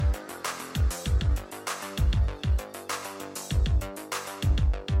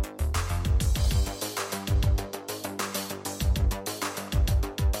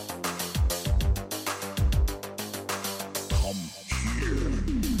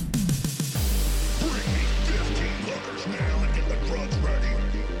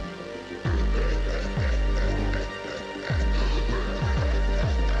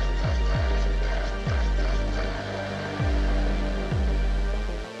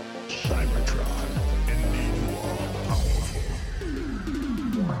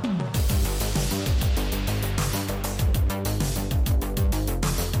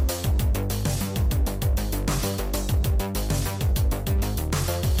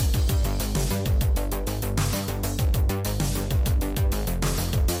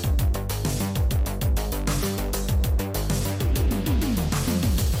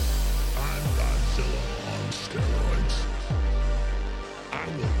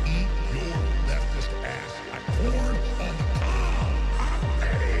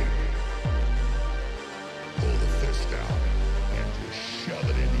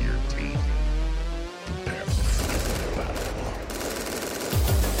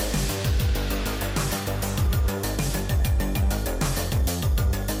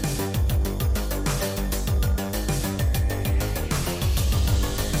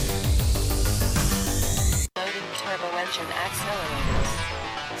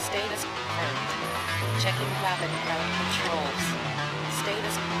Checking gravity ground controls.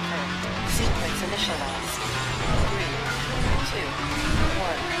 Status confirmed. Sequence initialized. 3, 2,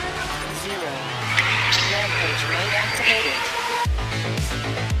 1, 0. Rampage mode activated.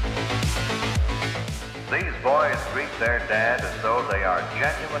 These boys greet their dad as though they are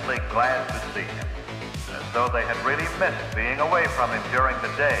genuinely glad to see him. As though they had really missed being away from him during the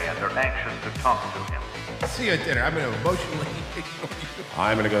day and are anxious to talk to him. See you at dinner. I'm going to emotionally ignore you.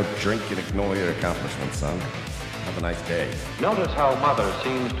 I'm gonna go drink and ignore your accomplishments, son. Have a nice day. Notice how Mother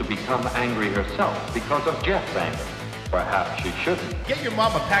seems to become angry herself because of Jeff's anger. Perhaps she shouldn't. Get your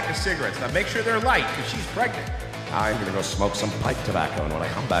mom a pack of cigarettes. Now make sure they're light, because she's pregnant. I'm gonna go smoke some pipe tobacco, and when I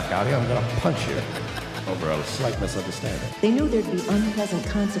come back out here, I'm gonna punch you over a slight misunderstanding. They knew there'd be unpleasant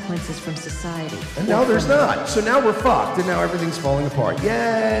consequences from society. And now there's not. So now we're fucked, and now everything's falling apart.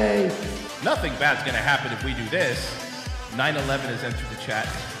 Yay! Nothing bad's going to happen if we do this. 9/11 has entered the chat.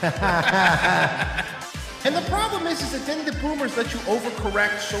 And the problem is that then the boomers let you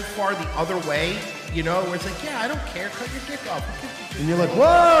overcorrect so far the other way, you know, where it's like, yeah, I don't care, cut your dick off. And you're like,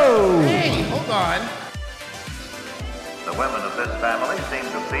 whoa! Hey, hold on. The women of this family seem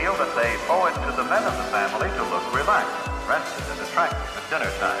to feel that they owe it to the men of the family to look relaxed, rested, and attractive at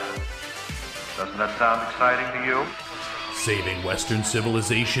dinner time. Doesn't that sound exciting to you? Saving Western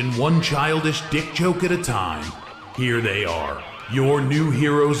civilization one childish dick joke at a time. Here they are, your new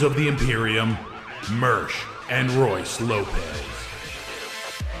heroes of the Imperium, Mersh and Royce Lopez.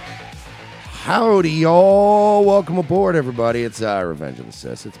 Howdy, y'all. Welcome aboard, everybody. It's Revenge of the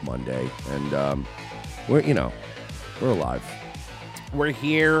Sis. It's Monday, and we're alive. We're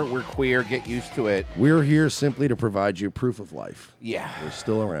here. We're queer. Get used to it. We're here simply to provide you proof of life. Yeah. We're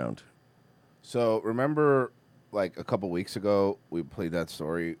still around. So remember, like a couple weeks ago, we played that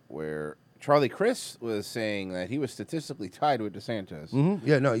story where Charlie Crist was saying that he was statistically tied with DeSantis. Mm-hmm.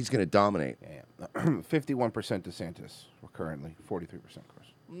 Yeah, no, he's going to dominate. Yeah. 51% DeSantis currently, 43%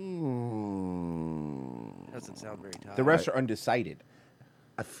 Crist. Doesn't sound very tight. The rest are undecided.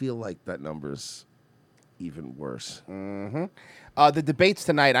 I feel like that number's even worse. Mm-hmm. The debates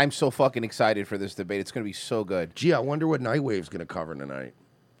tonight, I'm so fucking excited for this debate. It's going to be so good. Gee, I wonder what Nightwave's going to cover tonight.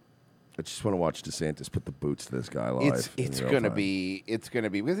 I just want to watch DeSantis put the boots to this guy live. It's gonna be.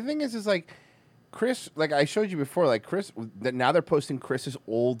 Because the thing is like Chris, like I showed you before, like Chris. Now they're posting Chris's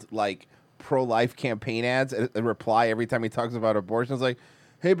old like pro-life campaign ads and reply every time he talks about abortion. It's like,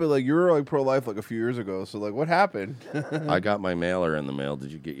 hey, but like you were like pro-life like a few years ago, so like what happened? I got my mailer in the mail.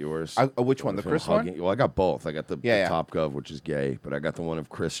 Did you get yours? Which one? The Chris one? Well, I got both. I got the Yeah. Top Gov, which is gay, but I got the one of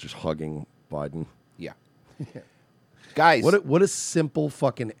Chris just hugging Biden. Yeah. Guys, what a simple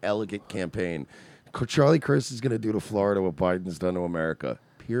fucking elegant campaign. Charlie Crist is going to do to Florida what Biden's done to America.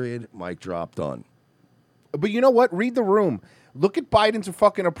 Period. Mic drop. Done. But you know what? Read the room. Look at Biden's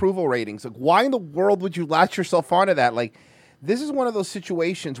fucking approval ratings. Like, why in the world would you latch yourself onto that? Like, this is one of those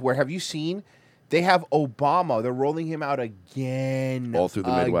situations where, have you seen? They have Obama. They're rolling him out again. All through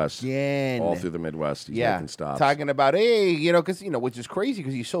the Midwest. Again. All through the Midwest. He's making stops. Talking about, hey, you know, because, you know, which is crazy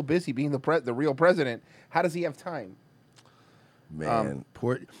because he's so busy being the real president. How does he have time? Man,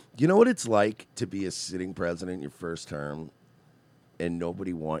 poor. You know what it's like to be a sitting president your first term and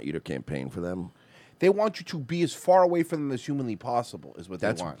nobody want you to campaign for them? They want you to be as far away from them as humanly possible is what they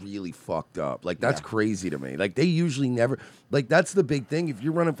want. That's really fucked up. Like, that's crazy to me. Like, they usually never... Like, that's the big thing. If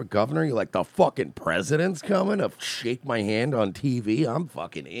you're running for governor, you're like, the fucking president's coming to shake my hand on TV. I'm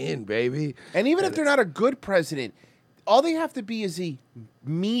fucking in, baby. And even if they're not a good president, all they have to be is a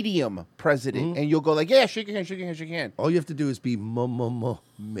medium president. And you'll go like, yeah, shake your hand, shake your hand, shake your hand. All you have to do is be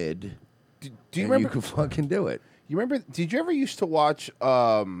mid. Do you remember? You can fucking do it. You remember? Did you ever used to watch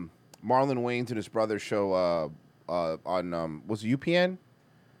Marlon Wayans and his brother show on was it UPN?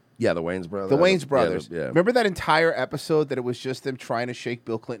 Yeah, the Wayans brothers. The Wayans brothers. Yeah. Remember that entire episode that it was just them trying to shake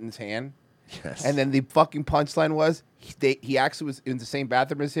Bill Clinton's hand? Yes. And then the fucking punchline was he actually was in the same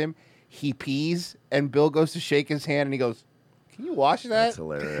bathroom as him. He pees and Bill goes to shake his hand and he goes, "Can you watch that?" That's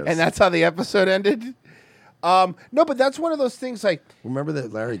hilarious. And that's how the episode ended. No, but that's one of those things like... Remember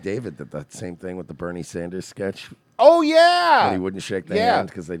that Larry David did that same thing with the Bernie Sanders sketch? Oh, yeah! When he wouldn't shake the hand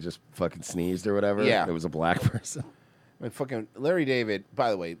because they just fucking sneezed or whatever? Yeah. It was a black person. I mean, fucking Larry David,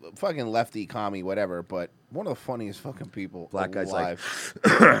 by the way, fucking lefty, commie, whatever, but one of the funniest fucking people Black guy's alive.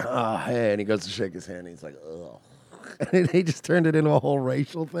 like, oh, hey, and he goes to shake his hand and he's like, ugh. And he just turned it into a whole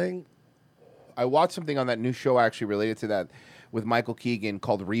racial thing. I watched something on that new show actually related to that with Michael Keegan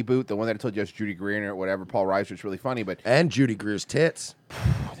called Reboot, the one that I told you was Judy Greer or whatever, Paul Reiser. It's really funny, but... And Judy Greer's tits.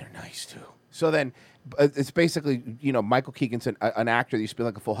 They're nice, too. So then, it's basically, you know, Michael Keegan's an actor that used to be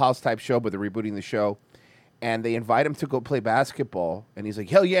like a Full House type show, but they're rebooting the show. and they invite him to go play basketball, and he's like,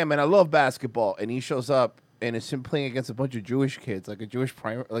 "Hell yeah, man, I love basketball." And he shows up, and it's him playing against a bunch of Jewish kids, like a Jewish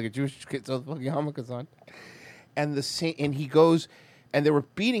kid, so fucking yarmulkes on, and he goes, and they were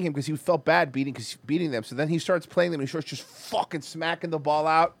beating him because he felt bad beating them. So then he starts playing them, and he starts just fucking smacking the ball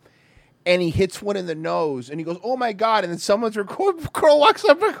out, and he hits one in the nose, and he goes, "Oh my god!" And then someone's girl walks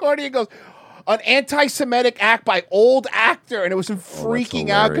up recording and goes, "An anti-Semitic act by old actor," and it was him freaking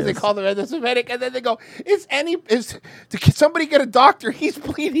out because they called him anti-Semitic, and then they go, "Can somebody get a doctor? He's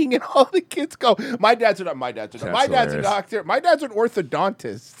bleeding," and all the kids go, "My dad's a doctor. My dad's an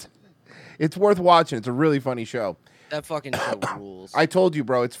orthodontist." It's worth watching. It's a really funny show. That fucking show rules. I told you,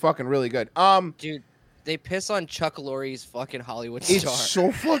 bro. It's fucking really good. Dude, they piss on Chuck Lorre's fucking Hollywood it's star.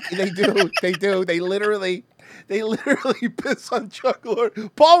 So fucking. They do. They literally piss on Chuck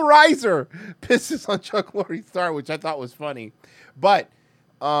Lorre. Paul Reiser pisses on Chuck Lorre's star, which I thought was funny. But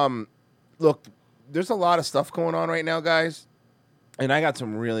look, there's a lot of stuff going on right now, guys. And I got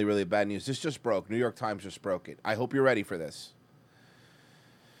some really, really bad news. This just broke. New York Times just broke it. I hope you're ready for this.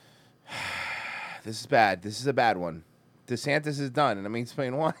 This is bad. This is a bad one. DeSantis is done, and let me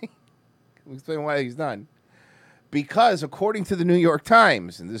explain why. He's done. Because according to the New York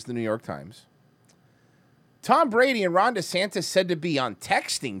Times, and this is the New York Times, Tom Brady and Ron DeSantis said to be on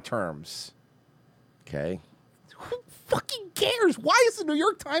texting terms. Okay. Who fucking cares? Why is the New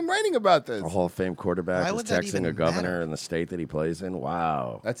York Times writing about this? A Hall of Fame quarterback is texting a governor in the state that he plays in.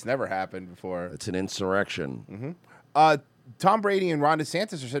 Wow. That's never happened before. It's an insurrection. Mm-hmm. Tom Brady and Ron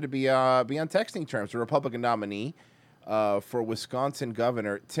DeSantis are said to be on texting terms. The Republican nominee for Wisconsin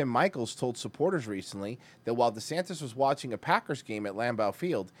Governor Tim Michels told supporters recently that while DeSantis was watching a Packers game at Lambeau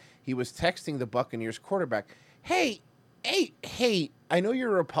Field, he was texting the Buccaneers quarterback, Hey, I know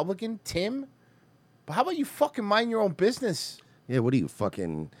you're a Republican, Tim, but how about you fucking mind your own business? Yeah, what are you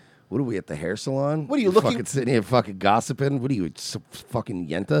fucking... What are we at the hair salon? What are you looking... Fucking sitting here fucking gossiping? What are you, fucking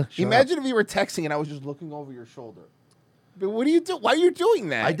Yenta? Imagine if you were texting and I was just looking over your shoulder. But what do you do? Why are you doing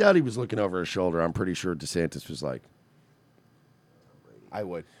that? I doubt he was looking over his shoulder. I'm pretty sure DeSantis was like... I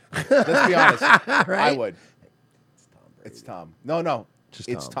would. Let's be honest. Right? I would. It's Tom. No.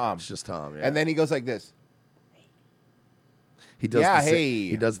 It's Tom. It's just Tom, yeah. And then he goes like this. He does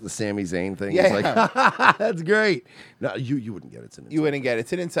he does the Sami Zayn thing. Yeah. He's like, that's great. No, you wouldn't get it. You wouldn't get it.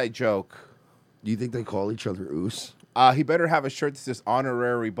 It's an inside joke. Do you think they call each other Oos? He better have a shirt that says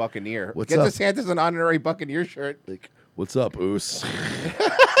honorary Buccaneer. What's Get up? DeSantis an honorary Buccaneer shirt. Like, what's up, Oos?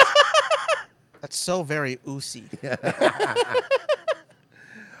 That's so very oosy.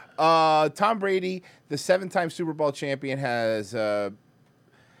 Tom Brady, the 7-time Super Bowl champion, has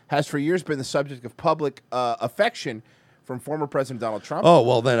for years been the subject of public affection from former President Donald Trump. Oh,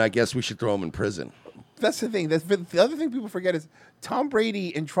 well, then I guess we should throw him in prison. That's the thing. The other thing people forget is Tom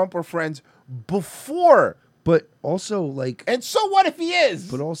Brady and Trump were friends before. But also, like... And so what if he is?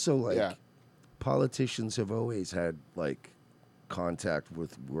 But also, like, politicians have always had, like, contact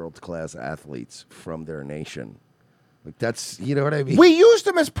with world-class athletes from their nation. Like, that's... You know what I mean? We used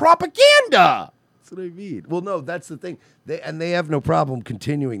them as propaganda! That's what I mean. Well, no, that's the thing. They have no problem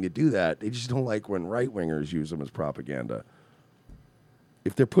continuing to do that. They just don't like when right-wingers use them as propaganda.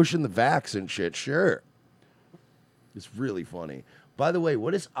 If they're pushing the vax and shit, sure. It's really funny. By the way,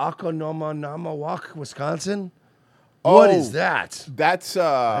 what is Oconomowoc, Wisconsin? What is that? That's...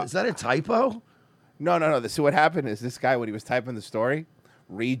 is that a typo? No. So what happened is this guy, when he was typing the story,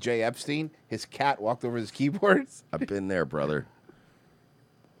 Reed J. Epstein, his cat walked over his keyboards. I've been there, brother.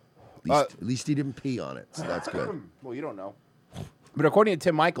 At least he didn't pee on it, so that's good. Well, you don't know. But according to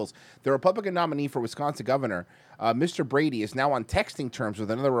Tim Michels, the Republican nominee for Wisconsin governor, Mr. Brady, is now on texting terms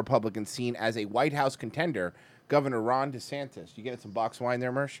with another Republican seen as a White House contender, Governor Ron DeSantis. You get some box wine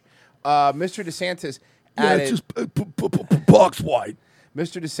there, Mersh? Mr. DeSantis added... it's just box wine.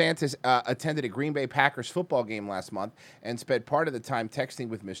 Mr. DeSantis attended a Green Bay Packers football game last month and spent part of the time texting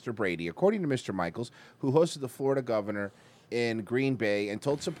with Mr. Brady. According to Mr. Michels, who hosted the Florida governor in Green Bay and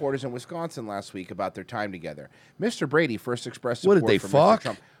told supporters in Wisconsin last week about their time together. Mr. Brady first expressed support What did they for fuck? Mr.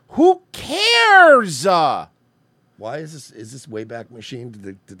 Trump. Who cares? Why is this Wayback Machine?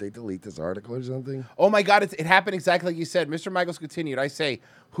 Did they delete this article or something? Oh my God, it happened exactly like you said. Mr. Michels continued. I say,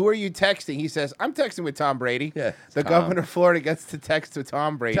 who are you texting? He says, I'm texting with Tom Brady. Yeah, the governor of Florida gets to text with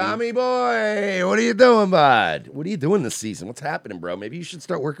Tom Brady. Tommy boy, what are you doing, bud? What are you doing this season? What's happening, bro? Maybe you should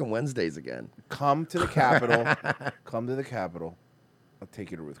start working Wednesdays again. Come to the Capitol. Come to the Capitol. I'll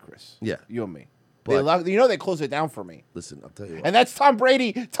take you to Ruth Chris. Yeah. You and me. But- they closed it down for me. Listen, I'll tell you what. And that's Tom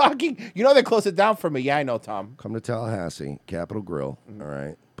Brady talking. You know they closed it down for me. Yeah, I know, Tom. Come to Tallahassee, Capitol Grill, all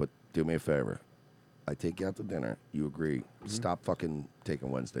right? But do me a favor. I take you out to dinner. You agree. Stop fucking taking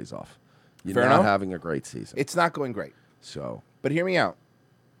Wednesdays off. You're Fair not enough. having a great season. It's not going great. So, But hear me out.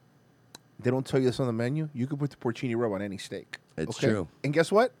 They don't tell you this on the menu. You can put the porcini roe on any steak. It's true. And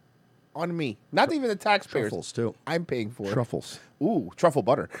guess what? On me. Not even the taxpayers. Truffles, too. I'm paying for it. Truffles. Ooh, truffle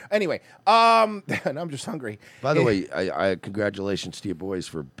butter. Anyway, and I'm just hungry. By the way, I congratulations to you boys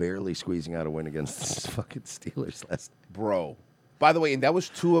for barely squeezing out a win against the fucking Steelers last night. Bro. By the way, and that was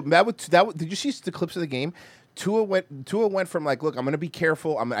Tua. Did you see the clips of the game? Tua went from like, look, I'm going to be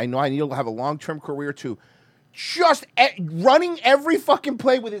careful. I know I need to have a long-term career to just running every fucking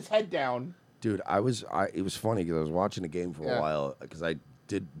play with his head down. Dude, it was funny because I was watching the game for a while because I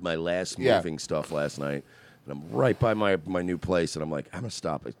did my last Yeah. moving stuff last night. And I'm right by my new place, and I'm like, I'm going to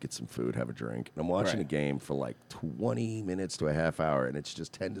stop and get some food, have a drink. And I'm watching Right. the game for like 20 minutes to a half hour, and it's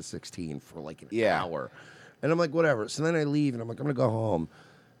just 10-16 for like an hour. And I'm like, whatever. So then I leave, and I'm like, I'm going to go home.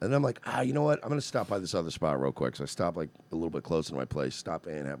 And then I'm like, you know what? I'm going to stop by this other spot real quick. So I stop like a little bit closer to my place, stop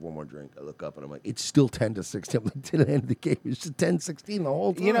in, have one more drink. I look up, and I'm like, it's still 10-16. I'm like, to the end of the game, it's just 10-16 the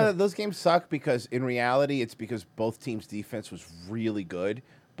whole time. You know, those games suck because in reality, it's because both teams' defense was really good.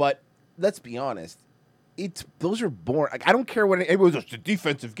 But let's be honest, those are boring. Like, I don't care what it was. It's a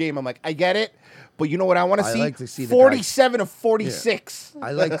defensive game. I'm like, I get it, but you know what I want to see? like to see the 47 of 46.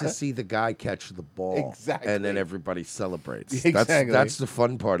 I like to see the guy catch the ball. Exactly. And then everybody celebrates. Exactly. That's the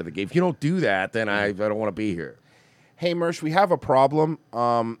fun part of the game. If you don't do that, then I don't want to be here. Hey, Mersh, we have a problem.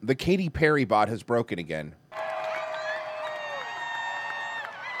 The Katy Perry bot has broken again.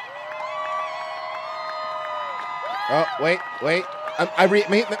 Oh, wait. I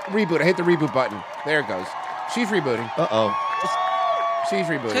reboot. I hit the reboot button. There it goes. She's rebooting. Uh-oh. She's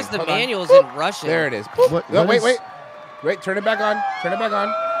rebooting. Because the Hold on. manual's in Russian. There it is. What Wait. Turn it back on.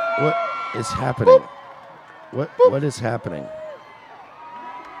 What is happening? What is happening?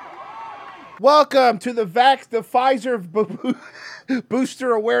 Welcome to the Pfizer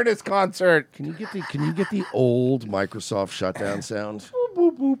booster awareness concert. Can you get the old Microsoft shutdown sound?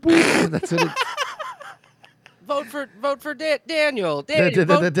 That's it. Vote for Daniel.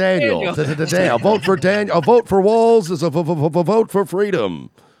 Daniel. I'll vote for Daniel. I'll vote for walls as a vote for freedom.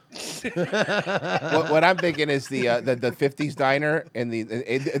 What I'm thinking is the 50s diner and the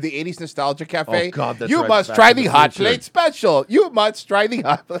 80s nostalgia cafe. Oh, God, that's you right, must Back try to the the hot Future. plate special. You must try the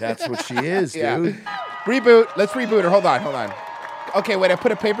hot plate. That's what she is, Yeah. dude. Reboot. Let's reboot her. Hold on. Okay, wait. I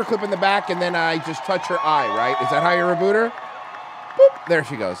put a paperclip in the back and then I just touch her eye. Right? Is that how you reboot her? Boop. There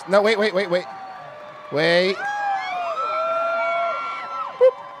she goes. No, wait. Wait. Boop.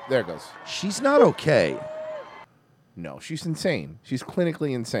 There it goes. She's not okay. No, she's insane. She's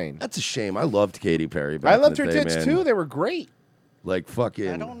clinically insane. That's a shame. I loved Katy Perry. Back I in loved the her day, tits man. too. They were great. Like fucking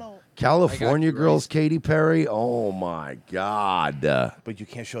I don't know. California I got you, girls, Katy Perry. Oh my God. But you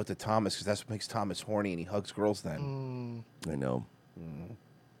can't show it to Thomas because that's what makes Thomas horny and he hugs girls then. I know.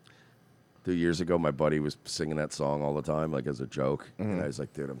 2 years ago, my buddy was singing that song all the time, like as a joke. And I was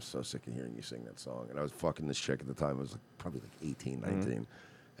like, dude, I'm so sick of hearing you sing that song. And I was fucking this chick at the time. I was like, probably like 18, 19.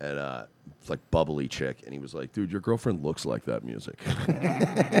 And it's like bubbly chick. And he was like, dude, your girlfriend looks like that music.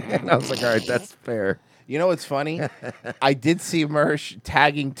 And I was like, all right, that's fair. You know what's funny? I did see Mersh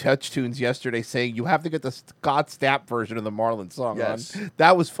tagging Touch Tunes yesterday saying you have to get the Scott Stapp version of the Marlon song Yes. on.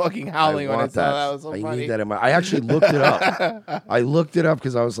 That was fucking howling I on want it. that. That was so I funny. need that in my. I actually looked it up. I looked it up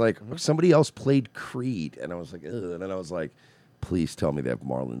because I was like, somebody else played Creed, and I was like, ugh. And then I was like, please tell me they have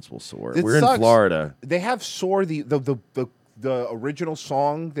Marlins Will Soar. It We're sucks. in Florida. They have Soar, the original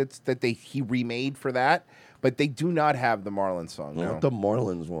song that he remade for that, but they do not have the Marlon song. I No. want the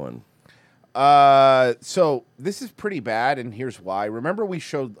Marlins one. So this is pretty bad, and here's why. Remember we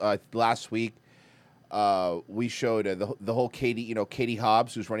showed last week. We showed the whole Katie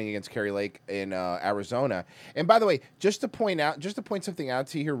Hobbs, who's running against Carrie Lake in Arizona. And by the way, just to point something out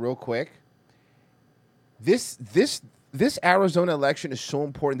to you here real quick. This Arizona election is so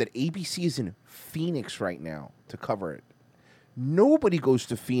important that ABC is in Phoenix right now to cover it. Nobody goes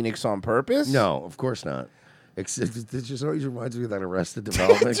to Phoenix on purpose. No, of course not. It just always reminds me of that Arrested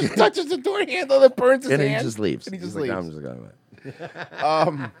Development. Just touches the door handle that burns his and hand. he just leaves. And he just He's like, leaves. I'm just going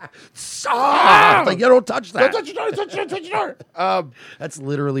Ah! like, you don't touch that. Don't touch your touch your door. That's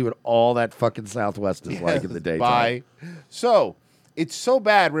literally what all that fucking Southwest is like in the daytime. Bye. So it's so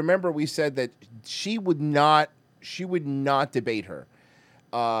bad. Remember, we said that she would not debate her.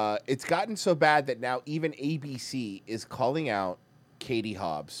 It's gotten so bad that now even ABC is calling out Katie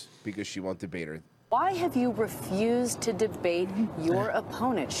Hobbs because she won't debate her. Why have you refused to debate your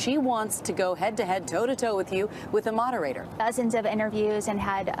opponent? She wants to go head-to-head, toe-to-toe with you, with a moderator. Dozens of interviews and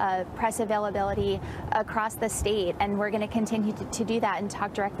had press availability across the state, and we're going to continue to do that and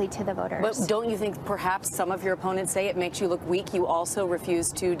talk directly to the voters. But don't you think perhaps some of your opponents say it makes you look weak? You also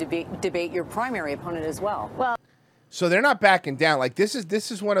refuse to debate your primary opponent as well. Well, So they're not backing down. Like this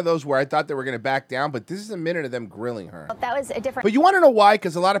is one of those where I thought they were going to back down, but this is a minute of them grilling her. that was a different. But you want to know why?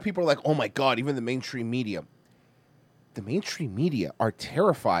 Because a lot of people are like, "Oh my God!" Even the mainstream media. The mainstream media are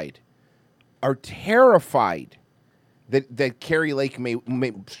terrified. That Carrie Lake may.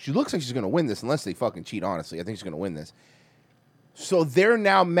 She looks like she's going to win this, unless they fucking cheat. Honestly, I think she's going to win this. So they're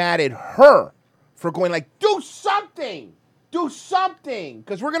now mad at her for going like, "Do something." Do something,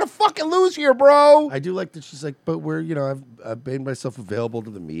 because we're gonna fucking lose here, bro. I do like that she's like, but we're, I've made myself available to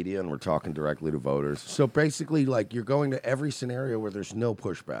the media and we're talking directly to voters. So basically, like, you're going to every scenario where there's no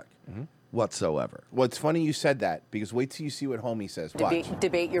pushback whatsoever. Well, it's funny you said that, because wait till you see what homie says. Watch.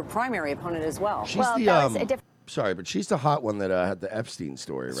 Debate your primary opponent as well. She's sorry, but she's the hot one that had the Epstein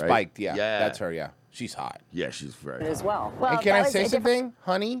story, right? Spiked, yeah. That's her, yeah. She's hot. Yeah, she's very as well. And can I say something,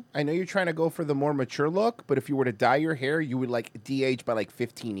 honey? I know you're trying to go for the more mature look, but if you were to dye your hair, you would like de-age by like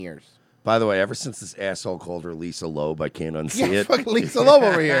 15 years. By the way, ever since this asshole called her Lisa Loeb, I can't unsee it. Fucking Lisa Loeb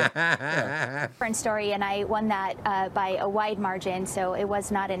over here. Different story, and I won that by a wide margin, so it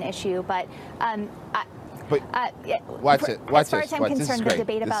was not an issue. But watch it. As far as I'm concerned, the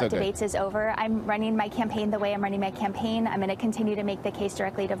debate about debates is over. I'm running my campaign the way I'm running my campaign. I'm going to continue to make the case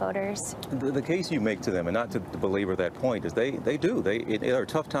directly to voters. The case you make to them, and not to belabor that point, is they do. It are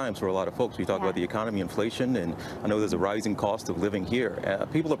tough times for a lot of folks. We talk about the economy, inflation, and I know there's a rising cost of living here.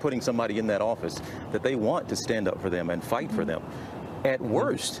 People are putting somebody in that office that they want to stand up for them and fight for them. At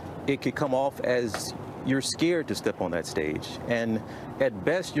worst, it could come off as you're scared to step on that stage, and at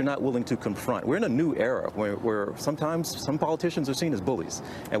best you're not willing to confront. We're in a new era where sometimes some politicians are seen as bullies,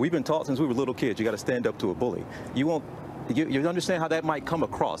 and we've been taught since we were little kids, you got to stand up to a bully. You understand how that might come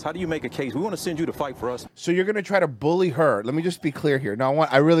across. How do you make a case? We want to send you to fight for us. So you're going to try to bully her. Let me just be clear here. Now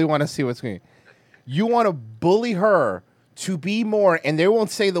I really want to see what's going on. You want to bully her to be more, and they won't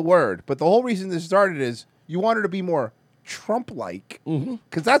say the word, but the whole reason this started is you want her to be more Trump-like,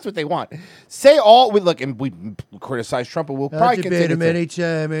 because that's what they want. Say all look, and we criticize Trump, and we'll probably debate him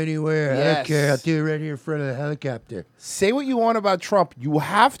anytime, anywhere. I don't care. I'll do it right here in front of the helicopter. Say what you want about Trump. You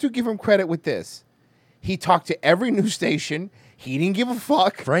have to give him credit with this. He talked to every news station. He didn't give a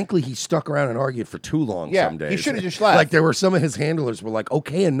fuck. Frankly, he stuck around and argued for too long some days. He should have just left. Like, there were some of his handlers were like,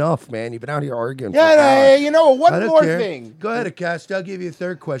 okay, enough, man. You've been out here arguing. Yeah, you know, one more care. thing. Go ahead, Acosta. I'll give you a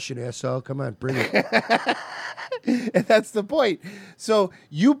third question, asshole. Come on, bring it. And that's the point. So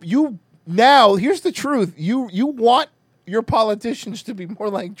you now, here's the truth. You want your politicians to be more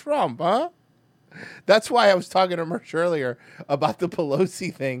like Trump, huh? That's why I was talking to Mersh earlier about the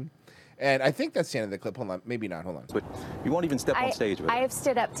Pelosi thing. And I think that's the end of the clip. Hold on. Maybe not. Hold on. But you won't even step on stage with it. I have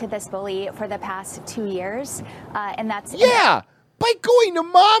stood up to this bully for the past 2 years, and that's... Yeah, by going to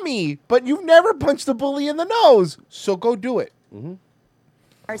mommy. But you've never punched the bully in the nose. So go do it.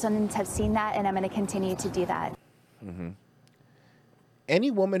 Arizonans have seen that, and I'm going to continue to do that.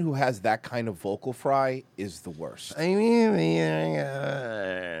 Any woman who has that kind of vocal fry is the worst. I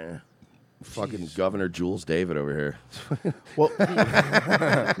mean, fucking Governor Jules David over here. Well,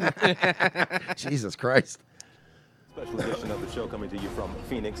 Jesus Christ. Special edition of the show coming to you from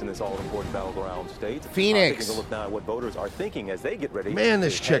Phoenix in this all-important battleground state. Phoenix. Taking a look now at what voters are thinking as they get ready. Man,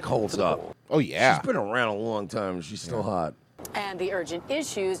 this to chick head holds to the up. polls. Oh, yeah. She's been around a long time. She's still hot. And the urgent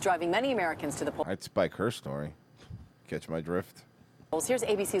issues driving many Americans to the polls. I'd spike her story. Catch my drift. Here's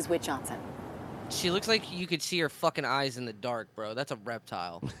ABC's Whit Johnson. She looks like you could see her fucking eyes in the dark, bro. That's a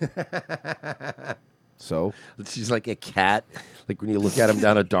reptile. So? She's like a cat. Like when you look at him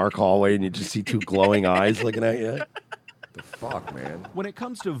down a dark hallway and you just see two glowing eyes looking at you. The fuck, man. When it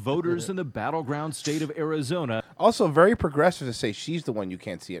comes to voters in the battleground state of Arizona, also very progressive to say she's the one you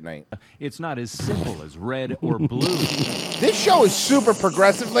can't see at night. It's not as simple as red or blue. This show is super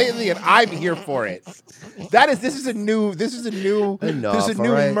progressive lately, and I'm here for it. This is a new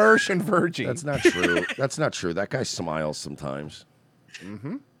immersion virgin. That's not true. That's not true. That guy smiles sometimes.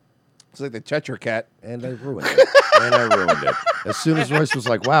 It's like the Cheshire cat. And I ruined it. As soon as Royce was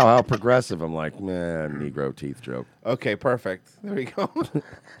like, wow, how progressive, I'm like, man, Negro teeth joke. Okay, perfect. There we go.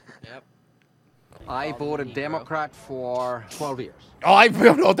 Yep. I voted Democrat for 12 years. Oh, I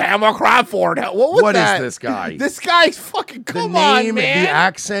voted Democrat for that. What was What is that? this guy? This guy's fucking. Come the on, name, man. the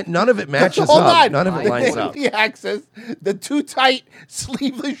accent, none of it matches Hold up. on. None of it lines The- up. The accent, the too tight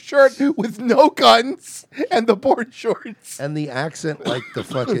sleeveless shirt with no guns, and the board shorts. And the accent like the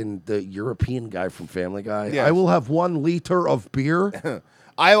fucking the European guy from Family Guy. Yes. I will have 1 liter of beer.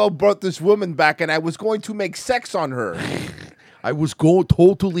 I brought this woman back, and I was going to make sex on her. I was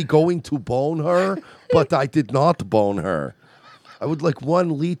totally going to bone her, but I did not bone her. I would like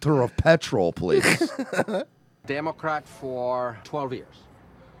 1 liter of petrol, please. Democrat for 12 years.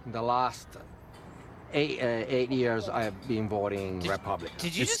 The last 8 years, I have been voting Republican.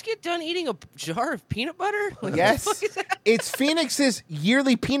 Did you just get done eating a jar of peanut butter? Like, Yes. what the fuck is that? It's Phoenix's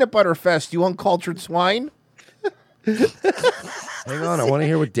yearly peanut butter fest, you uncultured swine. Hang on, I want to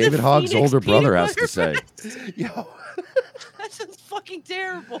hear what David Hogg's Phoenix older brother peanut has to say. Yo. That sounds fucking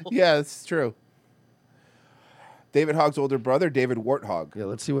terrible. Yeah, that's true. David Hogg's older brother, David Warthog. Yeah,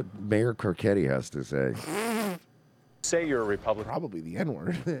 let's see what Mayor Carcetti has to say. Say you're a Republican. Probably the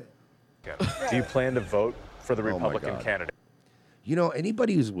N-word. Do you plan to vote for the Oh my Republican God. candidate? You know,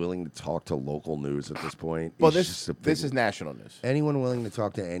 anybody who's willing to talk to local news at this point. Well, is just a this big- is national news. Anyone willing to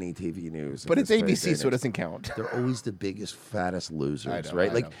talk to any TV news. at But it's this ABC, day so it and doesn't count. They're always the biggest, fattest losers, know,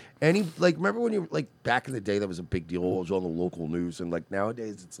 right? I Like know. remember when you like back in the day that was a big deal. It was on the local news, and like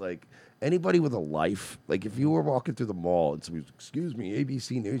nowadays it's like anybody with a life. Like if you were walking through the mall and somebody was, excuse me,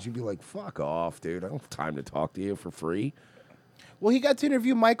 ABC News, you'd be like, fuck off, dude. I don't have time to talk to you for free. Well, he got to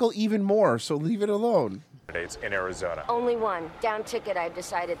interview Michael even more, so leave it alone. Candidates in Arizona. Only one. Down ticket, I've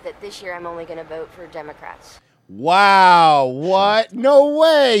decided that this year I'm only going to vote for Democrats. Wow, what? No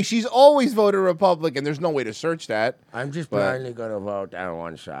way. She's always voted Republican. There's no way to search that. I'm just But- blindly going to vote down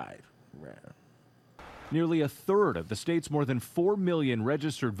one side. Nearly a third of the state's more than 4 million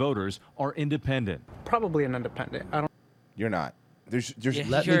registered voters are independent. Probably an independent. I don't. You're not. There's Yeah,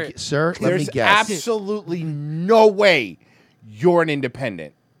 Let you're- me, sir, let me there's guess. absolutely no way you're an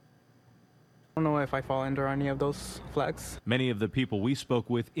independent. I don't know if I fall under any of those flags. Many of the people we spoke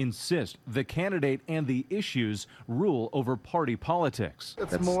with insist the candidate and the issues rule over party politics.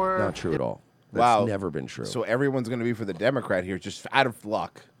 It's That's more not true at all. That's Wow. never been true. So everyone's going to be for the Democrat here, just out of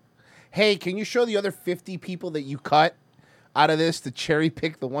luck. Hey, can you show the other 50 people that you cut out of this to cherry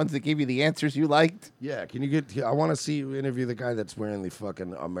pick the ones that gave you the answers you liked? Yeah, can you get? I want to see you interview the guy that's wearing the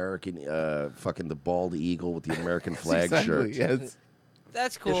fucking American, fucking the bald eagle with the American flag Exactly, shirt. yes.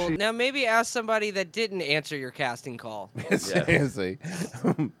 That's cool. Now maybe ask somebody that didn't answer your casting call. Seriously.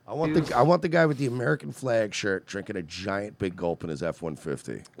 I want the guy with the American flag shirt drinking a giant big gulp in his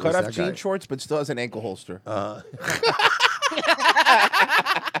F-150. Cut off jean shorts, but still has an ankle holster.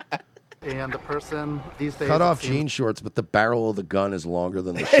 And the person these days. Cut it off seems jean shorts, but the barrel of the gun is longer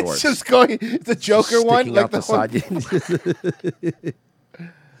than the shorts. It's just going. It's a Joker Just one, sticking like out the the side.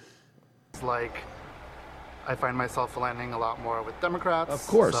 It's like I find myself aligning a lot more with Democrats. Of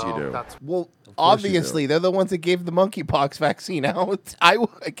course so you do. That's Well, course you obviously, they're the ones that gave the monkeypox vaccine out. I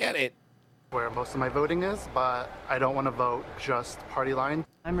get it. where most of my voting is, but I don't want to vote just party line.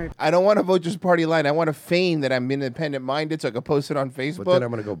 I don't want to vote just party line. I want to feign that I'm independent minded so I can post it on Facebook. then I'm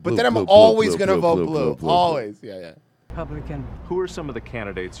gonna go But blue, then I'm blue, blue, always blue, going to blue, vote blue, blue. blue, blue, blue. Always. Yeah. Republican. Who are some of the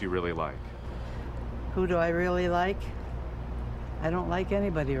candidates you really like? Who do I really like? I don't like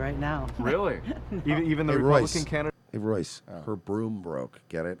anybody right now. Really? Even the Hey, Republican Royce. candidate? Hey, Royce, her broom broke.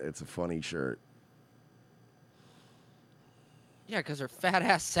 Get it? It's a funny shirt. Yeah, because her fat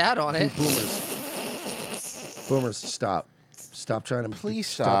ass sat on it. Boomers, stop. Stop trying to. Please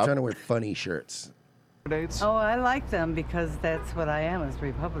stop. stop. Trying to wear funny shirts. Oh, I like them because that's what I am as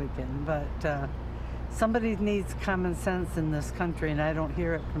Republican. But somebody needs common sense in this country, and I don't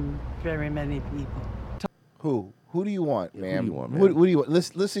hear it from very many people. Who? Who do you want, Who ma'am? do you want, What ma'am? do you want?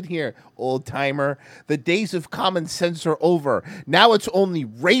 Listen here, old timer. The days of common sense are over. Now it's only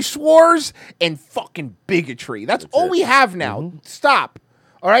race wars and fucking bigotry. That's all we have now. Stop.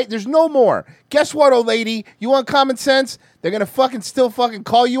 All right? There's no more. Guess what, old lady? You want common sense? They're going to still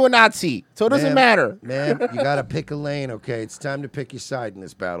call you a Nazi. So it doesn't matter. Man, you got to pick a lane, okay? It's time to pick your side in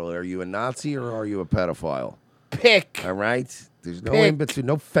this battle. Are you a Nazi or are you a pedophile? Pick. All right? There's no Pick. in between,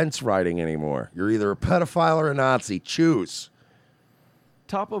 no fence riding anymore. You're either a pedophile or a Nazi. Choose.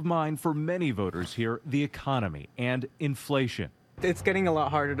 Top of mind for many voters here, the economy and inflation. It's getting a lot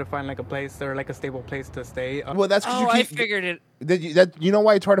harder to find like a place or like a stable place to stay. Well, that's because I figured it. You know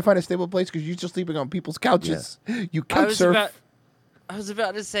why it's hard to find a stable place? Because you're still sleeping on people's couches. You couch surf. I was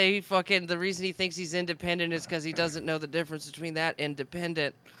about to say, fucking, the reason he thinks he's independent is because he doesn't know the difference between that and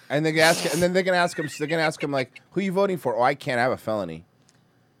dependent. And they ask, and then they're gonna ask him. They're gonna ask him like, "Who are you voting for?" Oh, I can't have a felony.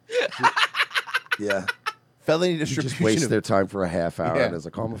 Yeah. Felony You distribution. just waste of- their time for a half hour, Yeah. and it's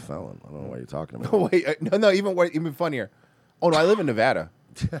like, I'm a felon. I don't know what you're talking about. Oh, wait, no, even funnier. Oh no, I live in Nevada.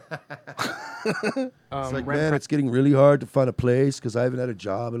 It's like, man, it's getting really hard to find a place because I haven't had a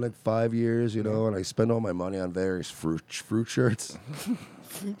job in like 5 years, you know, and I spend all my money on various fruit shirts.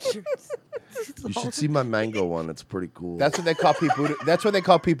 You should see my mango one. It's pretty cool. That's what they call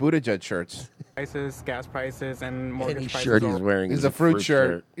Pete Buttigieg shirts. Prices, gas prices, and mortgage Any prices. shirt he's wearing is a fruit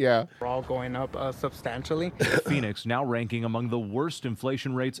shirt. Yeah. We're all going up substantially. Phoenix now ranking among the worst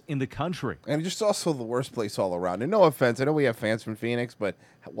inflation rates in the country. And just also the worst place all around. And no offense, I know we have fans from Phoenix, but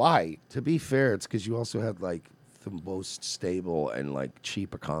why? To be fair, it's because you also had like the most stable and like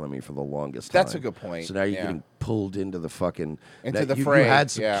cheap economy for the longest time. That's a good point, So now you're yeah. getting pulled into the fucking Into the you fray,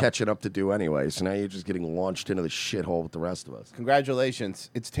 had some yeah. catching up to do anyway. So now you're just getting launched into the shithole with the rest of us. Congratulations.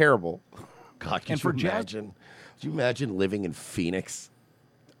 It's terrible. God, can And you for jazz- imagine? Could you imagine living in Phoenix?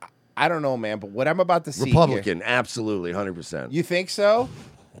 I don't know, man, but what I'm about to see Republican, absolutely, 100%. You think so?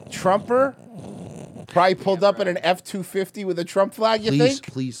 Trumper? Probably pulled up in an F-250 with a Trump flag, you think?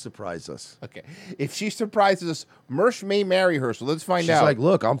 Please surprise us. Okay. If she surprises us, Mersh may marry her, so let's find She's out. like,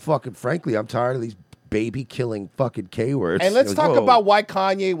 look, frankly, I'm tired of these baby-killing fucking K-words. And let's He goes, talk "Whoa." about why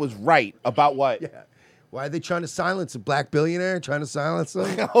Kanye was right about what? Yeah. Why are they trying to silence a black billionaire? Trying to silence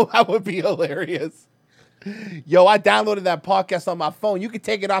him? Oh, that would be hilarious. Yo, I downloaded that podcast on my phone. You can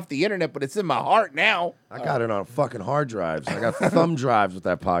take it off the internet, but it's in my heart now. I got it on fucking hard drives. I got thumb drives with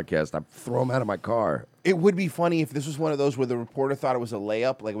that podcast. I throw them out of my car. It would be funny if this was one of those where the reporter thought it was a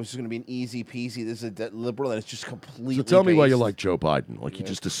layup, like it was just going to be an easy peasy. This is a liberal, and it's just completely. So tell me why you based. like Joe Biden. Like you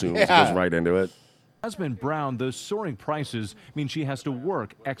just assume he Yeah. goes right into it. Jasmine Brown, those soaring prices mean she has to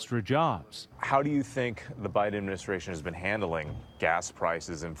work extra jobs. How do you think the Biden administration has been handling gas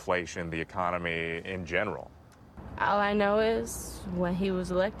prices, inflation, the economy in general? All I know is when he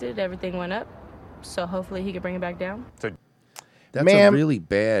was elected, everything went up. So hopefully he could bring it back down. That's Ma'am. a really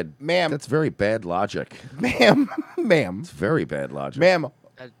bad. Ma'am. That's very bad logic. Ma'am. It's very bad logic. Ma'am,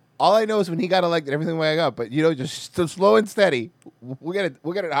 all I know is when he got elected, everything went up. But just so slow and steady. We'll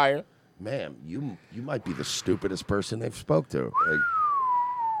get it higher. Ma'am, you might be the stupidest person they've spoke to. Like,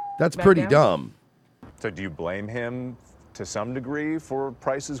 that's Back pretty down? dumb. So do you blame him to some degree for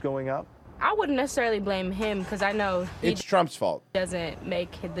prices going up? I wouldn't necessarily blame him because I know he It's Trump's fault. doesn't make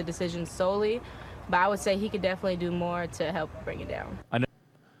the decision solely. But I would say he could definitely do more to help bring it down.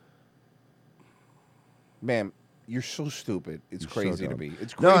 Ma'am, you're so stupid. It's You're so crazy to dumb. me.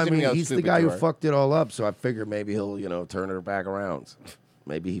 It's crazy No, I to me mean, how he's the stupid guy you who are. fucked it all up, so I figure maybe he'll, turn it back around.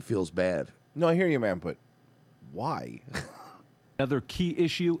 Maybe he feels bad. No, I hear you, man, but why? Another key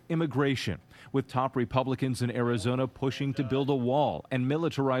issue, immigration, with top Republicans in Arizona pushing to build a wall and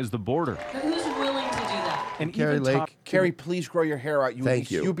militarize the border. Who's willing to do that? And Carrie even Lake, top- Carrie, please grow your hair out.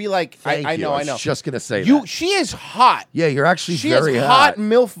 Thank you. You'd be like, Thank I you. know, I I was know. just gonna say that. She is hot. Yeah, you're actually She very is hot.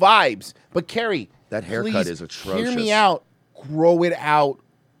 MILF vibes. But Carrie, That haircut please, is atrocious. Hear me out. Grow it out,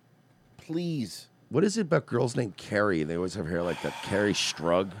 please. What is it about girls named Carrie? They always have hair like that. Carrie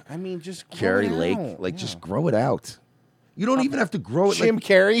Strug. I mean, just grow Carrie it Lake. out. Like, just grow it out. You don't even have to grow it. Jim like,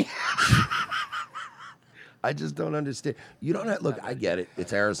 Carrey. I just don't understand. You don't have, look, I get it.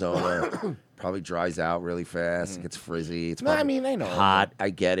 It's Arizona. Probably dries out really fast. It gets frizzy. It's No, I probably mean, I know. hot.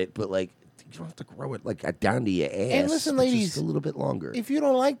 I get it. But, like, you don't have to grow it, like, down to your ass. And listen, but just ladies, a little bit longer. If you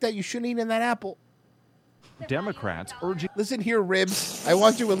don't like that, you shouldn't eat in that apple. Democrats urging. Listen here, ribs. I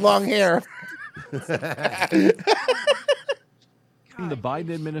want you with long hair. the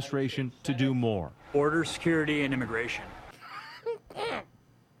Biden administration to do more. Border security and immigration.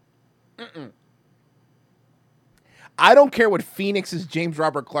 I don't care what Phoenix's James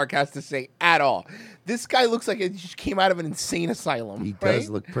Robert Clark has to say at all. This guy looks like he just came out of an insane asylum. He right? does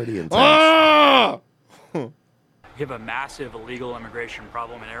look pretty intense. Ah! You have a massive illegal immigration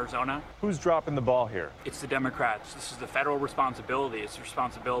problem in Arizona. Who's dropping the ball here? It's the Democrats. This is the federal responsibility. It's the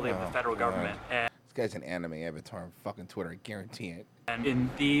responsibility of the federal government. This guy's an anime avatar on fucking Twitter. I guarantee it. And in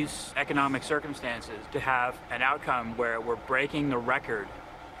these economic circumstances, to have an outcome where we're breaking the record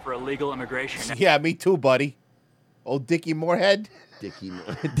for illegal immigration. Yeah, me too, buddy. Old Dickie Moorhead. Dickie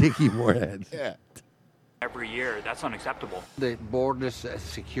Moorhead. Yeah. Every year, that's unacceptable. The border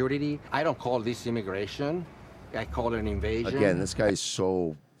security, I don't call this immigration. I call it an invasion. Again, this guy's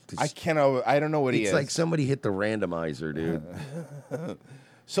so. I don't know what he It's is. like somebody hit the randomizer, dude.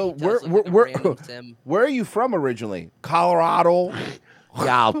 So does look like a random sim. where are you from originally? Colorado.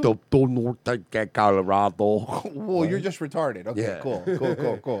 Yeah, Colorado. Well, you're just retarded. Okay,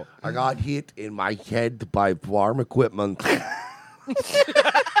 Yeah. cool. I got hit in my head by farm equipment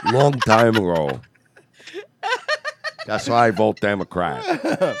long time ago. That's why I vote Democrat.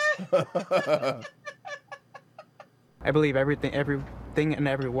 I believe everything and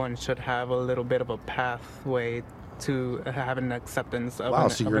everyone should have a little bit of a pathway to have an acceptance of Wow, an,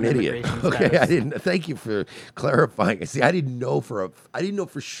 so of you're an an idiot. immigration Okay, status. I didn't. Thank you for clarifying. See, I didn't know for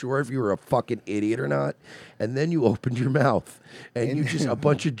sure if you were a fucking idiot or not. And then you opened your mouth and you just a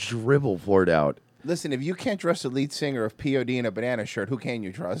bunch of dribble poured out. Listen, if you can't trust the lead singer of POD in a banana shirt, who can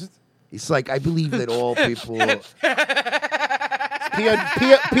you trust? It's like I believe that all people. POD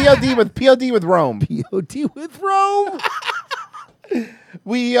with Rome. POD with Rome.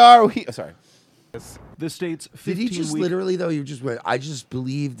 We are. Sorry. The state's Did he just 15-week literally though? You just went. I just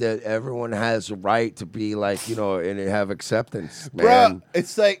believe that everyone has a right to be like and have acceptance, man. Bro,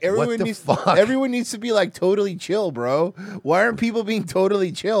 it's like everyone needs to be like totally chill, bro. Why aren't people being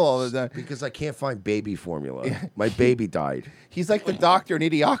totally chill all the time? Because I can't find baby formula. My baby died. He's like the doctor in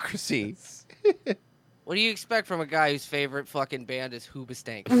Idiocracy. What do you expect from a guy whose favorite fucking band is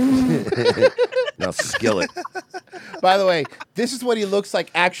Hoobastank? Now Skillet. By the way, this is what he looks like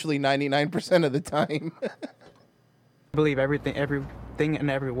actually 99% of the time. I believe everything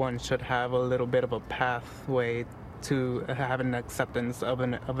and everyone should have a little bit of a pathway to have an acceptance of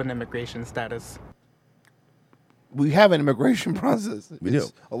an immigration status. We have an immigration process. We do.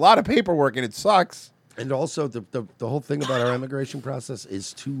 It's a lot of paperwork and it sucks. And also, the whole thing about our immigration process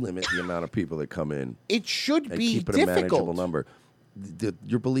is to limit the amount of people that come in. It should and be keep it a manageable difficult. number.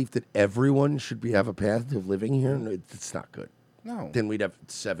 Your belief that everyone should have a path of living here, no, it's not good. No. Then we'd have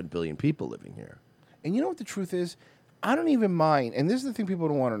 7 billion people living here. And you know what the truth is? I don't even mind, and this is the thing people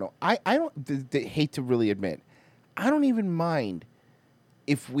don't want to know. I don't they hate to really admit. I don't even mind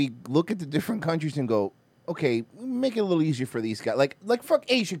if we look at the different countries and go, okay, make it a little easier for these guys. Like fuck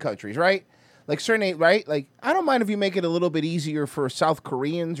Asian countries, right? Like certain, right? Like I don't mind if you make it a little bit easier for South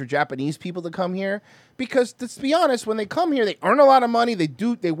Koreans or Japanese people to come here, because let's be honest, when they come here, they earn a lot of money.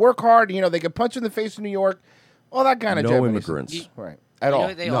 They work hard. They get punched in the face in New York, all that kind of. No Japanese. immigrants. Right? At You all. know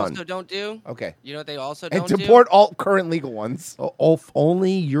what they None. also don't do? Okay. You know what they also And don't deport do? all current legal ones.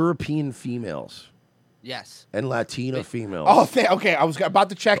 Only European females. Yes. And Latino females. Oh, okay. I was about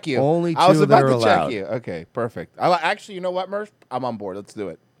to check you. Only I was two about that are to allowed. check you. Okay, perfect. Actually, you know what, Murph? I'm on board. Let's do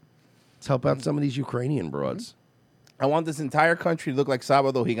it. Let's help out some of these Ukrainian broads. I want this entire country to look like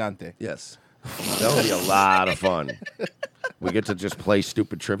Sábado Gigante. Yes. That would be a lot of fun. We get to just play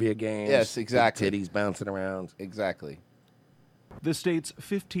stupid trivia games. Yes, exactly. Big titties bouncing around. Exactly. The state's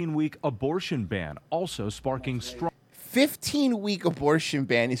 15-week abortion ban also sparking strong 15-week abortion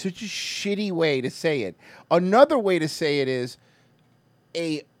ban is such a shitty way to say it. Another way to say it is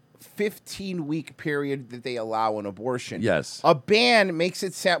a 15-week period that they allow an abortion. Yes. A ban makes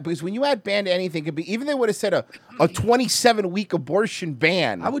it sound, because when you add ban to anything, it could be, even they would have said a 27-week abortion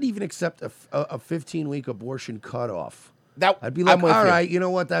ban. I would even accept a 15-week abortion cutoff. I'd be like, I'm with all you. right, you know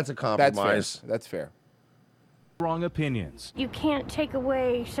what? That's a compromise. That's fair. strong opinions. You can't take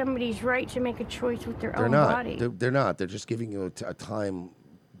away somebody's right to make a choice with their They're own not. body. They're not. They're just giving you a time,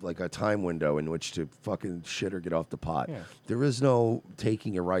 like a time window in which to fucking shit or get off the pot. Yeah. There is no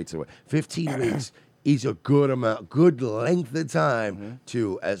taking your rights away. 15 weeks is a good length of time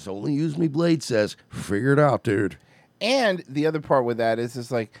to, as Only Use Me Blade says, figure it out, dude. And the other part with that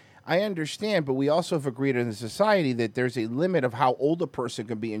is like, I understand, but we also have agreed in the society that there's a limit of how old a person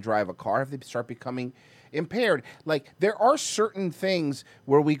can be and drive a car if they start becoming impaired. Like, there are certain things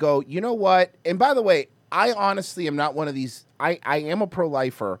where we go, you know what? And by the way, I honestly am not one of these. I am a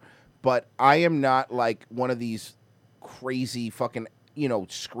pro-lifer, but I am not like one of these crazy fucking,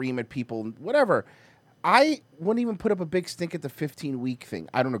 scream at people, whatever. I wouldn't even put up a big stink at the 15-week thing.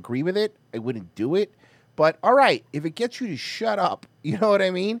 I don't agree with it. I wouldn't do it. But all right, if it gets you to shut up, you know what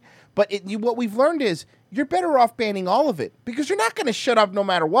I mean? But what we've learned is you're better off banning all of it, because you're not going to shut up no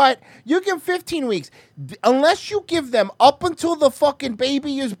matter what. You give 15 weeks. Unless you give them up until the fucking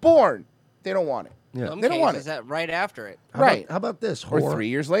baby is born, they don't want it. Yeah. Some They don't want cases it. that right after it. How about this? Or whore? 3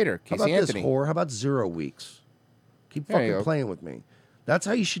 years later, How Casey about Anthony. this, whore? How about 0 weeks? Keep There you fucking go. playing with me. That's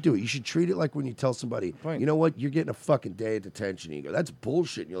how you should do it. You should treat it like when you tell somebody, you know what, you're getting a fucking day of detention. You go, that's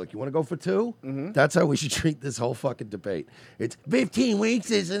bullshit. And you're like, you want to go for 2? Mm-hmm. That's how we should treat this whole fucking debate. It's 15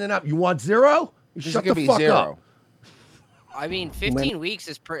 weeks isn't enough. You want 0? This Shut could the be fuck 0. up. I mean, 15 weeks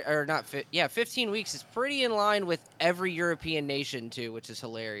is 15 weeks is pretty in line with every European nation too, which is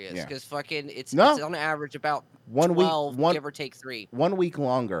hilarious Yeah. because fucking it's No. on average about 1 week, 12, give or take 3. 1 week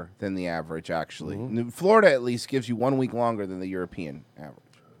longer than the average, actually. Mm-hmm. Florida at least gives you 1 week longer than the European average.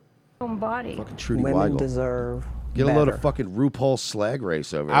 Own body. Fucking Trudy Women Weigel. deserve Get a load better. of fucking RuPaul slag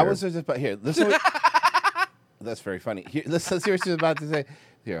race over I there. was just about here. Listen. That's very funny. Here, let's hear what she's about to say.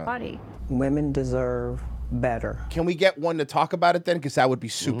 Here. Body. Women deserve better. Can we get one to talk about it then? Because that would be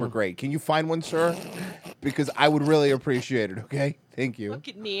super great. Can you find one, sir? Because I would really appreciate it, okay? Thank you.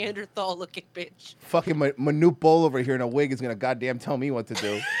 Fucking Neanderthal looking bitch. Fucking Manute Bull over here in a wig is going to goddamn tell me what to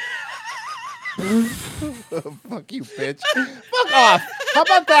do. Fuck you, bitch. Fuck off. How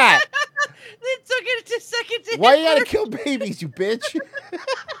about that? It took it a second to Why hit you gotta her. kill babies, you bitch?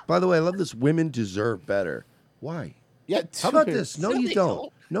 By the way, I love this. Women deserve better. Why? Yeah. How about this? No, you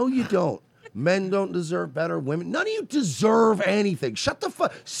don't. No, you don't. Men don't deserve better. Women. None of you deserve anything. Shut the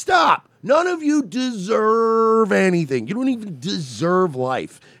fuck. Stop. None of you deserve anything. You don't even deserve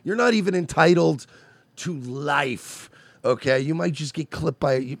life. You're not even entitled to life. Okay, you might just get clipped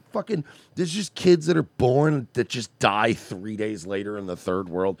by you fucking. There's just kids that are born that just die 3 days later in the third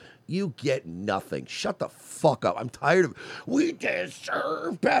world. You get nothing. Shut the fuck up. I'm tired of. We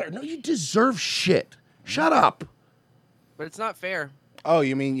deserve better. No, you deserve shit. Shut up. But it's not fair. Oh,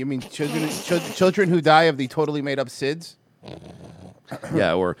 you mean children who die of the totally made up SIDS?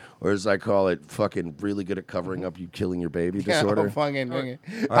 Yeah, or as I call it, fucking really good at covering up you killing your baby disorder. Fucking, All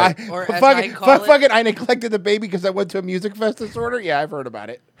right. I neglected the baby because I went to a music fest disorder. Yeah, I've heard about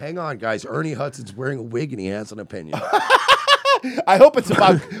it. Hang on, guys. Ernie Hudson's wearing a wig and he has an opinion. I hope it's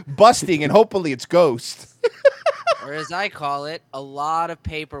about busting and hopefully it's Ghost. Or as I call it, a lot of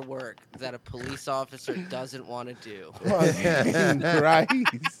paperwork that a police officer doesn't want to do.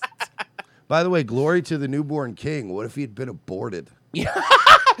 Christ. By the way, glory to the newborn king. What if he had been aborted?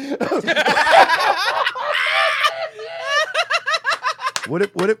 What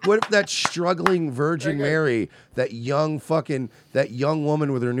if that struggling Virgin Mary, that young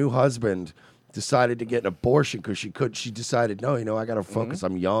woman with her new husband, decided to get an abortion because she decided, no, I got to focus.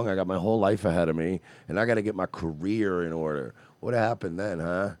 I'm young. I got my whole life ahead of me, and I got to get my career in order. What happened then,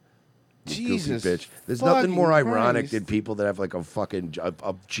 huh? You Jesus goofy bitch. There's nothing more fucking ironic Christ. than people that have like a fucking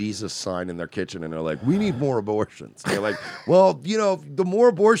a Jesus sign in their kitchen and they're like, we need more abortions. They're like, well, the more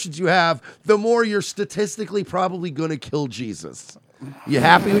abortions you have, the more you're statistically probably going to kill Jesus. You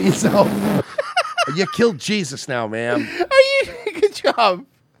happy with yourself? You killed Jesus now, ma'am. Good job.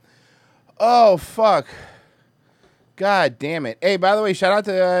 Oh, fuck. God damn it. Hey, by the way, shout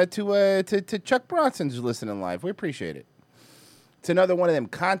out to Chuck Bronson who's listening live. We appreciate it. It's another one of them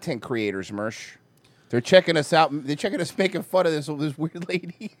content creators, Mersh. They're checking us out. They're checking us making fun of this weird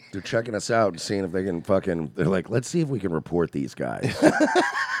lady. They're checking us out and seeing if they can they're like, let's see if we can report these guys.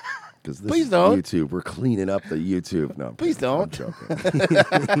 Because this Please is don't. YouTube. We're cleaning up the YouTube. No, Please don't. I'm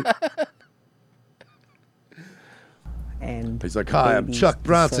joking. And he's like, hi, I'm babies Chuck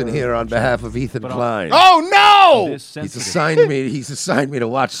Bronson deserve here on behalf of Ethan But Klein. Oh no! He's assigned me to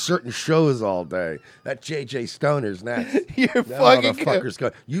watch certain shows all day. That JJ Stoner's next. You're that fucking motherfucker's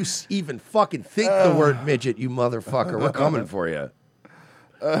going. You even fucking think the word midget, you motherfucker. We're coming for you.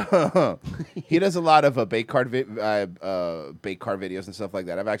 He does a lot of bake card videos and stuff like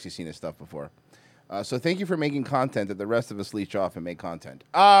that. I've actually seen his stuff before. So thank you for making content that the rest of us leech off and make content.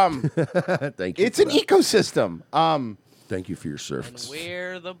 Thank you. It's an ecosystem. Thank you for your service. And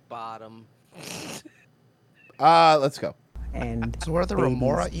we're the bottom. Let's go. And so we're the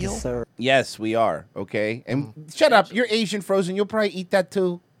remora eel? Yes, we are. Okay. And shut up. You're Asian, Frozen. You'll probably eat that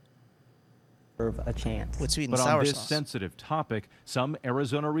too. A chance. With sweet and But on sour this sauce. sensitive topic, some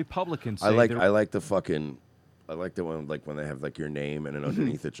Arizona Republicans say I like the one like when they have like your name and then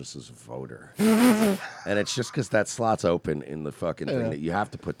underneath it just says voter, and it's just because that slot's open in the fucking thing that you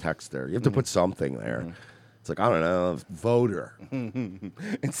have to put text there. You have to put something there. It's like, I don't know, voter.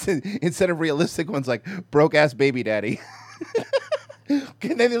 Instead of realistic ones like broke ass baby daddy.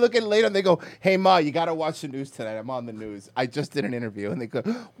 And then they look at it later and they go, hey Ma, you gotta watch the news tonight. I'm on the news. I just did an interview. And they go,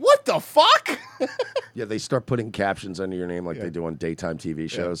 what the fuck? Yeah, they start putting captions under your name like they do on daytime TV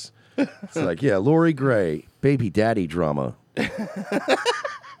shows. It's like, yeah, Lori Gray, baby daddy drama.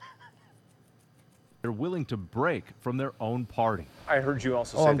 they're willing to break from their own party. I heard you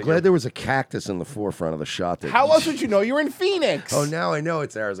also Oh, I'm glad there was a cactus in the forefront of the shot. How else would you know? You were in Phoenix. Oh, now I know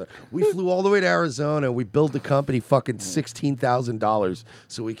it's Arizona. We flew all the way to Arizona. We built the company fucking $16,000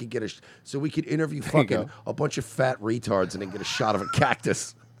 so we could interview fucking a bunch of fat retards and then get a shot of a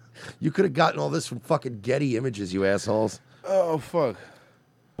cactus. You could have gotten all this from fucking Getty Images, you assholes. Oh fuck.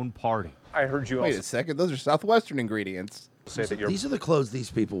 Own party. I heard you Wait also a second. Those are Southwestern ingredients. say that you're These are the clothes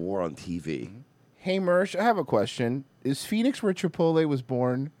these people wore on TV. Hey Mersh, I have a question. Is Phoenix where Chipotle was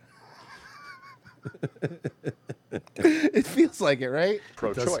born? It feels like it, right?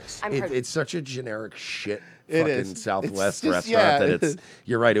 Pro-choice. It's such a generic shit It fucking is. Southwest It's just- restaurant yeah. that it's.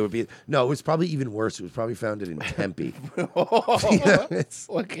 You're right. It would be no. It was probably even worse. It was probably founded in Tempe.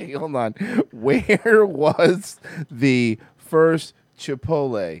 Okay, hold on. Where was the first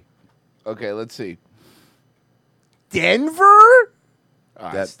Chipotle? Okay, let's see. Denver?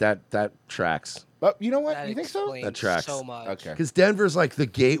 That tracks. But you know what? That You think so? explains That tracks. so much. Okay. Because Denver's like the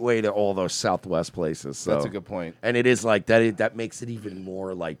gateway to all those Southwest places. So. That's a good point. And it is like that. That makes it even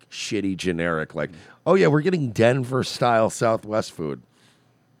more like shitty generic. Like, oh yeah, we're getting Denver style Southwest food.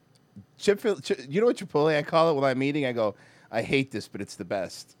 You know what Chipotle I call it when I'm eating? I go, I hate this, but it's the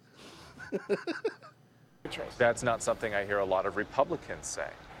best. That's not something I hear a lot of Republicans say.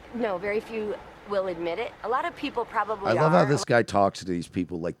 No, very few will admit it. A lot of people probably I love are. how this guy talks to these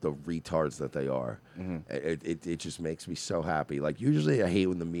people like the retards that they are. Mm-hmm. It just makes me so happy. Like usually I hate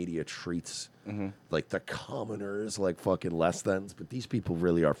when the media treats Mm-hmm. like the commoners like fucking less thans, but these people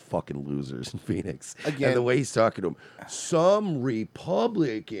really are fucking losers in Phoenix. Again- And the way he's talking to them, some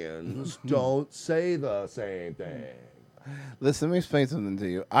Republicans don't say the same thing. Listen, let me explain something to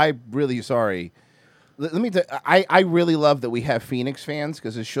you. I'm really sorry. Let me. I really love that we have Phoenix fans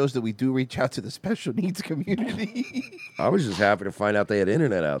because it shows that we do reach out to the special needs community. I was just happy to find out they had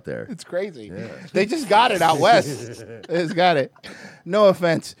internet out there. It's crazy. They just got it out west. They just got it. No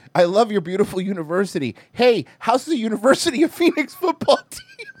offense. I love your beautiful university. Hey, how's the University of Phoenix football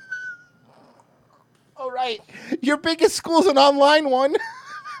team? All right. Your biggest school's an online one.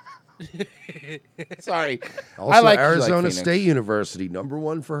 Sorry. Also, I like Arizona Phoenix. State University,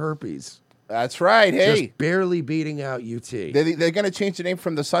 #1 for herpes. That's right. Hey. Just barely beating out UT. They're going to change the name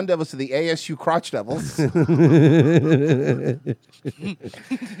from the Sun Devils to the ASU Crotch Devils.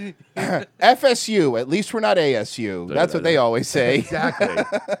 FSU. At least we're not ASU. That's what they always say. Exactly.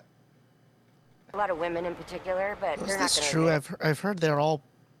 A lot of women in particular, but Is they're not this going to true? admit it. I've heard they're all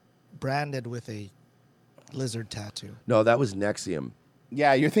branded with a lizard tattoo. No, that was Nexium.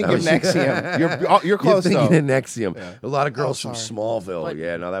 Yeah, you're thinking of That was- Nexium. You're close, You're though. thinking of Nexium. Yeah. A lot of girls Oh, from sorry. Smallville. But-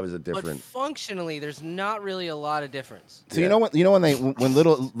 Yeah, no, that was a But different. functionally, there's not really a lot of difference. So you know when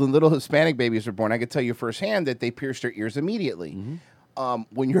little Hispanic babies are born, I could tell you firsthand that they pierce their ears immediately.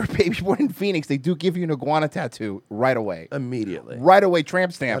 When you're a baby born in Phoenix, they do give you an iguana tattoo right away. Immediately. Right away,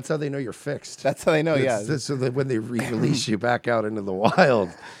 tramp stamp. That's how they know you're fixed. That's how they know, yeah. So that when they release you back out into the wild,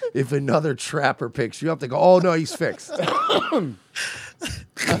 if another trapper picks you up, they go, "Oh no, he's fixed."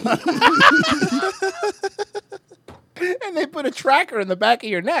 And they put a tracker in the back of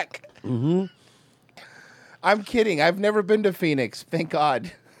your neck. Mm-hmm. I'm kidding. I've never been to Phoenix. Thank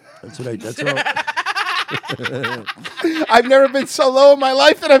God. That's what I. That's what. I've never been so low in my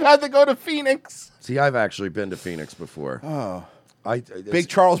life that I've had to go to Phoenix. See, I've actually been to Phoenix before. Oh. It's- Big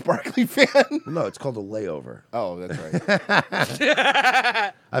Charles Barkley fan. No, it's called a layover. Oh, that's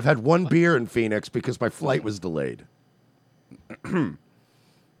right. I've had one beer in Phoenix because my flight was delayed.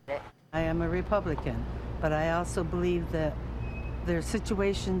 I am a Republican, but I also believe that there are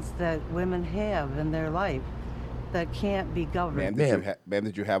situations that women have in their life that can't be governed. Ma'am,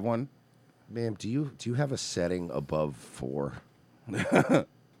 did you have one? Ma'am, do you have a setting above 4?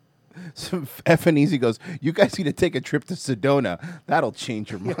 So F and Easy goes, you guys need to take a trip to Sedona. That'll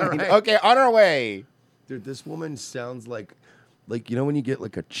change your mind. right. Okay, on our way. Dude, this woman sounds like you know when you get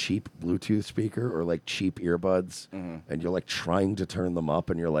like a cheap Bluetooth speaker or like cheap earbuds and you're like trying to turn them up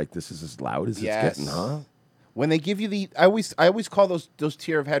and you're like, this is as loud as it's getting, huh? When they give you I always call those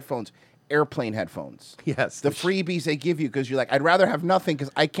tier of headphones airplane headphones. Yes. The freebies they give you because you're like, I'd rather have nothing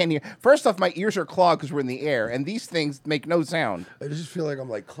because I can't hear. First off, my ears are clogged because we're in the air, and these things make no sound. I just feel like I'm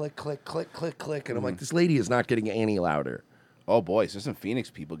like click, click, click, click, click, and I'm like, this lady is not getting any louder. Oh boys, there's some Phoenix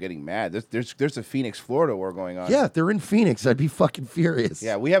people getting mad. There's a Phoenix, Florida war going on. Yeah, they're in Phoenix. I'd be fucking furious.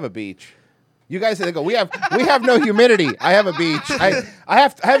 Yeah, we have a beach. You guys they go. We have no humidity. I have a beach. I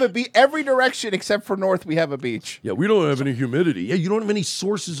have a beach every direction except for north. We have a beach. Yeah, we don't have any humidity. Yeah, you don't have any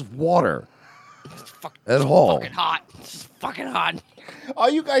sources of water at all. Fucking hot. It's fucking hot. All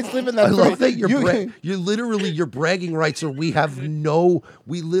you guys live in that. I love that you're literally your bragging rights are we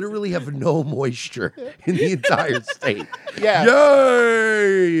literally have no moisture in the entire state. Yeah.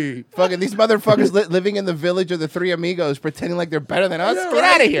 Yay! Fucking these motherfuckers living in the village of the Three Amigos, pretending like they're better than us. Yeah, Get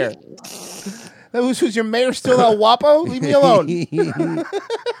right. out of here. Who's your mayor still El Guapo? Leave me alone. Got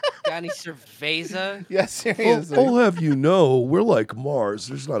any cerveza? Yeah, seriously. I'll have you know, we're like Mars.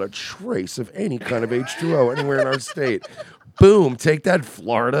 There's not a trace of any kind of H2O anywhere in our state. Boom, take that,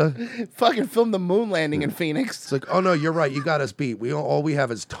 Florida. Fucking film the moon landing in Phoenix. It's like, oh no, you're right. You got us beat. All we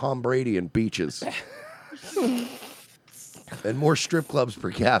have is Tom Brady and beaches. And more strip clubs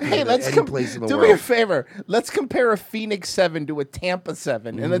per capita Hey, than let's any place in the do world. me a favor. Let's compare a Phoenix 7 to a Tampa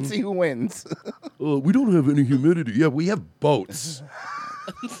 7, and let's see who wins. We don't have any humidity. Yeah, we have boats.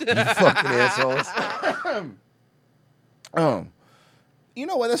 You fucking assholes. You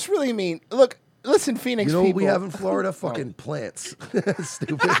know what? That's really mean. Look, listen, Phoenix You know what people. we have in Florida? Fucking plants.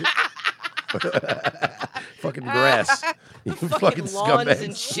 Stupid. Fucking grass. You fucking lawns scumbags.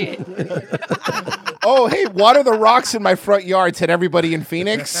 and shit. Oh, hey, water the rocks in my front yard, said everybody in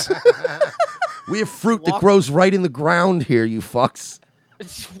Phoenix. We have fruit that grows right in the ground here, you fucks.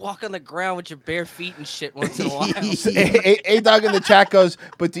 Just walk on the ground with your bare feet and shit once in a while. A-Dog in the chat goes,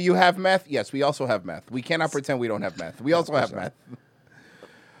 but do you have meth? Yes, we also have meth. We cannot pretend we don't have meth. We also have meth.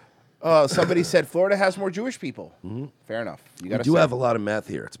 Somebody said Florida has more Jewish people. Fair enough. You We gotta do say. have a lot of meth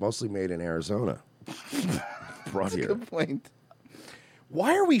here. It's mostly made in Arizona. Brought That's a here. good point.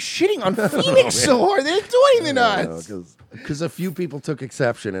 Why are we shitting on Phoenix so hard? They didn't do anything to us. Because a few people took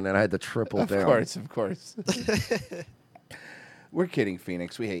exception, and then I had to triple down. Of course. We're kidding,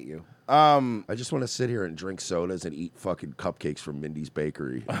 Phoenix. We hate you. I just want to sit here and drink sodas and eat fucking cupcakes from Mindy's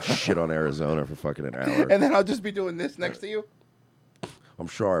Bakery and shit on Arizona for fucking an hour. And then I'll just be doing this next to you. I'm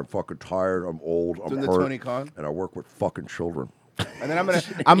sorry, I'm fucking tired, I'm old, I'm Doing the hurt, Tony Khan? and I work with fucking children. And then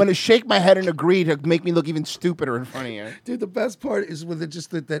I'm gonna shake my head and agree to make me look even stupider in front of you. Dude, the best part is with it just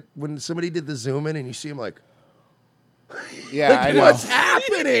that when somebody did the zoom in and you see him like, Yeah, like, I know. what's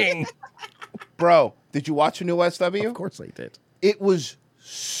happening? Bro, did you watch the new SW? Of course I did. It was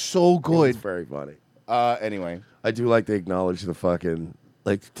so good. It's very funny. Anyway. I do like to acknowledge the fucking,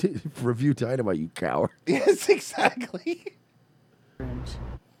 like, review Dynamite, you coward. Yes, exactly.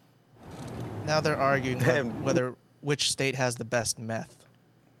 Now they're arguing whether which state has the best meth.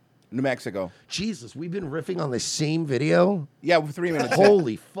 New Mexico. Jesus, we've been riffing on the same video? Yeah, with 3 minutes.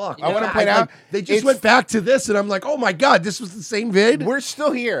 Holy fuck. I want to point out. They just went back to this, and I'm like, oh my God, this was the same vid? We're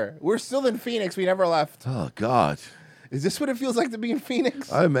still here. We're still in Phoenix. We never left. Oh, God. Is this what it feels like to be in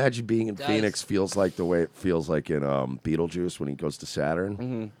Phoenix? I imagine being in Does. Phoenix feels like the way it feels like in Beetlejuice when he goes to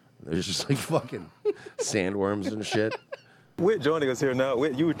Saturn. There's just like fucking sandworms and shit. Whit joining us here now.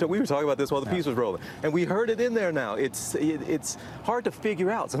 Whit, we were talking about this while the piece was rolling, and we heard it in there now. It's hard to figure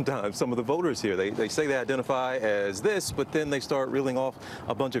out sometimes. Some of the voters here, they say they identify as this, but then they start reeling off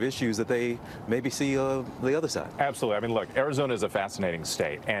a bunch of issues that they maybe see the other side. Absolutely. I mean, look, Arizona is a fascinating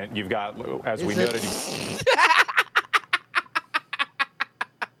state, and you've got, as we noted.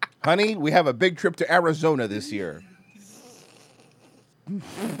 Honey, we have a big trip to Arizona this year.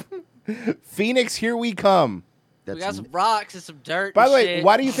 Phoenix, here we come. We got some rocks and some dirt. By and the way, shit.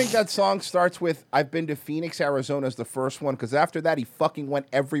 why do you think that song starts with "I've been to Phoenix, Arizona" as the first one? Because after that, he fucking went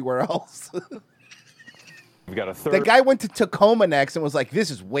everywhere else. We've got a third. The guy went to Tacoma next and was like,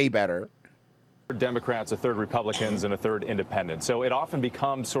 "This is way better." Democrats, a third Republicans, and a third independent. So it often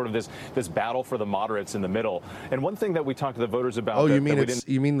becomes sort of this battle for the moderates in the middle. And one thing that we talked to the voters about. Oh, that, you mean that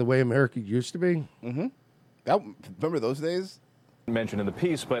we you mean the way America used to be? Mm-hmm. Remember those days? Mentioned in the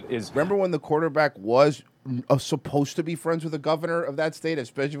piece, but remember when the quarterback was supposed to be friends with the governor of that state,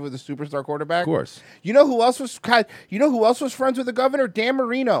 especially with the superstar quarterback? Of course. You know who else was friends with the governor? Dan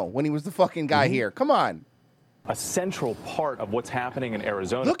Marino when he was the fucking guy here. Come on. a central part of what's happening in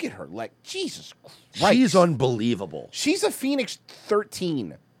Arizona. Look at her, like Jesus Christ. She's unbelievable. She's a Phoenix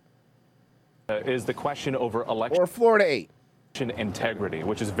 13. Is the question over election or Florida 8. Integrity,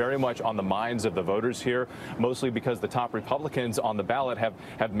 which is very much on the minds of the voters here, mostly because the top Republicans on the ballot have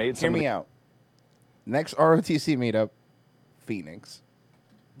made some. Hear me out. Next ROTC meetup, Phoenix.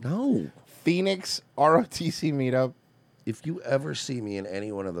 No. Phoenix ROTC meetup. If you ever see me in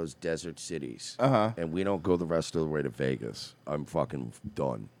any one of those desert cities, and we don't go the rest of the way to Vegas, I'm fucking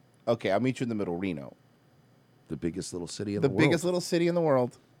done. Okay, I'll meet you in the middle, Reno. The biggest little city in the world. The biggest little city in the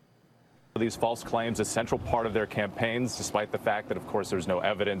world. These false claims a central part of their campaigns, despite the fact that, of course, there's no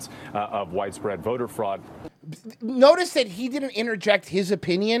evidence of widespread voter fraud. Notice that he didn't interject his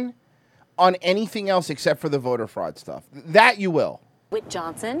opinion on anything else except for the voter fraud stuff. That you will. Whit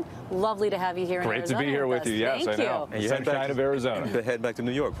Johnson, lovely to have you here in Great Arizona. to be here with you. Yes, Thank I know. you. The sunshine of Arizona. Head back to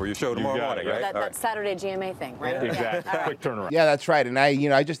New York for your show tomorrow morning, right? That Saturday GMA thing, right? Yeah, exactly. All right. Quick turnaround. Yeah, that's right. And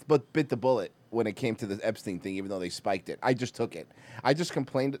I just bit the bullet when it came to the Epstein thing, even though they spiked it. I just took it. I just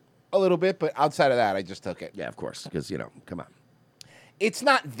complained a little bit, but outside of that, I just took it. Yeah, of course, because, come on. It's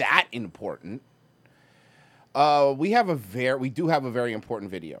not that important. We do have a very important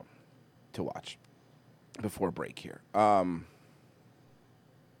video to watch before break here.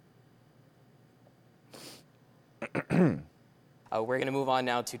 We're going to move on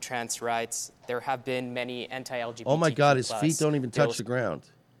now to trans rights. There have been many anti-LGBT. Oh my God, his feet don't even touch the ground.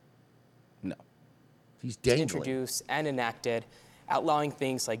 No. He's dangling. Introduced and enacted, outlawing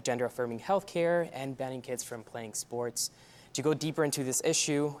things like gender-affirming healthcare and banning kids from playing sports. To go deeper into this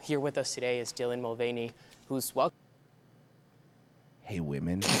issue, here with us today is Dylan Mulvaney, who's welcome. Hey,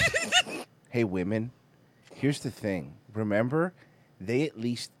 women. Hey, women. Here's the thing. Remember, they at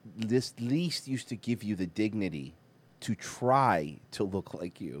least used to give you the dignity to try to look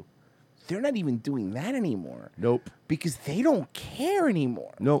like you. They're not even doing that anymore. Nope. Because they don't care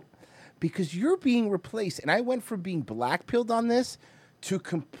anymore. Nope. Because you're being replaced. And I went from being blackpilled on this to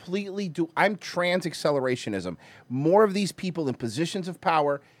completely I'm trans accelerationism. More of these people in positions of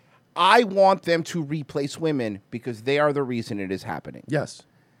power, I want them to replace women because they are the reason it is happening. Yes.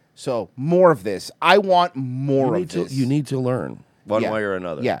 So more of this. I want more of this. You need to learn one way or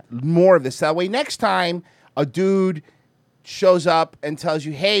another. Yeah, more of this. That way next time a dude shows up and tells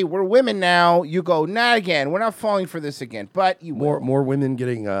you, hey, we're women now, you go, not again. We're not falling for this again. But you will. More women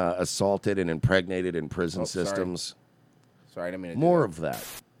getting assaulted and impregnated in prison systems. Sorry, I didn't mean to More do of that.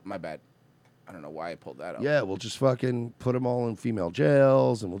 My bad. I don't know why I pulled that up. Yeah, we'll just fucking put them all in female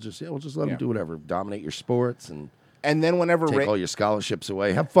jails, and we'll just let them do whatever, dominate your sports, and then whenever take all your scholarships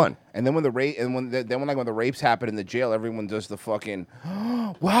away, have fun. And then when the when the rapes happen in the jail, everyone does the fucking.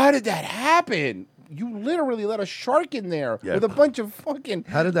 Well, how did that happen? You literally let a shark in there with a bunch of fucking.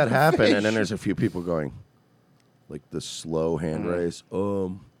 How did that happen? fish. And then there's a few people going, like the slow hand raise.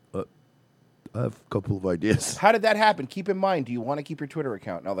 I have a couple of ideas. How did that happen? Keep in mind, do you want to keep your Twitter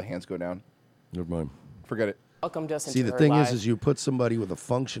account? Now the hands go down. Never mind. Forget it. Welcome us See, into the her thing live. is you put somebody with a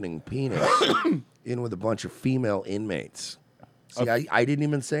functioning penis in with a bunch of female inmates. See, I didn't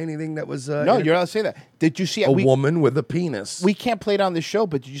even say anything that was... No, you're not to say that. Did you see... A woman with a penis. We can't play it on the show,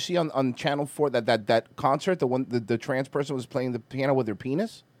 but did you see on Channel 4 that concert, the trans person was playing the piano with her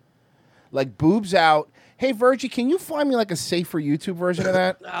penis? Like, boobs out. Hey, Virgie, can you find me like a safer YouTube version of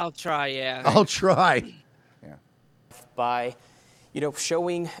that? I'll try, yeah. I'll try. By,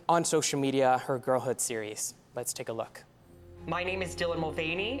 showing on social media her girlhood series. Let's take a look. My name is Dylan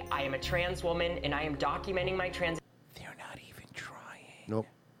Mulvaney. I am a trans woman, and I am documenting my transition. They're not even trying. Nope.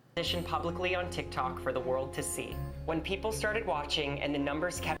 Publicly on TikTok for the world to see. When people started watching and the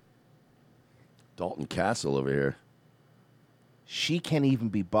numbers kept. Dalton Castle over here. She can't even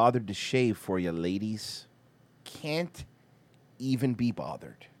be bothered to shave for you, ladies. Can't even be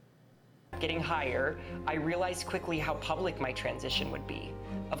bothered. Getting higher, I realized quickly how public my transition would be.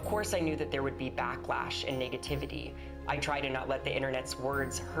 Of course, I knew that there would be backlash and negativity. I try to not let the internet's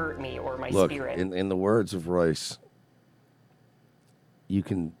words hurt me or my spirit. In the words of Royce, you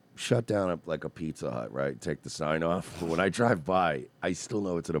can shut down like a Pizza Hut, right? Take the sign off. But when I drive by, I still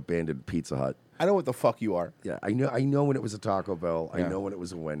know it's an abandoned Pizza Hut. I know what the fuck you are. Yeah, I know when it was a Taco Bell. Yeah. I know when it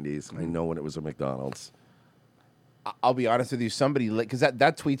was a Wendy's. I know when it was a McDonald's. I'll be honest with you, somebody, because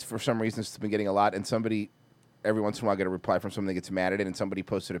that tweet's for some reason has been getting a lot, and somebody, every once in a while I get a reply from someone that gets mad at it, and somebody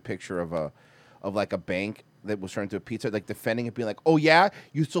posted a picture of like a bank that was turned into a pizza, like defending it, being like, oh yeah,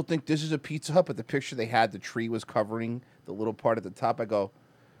 you still think this is a Pizza Hut, but the picture they had, the tree was covering the little part at the top. I go,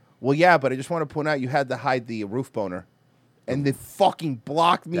 well yeah, but I just want to point out you had to hide the roof boner. And they fucking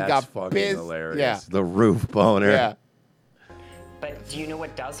blocked me, That's got fucking pissed. hilarious. Yeah. The roof boner. Yeah. But do you know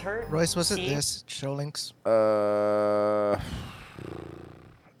what does hurt? Royce, was it See? this? Show links? Let's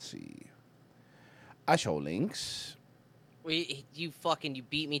see. I show links. You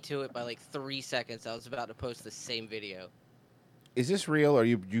beat me to it by like 3 seconds. I was about to post the same video. Is this real or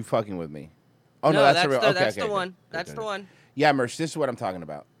you fucking with me? Oh No, no, that's that's the real. the- Okay, that's okay, the one. good. That's Good, the good. one. Yeah, Merch, this is what I'm talking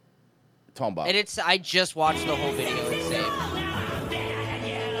about. Tom Bob. And I just watched the whole video. It's insane.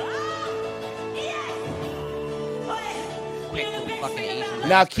 Pick the fucking Asian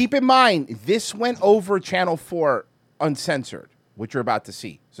Now keep in mind, this went over Channel 4 uncensored, which you're about to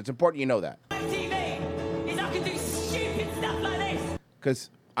see. So it's important you know that. Because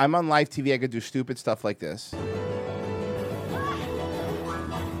I'm on live TV, I could do stupid stuff like this.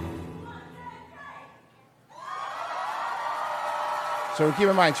 So keep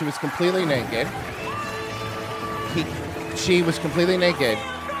in mind, she was completely naked. She was completely naked.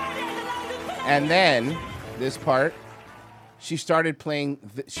 And then this part, she started playing.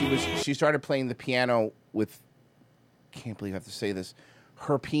 She started playing the piano with. Can't believe I have to say this.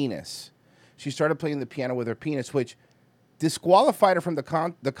 Her penis. She started playing the piano with her penis, which disqualified her from the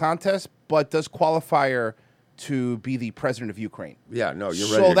contest, but does qualify her to be the president of Ukraine. Yeah, no, you're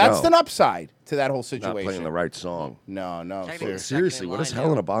ready. So to that's go. an upside to that whole situation. Not playing the right song. No. Seriously, what is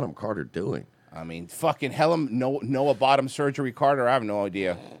Helena Bonham Carter doing? I mean, fucking Noah Bottom Surgery Carter. I have no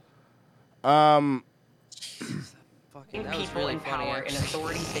idea. Fucking, that was People really in funny, power and actually.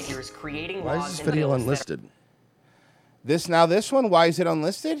 authority figures creating Why laws is this and video bills that unlisted? This one, why is it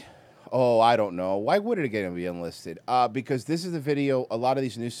unlisted? Oh, I don't know. Why would it again be unlisted? Because this is the video. A lot of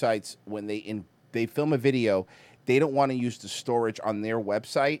these news sites, when they film a video, they don't want to use the storage on their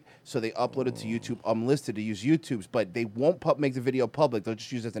website, so they upload it to YouTube unlisted to use YouTube's, but they won't make the video public. They'll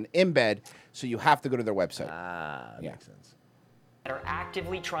just use it as an embed, so you have to go to their website. Makes sense. are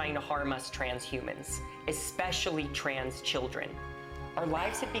actively trying to harm us trans humans, especially trans children. Our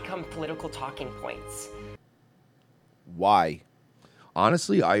lives had become political talking points. Why?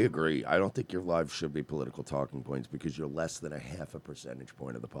 Honestly, I agree. I don't think your lives should be political talking points because you're less than a half a percentage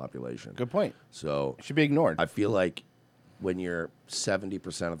point of the population. Good point. So it should be ignored. I feel like when you're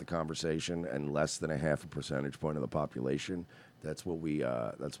 70% of the conversation and less than a half a percentage point of the population, that's what we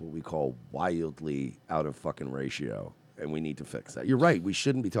call wildly out of fucking ratio, and we need to fix that. You're right. We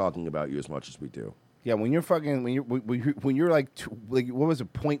shouldn't be talking about you as much as we do. Yeah, when you're fucking when you're like what was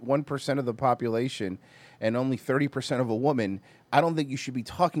it 0.1% of the population and only 30% of a woman, I don't think you should be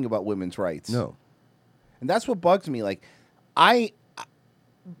talking about women's rights. No. And that's what bugs me. Like at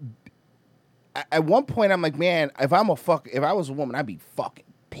one point I'm like, man, if I was a woman, I'd be fucking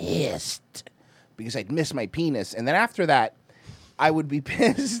pissed because I'd miss my penis. And then after that, I would be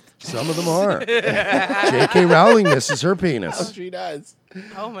pissed. Some of them are. J.K. Rowling misses her penis. Oh, she does.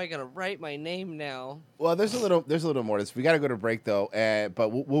 How am I gonna write my name now? Well, there's a little more to this. We got to go to break though, but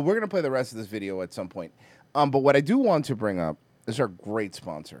we're gonna play the rest of this video at some point. But what I do want to bring up is our great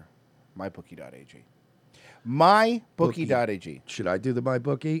sponsor, MyBookie.ag. MyBookie.ag. Should I do the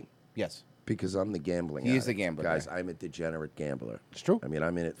MyBookie? Yes. Because I'm the gambling He is addict. the gambler Guys, guy. I'm a degenerate gambler. It's true. I mean,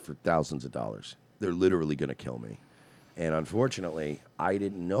 I'm in it for thousands of dollars. They're literally going to kill me. And unfortunately, I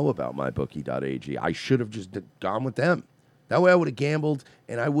didn't know about MyBookie.ag. I should have just gone with them. That way I would have gambled,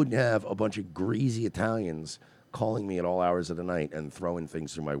 and I wouldn't have a bunch of greasy Italians calling me at all hours of the night and throwing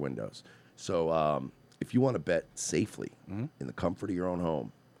things through my windows. So if you want to bet safely in the comfort of your own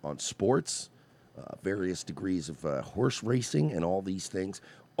home on sports, various degrees of horse racing and all these things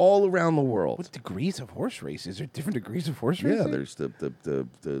all around the world. What degrees of horse racing? Is there different degrees of horse racing? Yeah, there's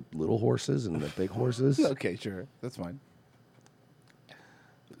the little horses and the big horses. Okay, sure. That's fine.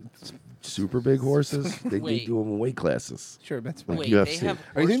 Super big horses. They Wait. do them in weight classes. Sure, that's like fine. UFC.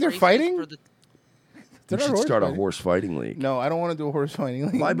 Are you think they're fighting? You should start a horse fighting league. No, I don't want to do a horse fighting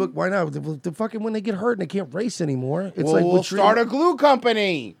league. Why not? The fucking when they get hurt and they can't race anymore. It's Well, like we'll start a glue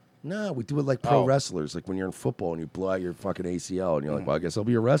company. No, we do it like pro Oh. wrestlers. Like when you're in football and you blow out your fucking ACL and you're like, well, I guess I'll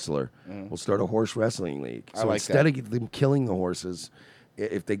be a wrestler. We'll start a horse wrestling league. I So like instead that. of them killing the horses,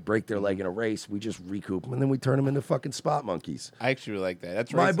 if they break their leg in a race, we just recoup them and then we turn them into fucking spot monkeys. I actually like that.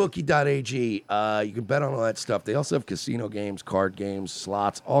 That's right. MyBookie.ag. You can bet on all that stuff. They also have casino games, card games,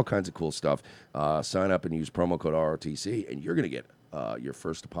 slots, all kinds of cool stuff. Sign up and use promo code ROTC, and you're going to get your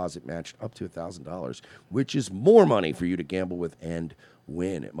first deposit matched up to $1,000, which is more money for you to gamble with and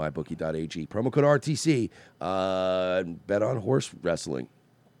win at MyBookie.ag. Promo code ROTC. Bet on horse wrestling.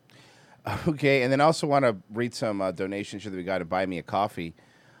 Okay, and then I also want to read some donations that we got to buy me a coffee.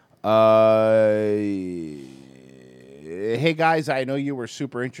 Hey guys, I know you were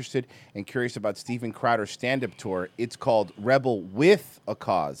super interested and curious about Steven Crowder's stand-up tour. It's called Rebel with a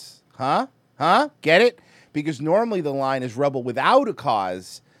Cause. Huh? Get it? Because normally the line is Rebel without a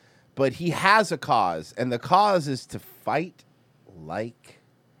cause, but he has a cause, and the cause is to fight like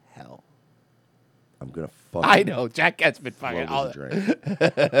hell. I'm going to fucking... I know, Jack has been fucking... throw this drink.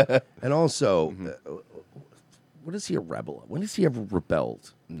 And also, what is he a rebel? When has he ever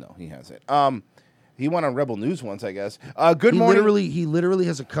rebelled? No, he hasn't. He went on Rebel News once, I guess. Good morning. He literally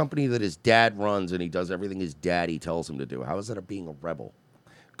has a company that his dad runs, and he does everything his daddy tells him to do. How is that being a rebel?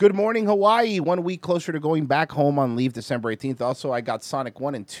 Good morning, Hawaii. 1 week closer to going back home on leave December 18th. Also, I got Sonic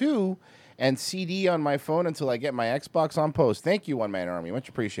 1 and 2 and CD on my phone until I get my Xbox on post. Thank you, One Man Army. Much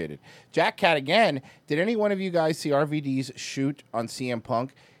appreciated. Jack Cat again. Did any one of you guys see RVD's shoot on CM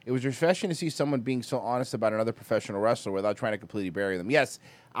Punk? It was refreshing to see someone being so honest about another professional wrestler without trying to completely bury them. Yes,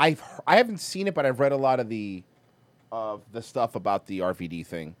 I haven't seen it, but I've read a lot of the stuff about the RVD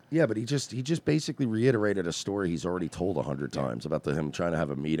thing. Yeah, but he just basically reiterated a story he's already told 100 times about him trying to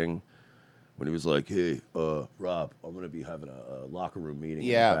have a meeting when he was like, hey, Rob, I'm going to be having a locker room meeting in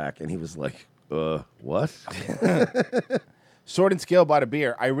the back. And he was like, what? Sword and Scale bought a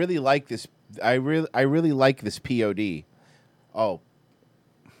beer. I really like this. I really like this POD. Oh,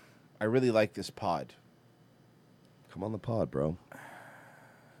 I really like this pod. Come on the pod, bro.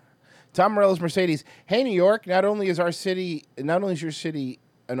 Tom Morello's Mercedes. Hey, New York. Not only is your city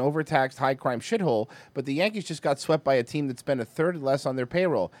an overtaxed high-crime shithole, but the Yankees just got swept by a team that spent a third less on their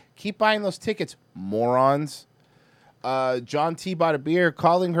payroll. Keep buying those tickets, morons. John T. bought a beer.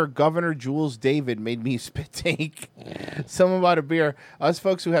 Calling her Governor Jules David made me spit take. Someone bought a beer. Us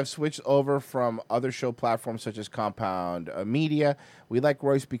folks who have switched over from other show platforms such as Compound Media, we like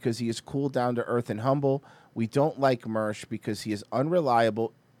Royce because he is cool, down to earth, and humble. We don't like Mersh because he is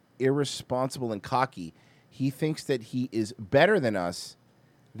unreliable, irresponsible, and cocky. He thinks that he is better than us.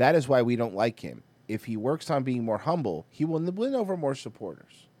 That is why we don't like him. If he works on being more humble, he will win over more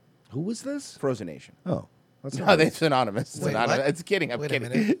supporters. Who was this? Frozen Nation. Oh. No, it's anonymous. It's Wait, anonymous. what? It's kidding. I'm Wait a kidding.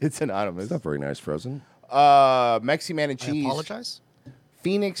 minute. It's anonymous. It's not very nice, Frozen. Mexi Man and I Cheese. apologize.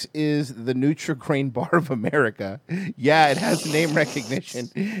 Phoenix is the Nutri-Grain bar of America. Yeah, it has name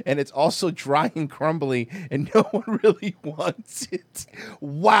recognition, and it's also dry and crumbly, and no one really wants it.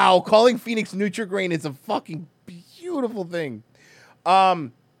 Wow, calling Phoenix Nutri-Grain is a fucking beautiful thing.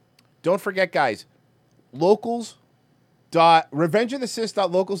 Don't forget, guys,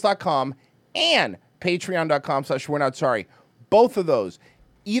 revengeofthesis.locals.com and patreon.com/we're not sorry. Both of those.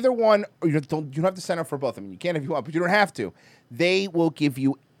 Either one, or you don't have to sign up for both. I mean, you can if you want, but you don't have to. They will give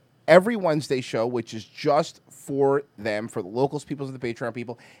you every Wednesday show, which is just for them, for the locals, people, and the Patreon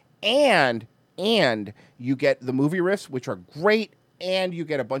people, and you get the movie riffs, which are great, and you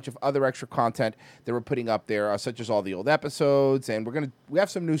get a bunch of other extra content that we're putting up there, such as all the old episodes, and we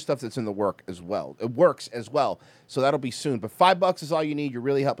have some new stuff that's in the works as well. So that'll be soon. But $5 is all you need. You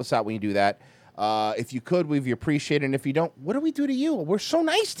really help us out when you do that. If you could, we'd appreciate it. And if you don't, what do we do to you? We're so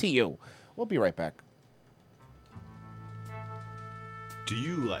nice to you. We'll be right back. Do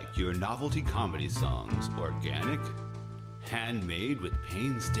you like your novelty comedy songs organic? Handmade with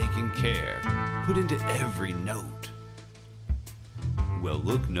painstaking care, put into every note? Well,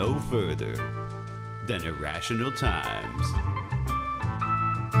 look no further than Irrational Times.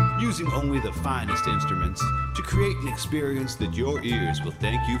 Using only the finest instruments to create an experience that your ears will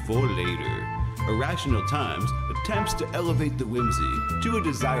thank you for later. Irrational Times attempts to elevate the whimsy to a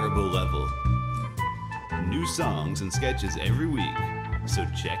desirable level. New songs and sketches every week, so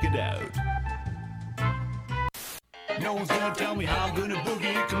check it out. No one's gonna tell me how I'm gonna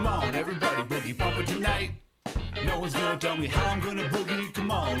boogie. Come on, everybody boogie bumper tonight. No one's gonna tell me how I'm gonna boogie. Come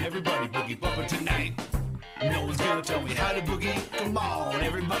on, everybody boogie bumper tonight. No one's gonna tell me how to boogie. Come on,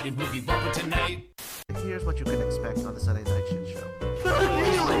 everybody boogie bumper tonight. Here's what you can expect on the Sunday Night Shit Show.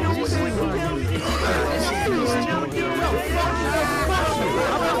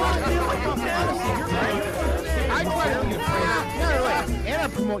 And I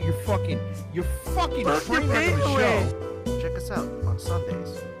promote your fucking train wreck of the show. Check us out on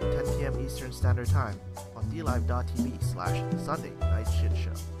Sundays, 10 p.m. Eastern Standard Time on DLive.tv/Sunday Night Shit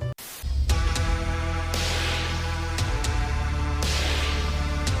Show.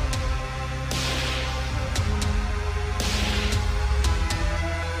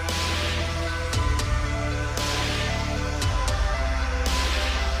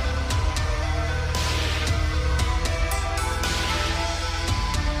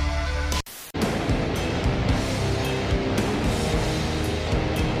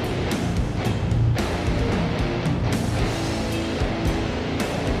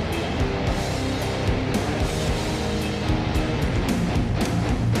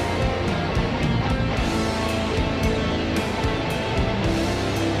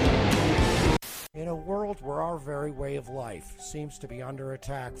 In a world where our very way of life seems to be under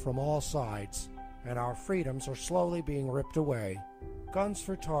attack from all sides, and our freedoms are slowly being ripped away, Guns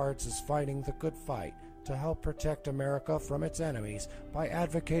for Tards is fighting the good fight to help protect America from its enemies by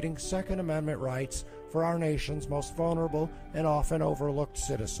advocating Second Amendment rights for our nation's most vulnerable and often overlooked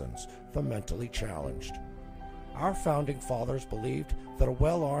citizens, the mentally challenged. Our founding fathers believed that a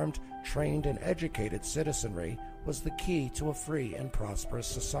well-armed, trained, and educated citizenry was the key to a free and prosperous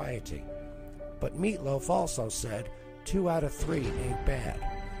society. But Meatloaf also said 2 out of 3 ain't bad.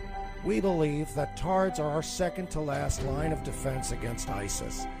 We believe that Tards are our second-to-last line of defense against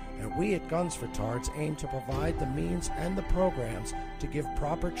ISIS, and we at Guns for Tards aim to provide the means and the programs to give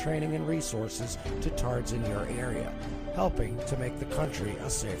proper training and resources to Tards in your area, helping to make the country a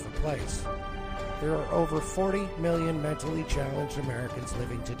safer place. There are over 40 million mentally challenged Americans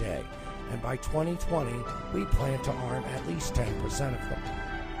living today, and by 2020, we plan to arm at least 10% of them.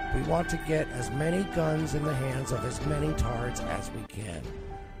 We want to get as many guns in the hands of as many Tards as we can,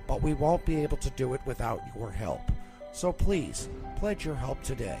 but we won't be able to do it without your help. So please, pledge your help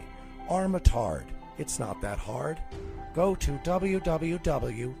today. Arm a Tard. It's not that hard. Go to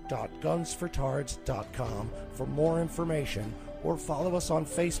www.gunsfortards.com for more information, or follow us on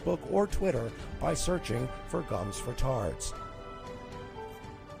Facebook or Twitter by searching for Guns for Tards.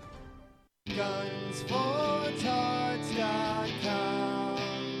 Gunsfortards.com.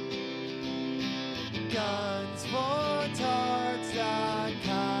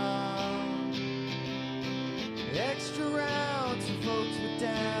 Gunsfortards.com. Extra rounds for folks with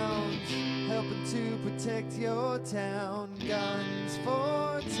downs, helping to protect your town.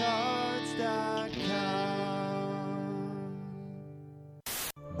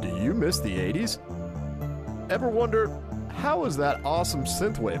 Gunsfortards.com. Do you miss the 80s? Ever wonder, how was that awesome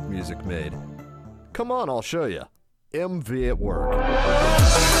synthwave music made? Come on, I'll show you. MV at Work.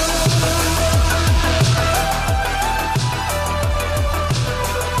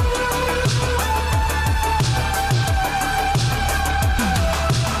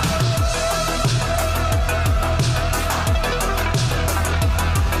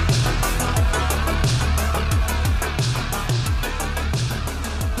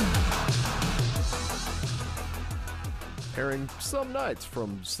 some nights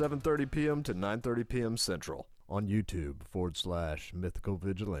from 7:30 p.m. to 9:30 p.m. Central on YouTube/Mythical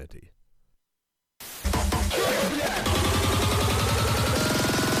Vigilante.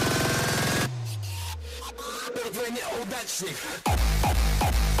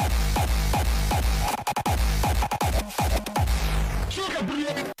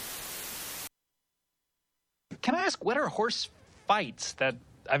 Can I ask, what are horse fights? That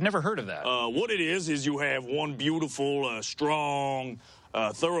I've never heard of that. What it is you have one beautiful, strong,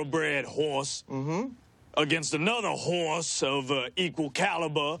 thoroughbred horse against another horse of equal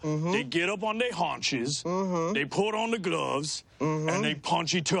caliber. They get up on their haunches, they put on the gloves, and they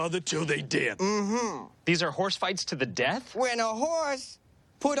punch each other till they dead. These are horse fights to the death? When a horse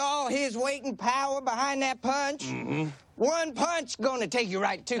put all his weight and power behind that punch, one punch gonna take you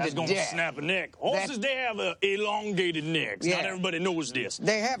right to That's the gonna death. snap a neck. Horses, they have elongated necks. Yeah. Not everybody knows this.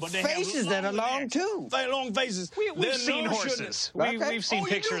 They have But they faces that are longer long, necks. too. Long faces. We've They're seen no horses. shouldn't- We've seen Oh,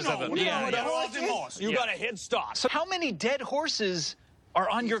 you pictures do of them. know. Yeah, They're yeah. often horse. You got a head start. So how many dead horses are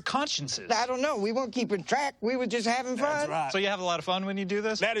on your consciences? I don't know. We weren't keeping track. We were just having fun. That's right. So you have a lot of fun when you do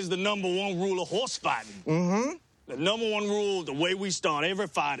this? That is the #1 rule of horse fighting. The #1 rule, the way we start every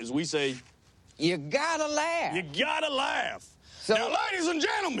fight is we say, you gotta laugh. You gotta laugh. Now, ladies and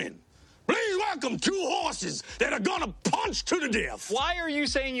gentlemen, please welcome two horses that are gonna punch to the death. Why are you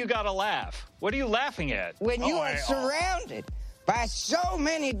saying you gotta laugh? What are you laughing at? When you are surrounded by so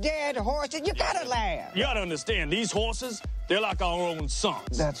many dead horses, you gotta laugh. You gotta understand, these horses, they're like our own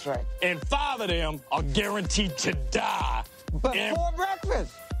sons. That's right. And 5 of them are guaranteed to die. Before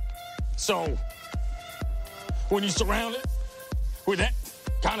breakfast. So, when you're surrounded with that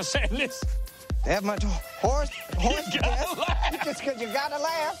kind of sadness, that much horse you gotta laugh. Just because you gotta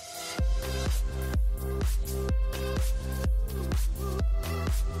laugh.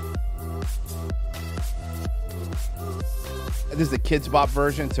 This is the Kids Bop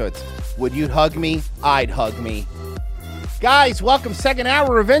version, so it's would you hug me? I'd hug me. Guys, welcome. Second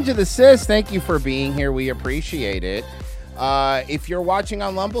hour, Revenge of the Sis. Thank you for being here. We appreciate it. If you're watching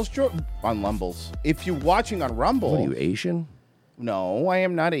on Lumbles, if you're watching on Rumble. What are you, Asian? No, I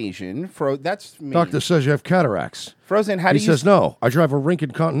am not Asian. That's me. Doctor says you have cataracts. Frozen, how do he you... says no. I drive a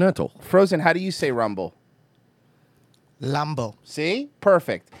Rinkin Continental. Frozen, how do you say Rumble? Lambo. See?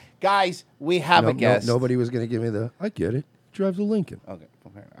 Perfect. Guys, we have a guest. Nobody was going to give me the, I get it. Drives a Lincoln. Okay.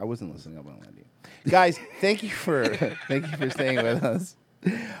 I wasn't listening. I won't let you. Guys, thank you for staying with us.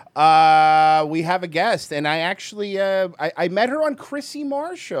 We have a guest, and I actually I met her on Chrissy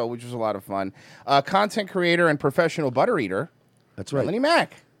Marr's show, which was a lot of fun. Content creator and professional butter eater. That's right. Melanie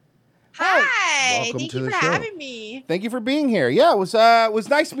Mack. Hi. Welcome Thank to you the for show. having me. Thank you for being here. Yeah, it was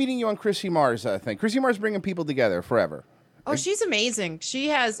nice meeting you on Chrissy Marr's thing. Chrissy Marr's bringing people together forever. Oh, she's amazing. She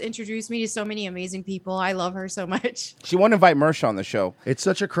has introduced me to so many amazing people. I love her so much. She won't invite Mersh on the show. It's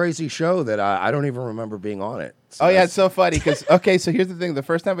such a crazy show that I don't even remember being on it. Oh, yeah, it's so funny because, okay, so here's the thing. The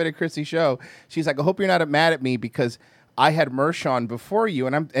first time I did Chrissy's show, she's like, I hope you're not mad at me because I had Mersh on before you.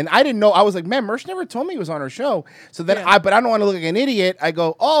 And I didn't know. I was like, man, Mersh never told me he was on her show. So then but I don't want to look like an idiot. I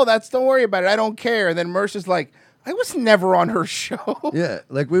go, oh, don't worry about it. I don't care. And then Mersh is like, I was never on her show. Yeah,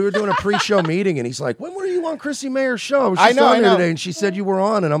 like we were doing a pre-show meeting, and he's like, "When were you on Chrissy Mayer's show?" I was I just know, on I there know. today, and she said you were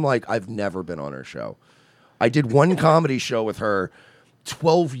on, and I'm like, "I've never been on her show." I did one comedy show with her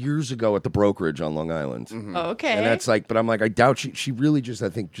 12 years ago at the Brokerage on Long Island. Okay. And that's like, but I'm like, I doubt she really just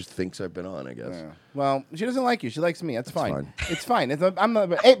thinks I've been on. I guess. Yeah. Well, she doesn't like you. She likes me. That's fine. It's fine. I'm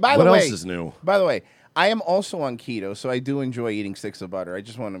not. Hey, by What the way, else is new? By the way, I am also on keto, so I do enjoy eating sticks of butter. I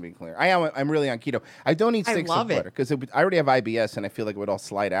just want to be clear. I'm really on keto. I don't eat I sticks love of it. butter because I already have IBS, and I feel like it would all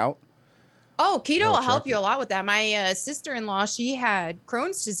slide out. Oh, keto Oh, will help chocolate. you a lot with that. My sister-in-law, she had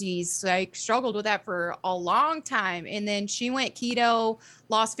Crohn's disease, like struggled with that for a long time. And then she went keto,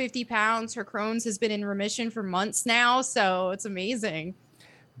 lost 50 pounds. Her Crohn's has been in remission for months now. So it's amazing.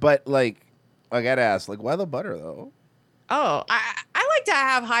 But like, I gotta ask, like, why the butter though? Oh, I like to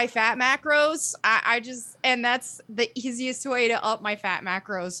have high fat macros. And that's the easiest way to up my fat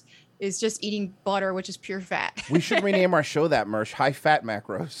macros is just eating butter, which is pure fat. We should rename our show that, Mersh. High fat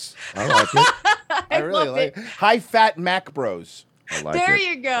macros. I like it. I really love like high fat mac bros. I like There it.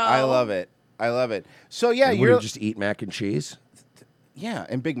 you go. I love it. I love it. So yeah, And you're just eat mac and cheese. yeah,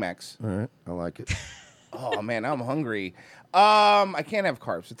 and Big Macs. All right, I like it. Oh man, I'm hungry. I can't have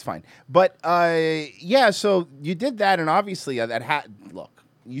carbs. It's fine. But yeah, so you did that, and obviously look,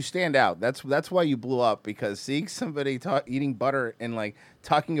 you stand out. That's why you blew up, because seeing somebody eating butter and like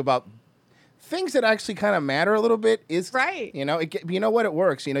talking about things that actually kind of matter a little bit is right. You know what, it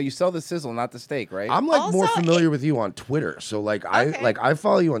works. You sell the sizzle, not the steak, right? I'm like more familiar with you on Twitter, so like I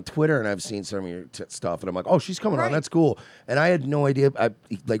follow you on Twitter, and I've seen some of your stuff, and I'm like, oh, she's coming on, that's cool. And I had no idea.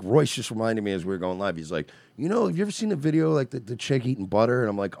 Like Royce just reminded me as we were going live. He's like, have you ever seen a video like the chick eating butter? And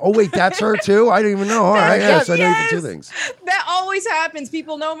I'm like, oh wait, that's her too. I didn't even know. All right, yes, I know you can do things. That always happens.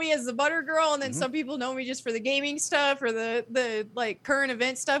 People know me as the butter girl, and then some people know me just for the gaming stuff or the like current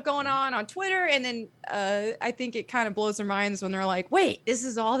event stuff going on Twitter. And then I think it kind of blows their minds when they're like, wait, this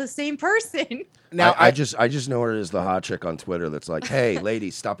is all the same person. Now I just know her as the hot chick on Twitter that's like, hey,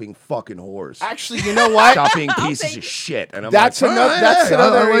 ladies, stop being fucking whores. Actually, you know what? Stop being pieces of shit. And I'm that's like, another. hey, That's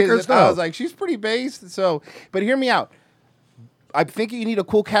another. I like her reason. stuff. I was like, she's pretty based. So, but hear me out. I think you need a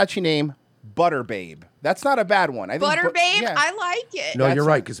cool, catchy name, Butter Babe. That's not a bad one. I think Butter Babe, I like it. No, you're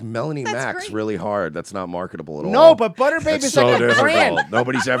right, because Melanie Mac's really hard. That's not marketable at all. No, but Butter Babe That's is so like a difficult. brand.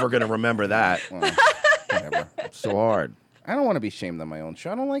 Nobody's ever going to remember that. Whatever. It's so hard. I don't want to be shamed on my own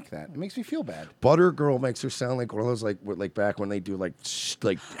show. I don't like that. It makes me feel bad. Butter Girl makes her sound like one of those like back when they do like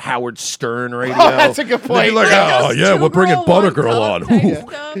Howard Stern radio. Oh, that's a good point. They'd be like, oh yeah, we're bringing Butter Girl on.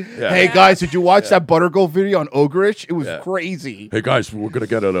 Hey guys, did you watch that Butter Girl video on Ogrish? It was crazy. Hey guys, we're gonna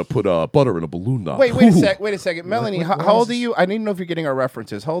get her to put butter in a balloon now. Wait a second, Melanie. How old are you? I need to know if you're getting our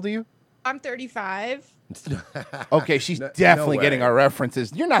references. How old are you? I'm 35. Okay, she's definitely getting our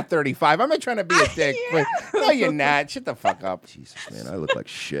references. You're not 35. I'm not trying to be a dick, but no, you're not. Shut the fuck up. Jesus, man, I look like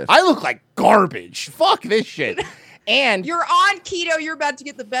shit. I look like garbage. Fuck this shit. And you're on keto. You're about to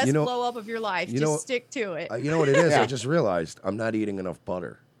get the best know- blow up of your life. you know- Just stick to it. You know what it is? Yeah. I just realized I'm not eating enough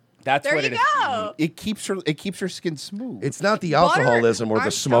butter. That's There what you it is. go. It keeps her skin smooth. It's not the Butter, alcoholism or the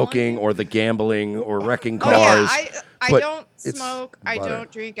I'm smoking or the gambling or wrecking Oh, yeah, cars. I but don't it's smoke. I butter.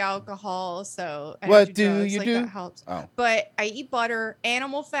 don't drink alcohol. So I What don't do drugs, you like, do? That helps. Oh. But I eat butter.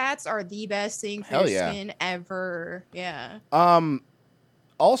 Animal fats are the best thing for Hell your yeah. skin ever. Yeah.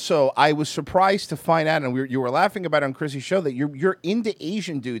 Also, I was surprised to find out, and you were laughing about it on Chrissy's show, that you're into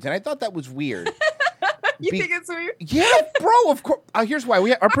Asian dudes, and I thought that was weird. You think it's weird? Yeah, bro. Of course. Here's why.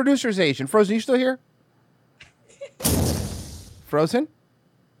 Our producer's Asian. Frozen, you still here? Frozen.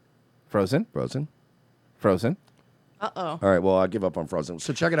 Uh-oh. All right, well, I give up on Frozen.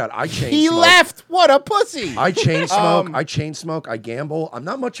 So check it out. I chain He smoke. left. What a pussy. I chain smoke. I gamble. I'm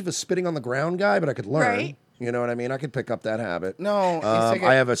not much of a spitting on the ground guy, but I could learn. Right. You know what I mean? I could pick up that habit. No,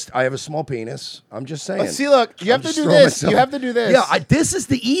 I have a small penis. I'm just saying. See, look, you have to just do throwing this. You myself- have to do this. Yeah, this is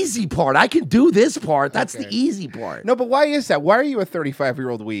the easy part. I can do this part. That's the easy part. No, but why is that? Why are you a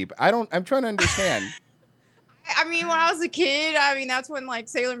 35-year-old weeb? I'm trying to understand. I mean, when I was a kid, that's when like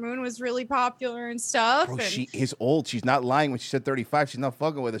Sailor Moon was really popular and stuff. Bro, and she is old. She's not lying when she said 35. She's not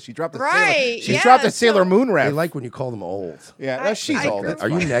fucking with us. She dropped a Right, She yeah, dropped a so- Sailor Moon ref. They like when you call them old. Yeah, no, she's old. That's Are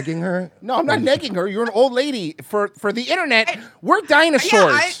you fine. negging her? No, I'm not negging her. You're an old lady. For the internet, we're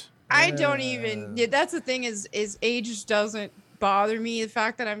dinosaurs. I don't even. Yeah, that's the thing is age doesn't bother me. The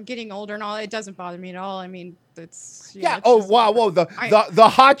fact that I'm getting older and all, it doesn't bother me at all. I mean, it's Yeah. it's Oh just- wow, whoa. The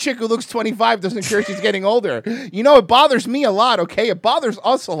hot chick who looks 25 doesn't care she's getting older. You know, it bothers me a lot. Okay, it bothers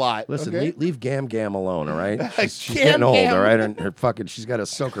us a lot. Listen, okay? leave Gam alone, all right? She's Gam getting old, Gam. all right? And she's got to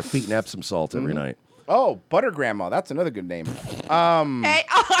soak her feet in Epsom salt every night. Oh, Butter Grandma. That's another good name. Hey,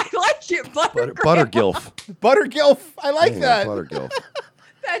 I like it, Butter Grandma. Gilf. Butter Gilf. I like that. Butter Gilf.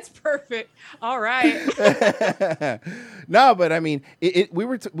 That's perfect. All right. No, but I mean,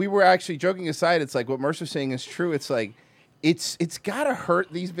 we were actually joking aside. It's like what Mercer's saying is true. It's like it's gotta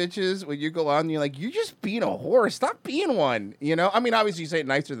hurt these bitches when you go on and you're like, you're just being a whore. Stop being one. You know? I mean, obviously you say it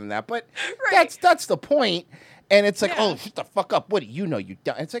nicer than that, but that's the point. And it's like, oh, shut the fuck up. What do you know? You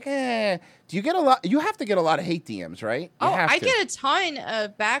don't. It's like, do you get a lot? You have to get a lot of hate DMs, right? You have I to. get a ton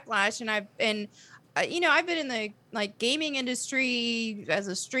of backlash, and I've been in the gaming industry as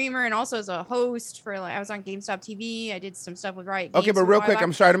a streamer and also as a host for I was on GameStop TV. I did some stuff with Riot Games. Okay, but for a real while quick, back.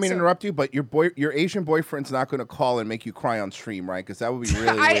 I'm sorry, I don't mean to So- interrupt you, but your Asian boyfriend's not going to call and make you cry on stream, right? Because that would be really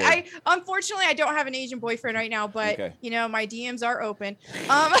weird. I unfortunately I don't have an Asian boyfriend right now, but Okay. my DMs are open.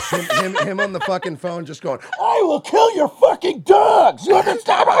 him on the fucking phone just going, I will kill your fucking dogs. You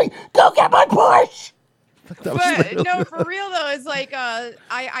understand me? Go get my Porsche. But no, for real though, it's like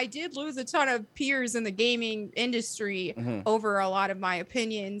I did lose a ton of peers in the gaming industry Mhm. over a lot of my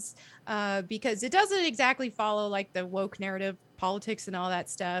opinions because it doesn't exactly follow like the woke narrative, politics and all that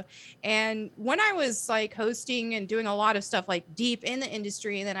stuff. And when I was like hosting and doing a lot of stuff like deep in the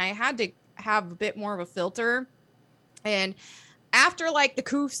industry, and then I had to have a bit more of a filter. And after like the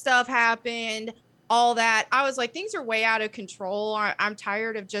Koof stuff happened, all that. I was like, things are way out of control. I'm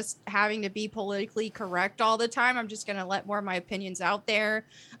tired of just having to be politically correct all the time. I'm just going to let more of my opinions out there.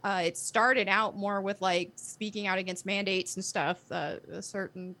 It started out more with like speaking out against mandates and stuff,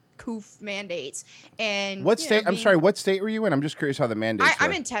 certain COOF mandates. And What state? I'm sorry, what state were you in? I'm just curious how the mandates were.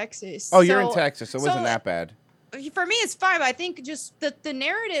 I'm in Texas. Oh, you're in Texas, so it wasn't that bad. For me, it's fine. I think just the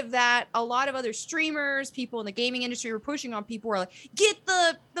narrative that a lot of other streamers, people in the gaming industry were pushing on people were like, get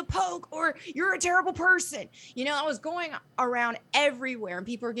the poke or you're a terrible person. You know, I was going around everywhere and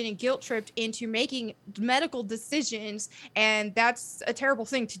people are getting guilt tripped into making medical decisions. And that's a terrible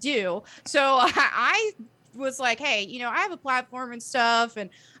thing to do. So I was like, hey, you know, I have a platform and stuff, and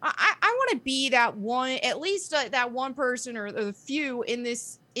I want to be that one, at least that one person or the few in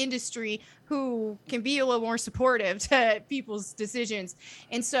this industry who can be a little more supportive to people's decisions.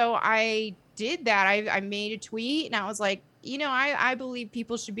 And so I did that. I made a tweet and I was like, you know, I believe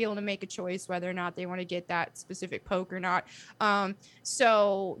people should be able to make a choice whether or not they want to get that specific poke or not.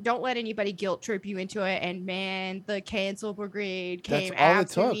 So don't let anybody guilt trip you into it. And man, the cancel brigade came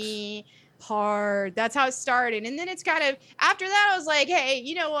after me hard. That's how it started. And then it's kind of after that, I was like, hey,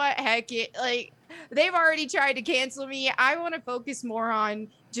 you know what? Heck it. Like, they've already tried to cancel me. I want to focus more on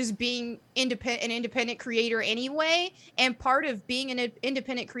just being an independent creator anyway. And part of being an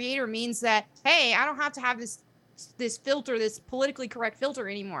independent creator means that, hey, I don't have to have this filter, this politically correct filter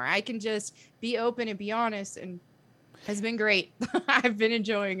anymore. I can just be open and be honest, and has been great. I've been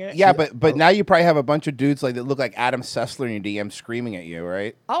enjoying it. Yeah, but now you probably have a bunch of dudes like that look like Adam Sessler in your DM screaming at you,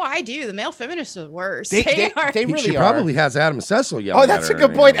 right? Oh, I do. The male feminists are worse. They really She are. probably has Adam Sessler yelling. Oh, that's at a her.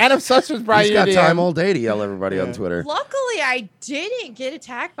 good point. Adam Sessler's probably He's got your DM. time all day to yell at everybody on Twitter. Luckily, I didn't get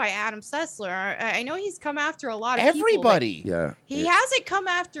attacked by Adam Sessler. I know he's come after a lot of Everybody. people. Yeah. He hasn't come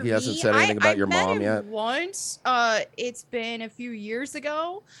after me. He hasn't said anything about your met mom him yet? Once. It's been a few years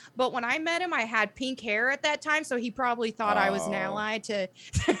ago. But when I met him, I had pink hair at that time. So he probably thought I was an ally to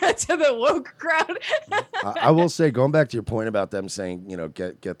the woke crowd. I will say, going back to your point about them saying, you know,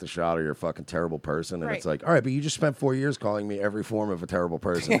 get the shot or you're a fucking terrible person. And Right. it's like, all right, but you just spent 4 years calling me every form of a terrible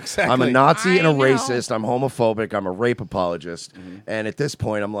person. Exactly. I'm a Nazi and a I know. racist. I'm homophobic. I'm a rape apologist. And at this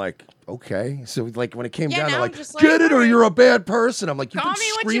point, I'm like, okay. So like when it came Yeah, down to now like, I'm just like, get it or alright. you're a bad person. I'm like, you've Call been me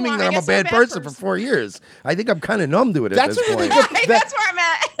what you screaming want. that I I'm a guess I'm a bad bad person for person. 4 years. I think I'm kind of numb to it That's at a this really point. good. That's where I'm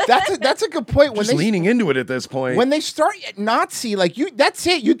at. That's a good point. When Just leaning into it at this point. when they start Nazi, like you, that's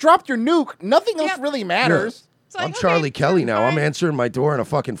it. You dropped your nuke. Nothing else really matters. I'm Charlie Kelly now. I'm answering my door in a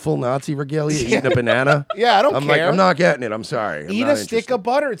fucking full Nazi regalia, eating a banana. Yeah, I don't I'm care. like, I'm not getting it. I'm sorry. I'm Eat not a stick of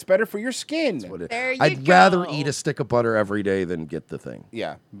butter. It's better for your skin. There you I'd go. rather eat a stick of butter every day than get the thing.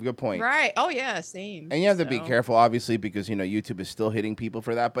 Yeah, good point. Right. Oh, yeah, same. And you have to be So- careful, obviously, because you know YouTube is still hitting people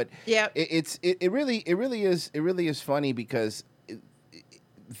for that. But Yeah. it really is funny because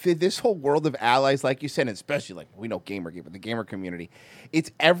this whole world of allies, like you said, and especially like we know the gamer community,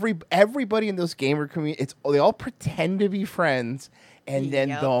 it's everybody in those gamer community. They all pretend to be friends. And then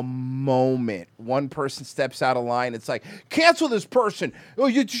the moment one person steps out of line, it's like, cancel this person. Oh,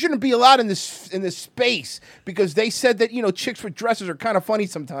 you shouldn't be allowed in this space because they said that, you know, chicks with dresses are kind of funny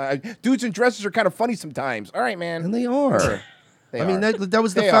sometimes. Dudes in dresses are kind of funny sometimes. All right, man. And they are. They I mean, are. that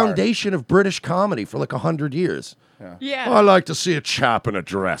was the They are. foundation of British comedy for like 100 years. Yeah. I like to see a chap in a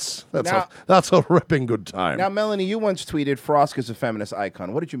dress. That's a ripping good time. Now, Melanie, you once tweeted Frosk is a feminist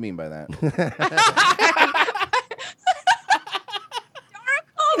icon. What did you mean by that?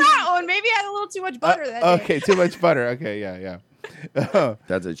 Oh, that one. Maybe I had a little too much butter that day. Okay, too much butter. Okay, yeah.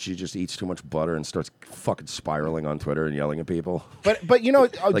 That's it. She just eats too much butter and starts fucking spiraling on Twitter and yelling at people. But you know,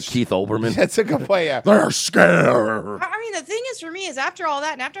 like Keith Olbermann. That's a good point. Yeah, they're scared. I mean, the thing is for me is after all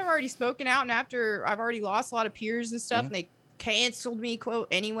that, and after I've already spoken out, and after I've already lost a lot of peers and stuff, and they canceled me, quote,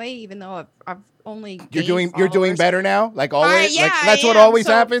 anyway, even though I've only you're gained doing followers. better now, like always. Yeah, like, that's I what am. always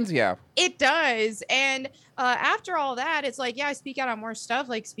So- happens. Yeah. It does. And after all that, it's like, yeah, I speak out on more stuff.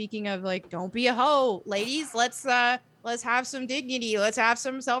 Like speaking of like, don't be a hoe, ladies. Let's have some dignity. Let's have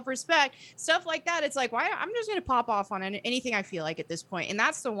some self-respect, stuff like that. It's like, why? I'm just going to pop off on anything I feel like at this point. And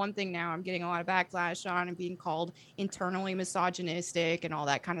that's the one thing now I'm getting a lot of backlash on and being called internally misogynistic and all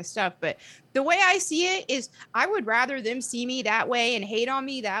that kind of stuff. But the way I see it is I would rather them see me that way and hate on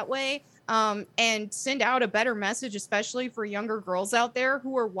me that way. And send out a better message, especially for younger girls out there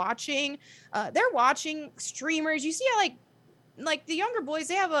who are watching. They're watching streamers. You see how like the younger boys,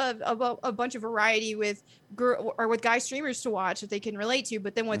 they have a bunch of variety with with guy streamers to watch that they can relate to.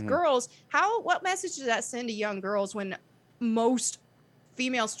 But then with girls, what message does that send to young girls when most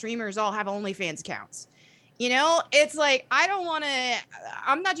female streamers all have OnlyFans accounts? You know, it's like,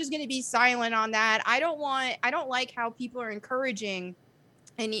 I'm not just going to be silent on that. I don't like how people are encouraging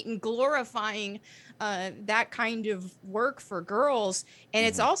and glorifying that kind of work for girls. And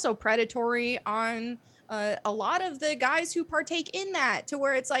it's also predatory on a lot of the guys who partake in that, to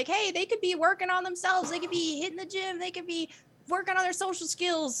where it's like, hey, they could be working on themselves. They could be hitting the gym. They could be working on their social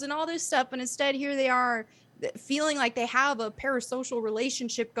skills and all this stuff. And instead here they are feeling like they have a parasocial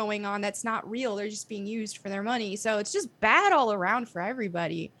relationship going on that's not real. They're just being used for their money. So it's just bad all around for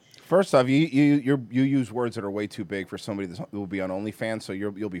everybody. First off, you use words that are way too big for somebody that will be on OnlyFans, so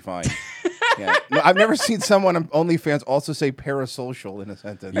you'll be fine. Yeah. No, I've never seen someone on OnlyFans also say parasocial in a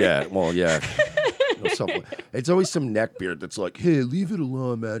sentence. Yeah, well, yeah. It's always some neckbeard that's like, hey, leave it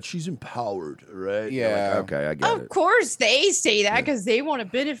alone, man. She's empowered, right? Yeah. Like, okay, I get it. Of course they say that because they want to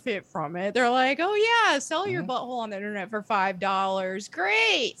benefit from it. They're like, oh yeah, sell your butthole on the internet for $5.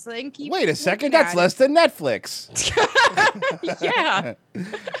 Great. So they can keep. Wait a second, that's less than Netflix. Yeah.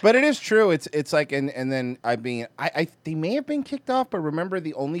 But it is true. It's like, and then I they may have been kicked off, but remember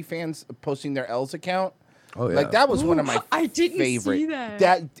the OnlyFans posting their L's account? Oh, yeah. Like that was one of my I didn't favorite. see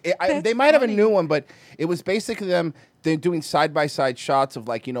that. They might have a new one, but it was basically them doing side by side shots of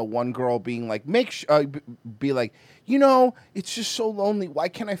like, one girl being like, be like, it's just so lonely. Why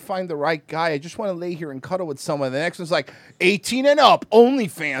can't I find the right guy? I just want to lay here and cuddle with someone. The next one's like 18 and up,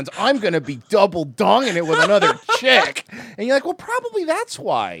 OnlyFans. I'm gonna be double donging it with another chick, and you're like, well, probably that's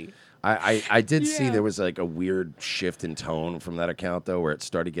why. I did see there was like a weird shift in tone from that account though, where it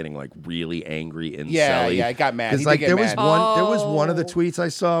started getting like really angry and Yeah, I got mad. Because like there was one of the tweets I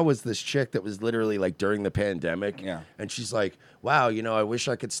saw was this chick that was literally like during the pandemic, and she's like, "Wow, I wish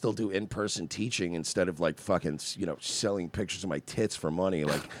I could still do in-person teaching instead of like fucking selling pictures of my tits for money.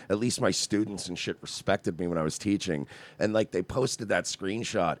 Like at least my students and shit respected me when I was teaching." And like they posted that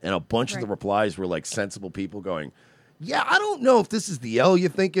screenshot, and a bunch of the replies were like sensible people going, yeah, I don't know if this is the L you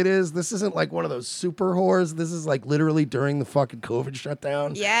think it is. This isn't like one of those super whores. This is like literally during the fucking COVID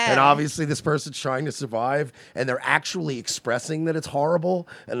shutdown. Yeah. And obviously this person's trying to survive, and they're actually expressing that it's horrible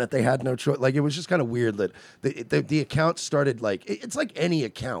and that they had no choice. Like it was just kind of weird that the account started like, it's like any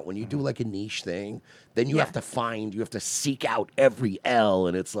account. When you do like a niche thing, then you have to seek out every L.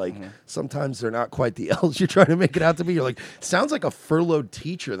 And it's like, sometimes they're not quite the L's you're trying to make it out to be. You're like, sounds like a furloughed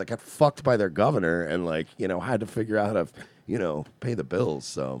teacher that got fucked by their governor and like, had to figure out how to, pay the bills.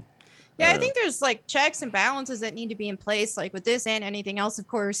 So. Yeah, I think there's like checks and balances that need to be in place, like with this and anything else, of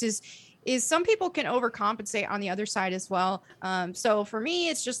course, is some people can overcompensate on the other side as well. So for me,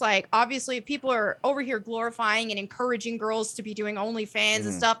 it's just like, obviously, if people are over here glorifying and encouraging girls to be doing OnlyFans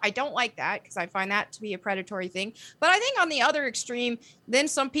and stuff, I don't like that because I find that to be a predatory thing. But I think on the other extreme, then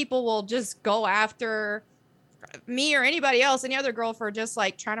some people will just go after me or anybody else, any other girl, for just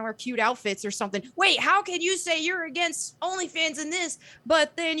like trying to wear cute outfits or something. Wait, how can you say you're against OnlyFans in this,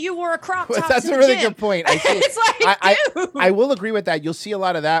 but then you wore a crop top? That's to a the really gym? good point. It's like, I will agree with that. You'll see a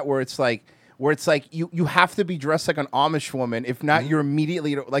lot of that where it's like you have to be dressed like an Amish woman. If not, you're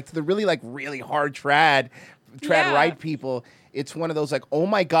immediately like to the really hard trad right people. It's one of those like, oh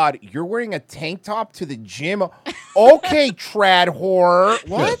my God, you're wearing a tank top to the gym. Okay, trad whore.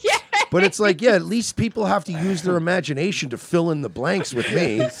 What? But it's like, yeah, at least people have to use their imagination to fill in the blanks with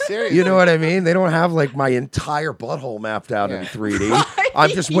me. Seriously. You know what I mean? They don't have like my entire butthole mapped out in 3D. I'm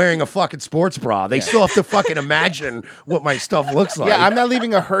just wearing a fucking sports bra. They still have to fucking imagine what my stuff looks like. Yeah, I'm not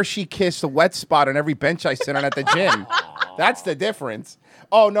leaving a Hershey Kiss, a wet spot on every bench I sit on at the gym. That's the difference.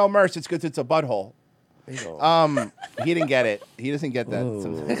 Oh, no, Merce, it's because it's a butthole. He didn't get it. He doesn't get that.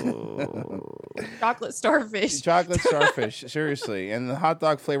 chocolate starfish. Chocolate starfish, seriously. And the hot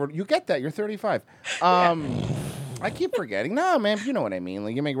dog flavored. You get that. You're 35. I keep forgetting. No, man, you know what I mean.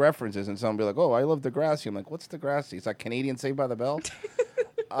 Like you make references and someone be like, "Oh, I love Degrassi." I'm like, "What's Degrassi?" It's like Canadian Saved by the Bell.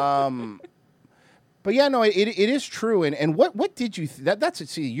 But yeah, no, it is true. And what did you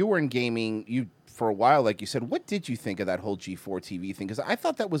see? You were in gaming. For a while, like you said, what did you think of that whole G4 TV thing? Because I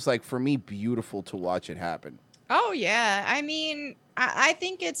thought that was like, for me, beautiful to watch it happen. Oh yeah, I mean, I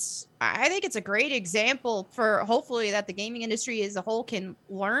think it's a great example for hopefully that the gaming industry as a whole can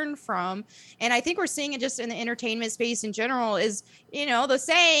learn from, and I think we're seeing it just in the entertainment space in general. Is the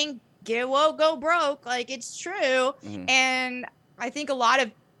saying "get woke, go broke"? Like it's true, and I think a lot of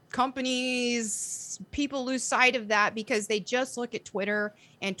people lose sight of that because they just look at Twitter,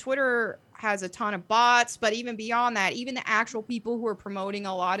 and Twitter has a ton of bots, but even beyond that, even the actual people who are promoting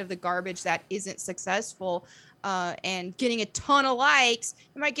a lot of the garbage that isn't successful and getting a ton of likes,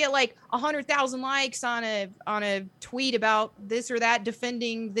 you might get like 100,000 likes on a tweet about this or that,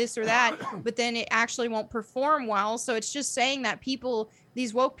 defending this or that, but then it actually won't perform well. So it's just saying that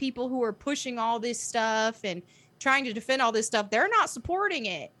these woke people who are pushing all this stuff and trying to defend all this stuff, they're not supporting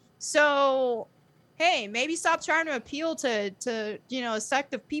it. So hey, maybe stop trying to appeal to a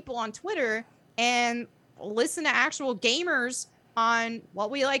sect of people on Twitter and listen to actual gamers on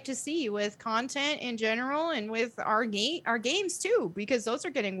what we like to see with content in general and with our games too, because those are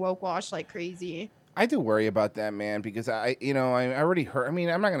getting woke washed like crazy. I do worry about that, man, because I already heard. I mean,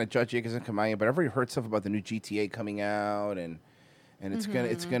 I'm not gonna judge you because I'm Kamaya, but I've already heard stuff about the new GTA coming out, and it's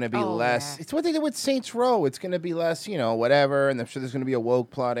gonna be less. Yeah. It's what they did with Saints Row. It's gonna be less, whatever. And I'm sure there's gonna be a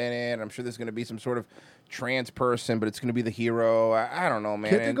woke plot in it. I'm sure there's gonna be some sort of trans person, but it's gonna be the hero. I don't know,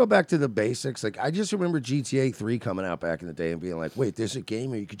 man. Can't they go back to the basics? Like, I just remember GTA 3 coming out back in the day and being like, wait, there's a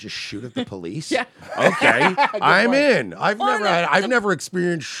game where you could just shoot at the police? Yeah. Okay, I'm in. I've never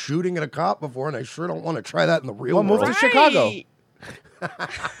experienced shooting at a cop before, and I sure don't want to try that in the real world. Move to Chicago.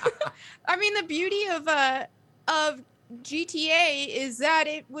 I mean, the beauty of GTA is that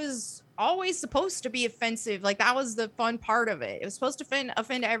it was always supposed to be offensive. Like, that was the fun part of it. It was supposed to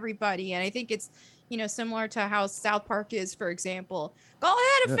offend everybody, and I think it's similar to how South Park is, for example. Go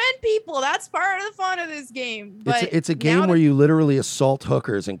ahead, offend people. That's part of the fun of this game. But it's a game where you literally assault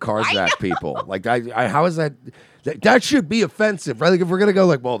hookers and carjack people. Like, how is that? That should be offensive, right? Like, if we're gonna go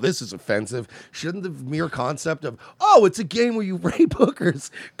like, well, this is offensive, shouldn't the mere concept of, oh, it's a game where you rape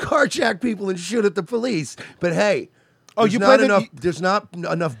hookers, carjack people, and shoot at the police? But hey. Oh, there's not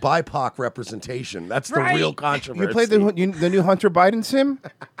enough BIPOC representation. That's the real controversy. You played the new Hunter Biden sim?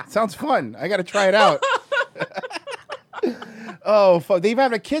 Sounds fun. I got to try it out. Oh, fuck. They even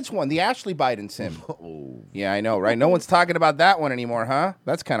have a kids one, the Ashley Biden sim. Oh. Yeah, I know, right? No one's talking about that one anymore, huh?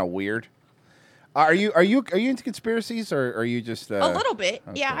 That's kind of weird. Are you into conspiracies, or are you just a little bit?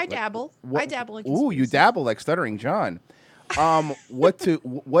 Okay. Yeah, I dabble. I dabble in conspiracies. Ooh, you dabble like Stuttering John. What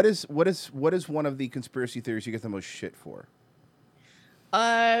is one of the conspiracy theories you get the most shit for?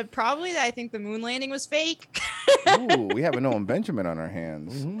 Probably that I think the moon landing was fake. Ooh, we have a Noam Benjamin on our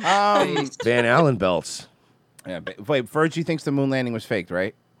hands. Van Allen belts. Yeah, wait, Virgie thinks the moon landing was faked,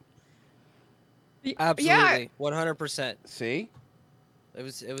 right? Absolutely, 100%. See? It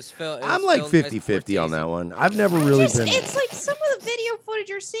was filmed. I'm like 50-50 on that one. I've never really been. It's like some of the video footage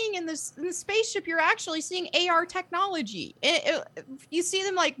you're seeing in the spaceship. You're actually seeing AR technology. You see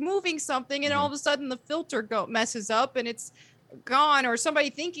them like moving something, and all of a sudden the filter messes up, and it's gone. Or somebody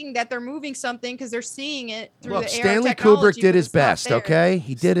thinking that they're moving something because they're seeing it through the AR Stanley technology. Kubrick did his best. Okay,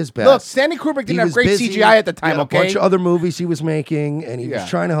 he did his best. Look, Stanley Kubrick didn't have great CGI at the time. A bunch of other movies he was making, and he was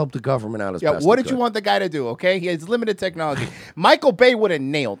trying to help the government out as best. What did you want the guy to do? Okay, he has limited technology. Michael Bay would have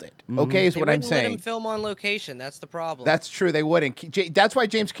nailed it. Okay, is what I'm saying. They wouldn't let him film on location. That's the problem. That's true. They wouldn't. That's why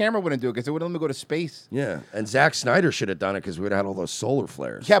James Cameron wouldn't do it, because they wouldn't let him go to space. Yeah, and Zack Snyder should have done it because we would have had all those solar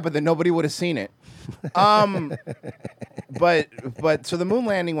flares. Yeah, but then nobody would have seen it. But so the moon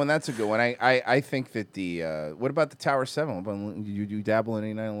landing one, that's a good one. I think that what about the Tower 7? You dabble in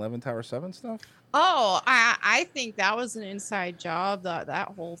any 9/11 Tower 7 stuff? Oh, I think that was an inside job,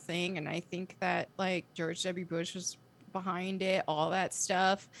 that whole thing, and I think that like George W. Bush was behind it, all that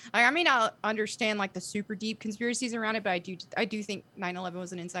stuff. I mean, I understand like the super deep conspiracies around it, but I do think 9/11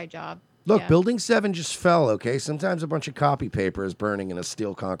 was an inside job. Look, Building 7 just fell, okay? Sometimes a bunch of copy paper is burning in a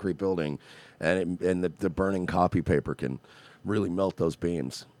steel concrete building, and the burning copy paper can really melt those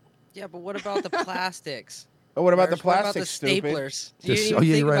beams. Yeah, but what about the plastics? Oh, what about the What about plastics, the staplers?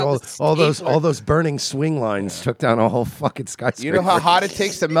 You're right. All those burning swing lines took down a whole fucking skyscraper. You know how hot it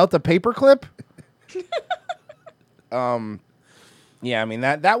takes to melt a paperclip? Yeah, I mean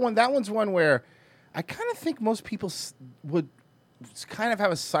that one's one where I kind of think most people would kind of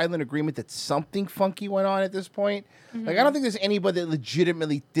have a silent agreement that something funky went on at this point. Mm-hmm. Like, I don't think there's anybody that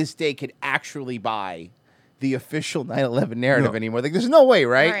legitimately this day could actually buy the official 9/11 narrative anymore. Like, there's no way,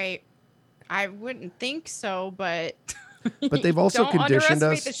 right? Right. I wouldn't think so, but But they've also don't conditioned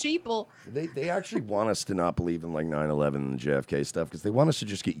underestimate us. the sheeple. They actually want us to not believe in like 9/11 and JFK stuff because they want us to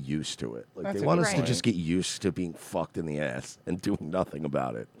just get used to it. Like, they want us to just get used to being fucked in the ass and doing nothing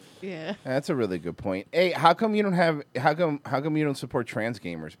about it. Yeah, that's a really good point. Hey, how come you don't support trans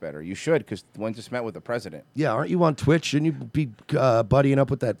gamers better? You should, because one just met with the president. Yeah, aren't you on Twitch? Shouldn't you be buddying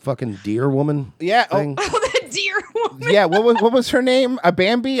up with that fucking deer woman? Yeah. Thing? The deer woman. Yeah. What was her name? A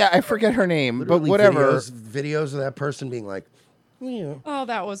Bambi? I forget her name, Literally but whatever. Videos of that person being like, yeah. Oh,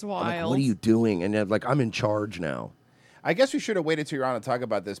 that was wild. Like, what are you doing? And like, I'm in charge now. I guess we should have waited till you're on to talk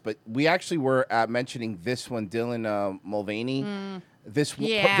about this, but we actually were mentioning this one, Dylan Mulvaney. This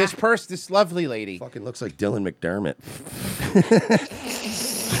lovely lady. Fucking looks like Dylan McDermott.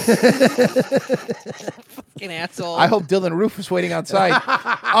 Fucking asshole. I hope Dylan Roof is waiting outside.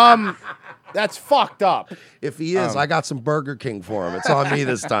 That's fucked up. If he is, I got some Burger King for him. It's on me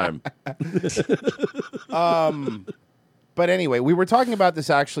this time. But anyway, we were talking about this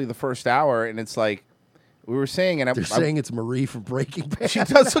actually the first hour, and it's like, We were saying, and They're saying it's Marie from Breaking Bad. She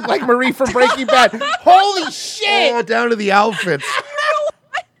does look like Marie from Breaking Bad. Holy shit! Oh, down to the outfits.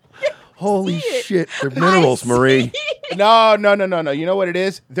 Holy shit. They're minerals, Marie. No. You know what it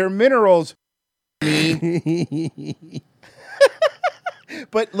is? They're minerals.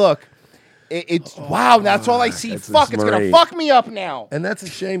 But look, it's wow. That's all I see. Fuck, it's gonna fuck me up now. And that's a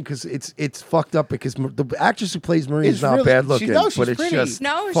shame because it's fucked up because the actress who plays Marie is It's not really- bad looking, she's but it's pretty. just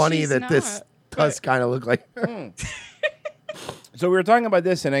No, funny she's that this not. does kind of look like her. So we were talking about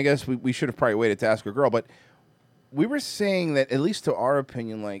this, and I guess we should have probably waited to ask a girl, but we were saying that, at least to our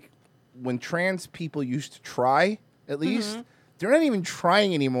opinion, like when trans people used to try, at least, they're not even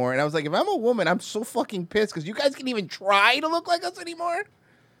trying anymore. And I was like, if I'm a woman, I'm so fucking pissed because you guys can even try to look like us anymore.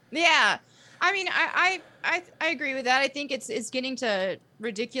 Yeah. I mean, I agree with that. I think it's getting to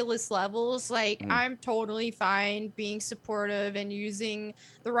ridiculous levels. Like, I'm totally fine being supportive and using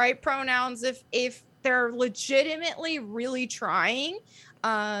the right pronouns if they're legitimately really trying.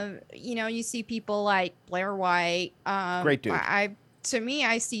 You know, you see people like Blair White. Great dude. To me,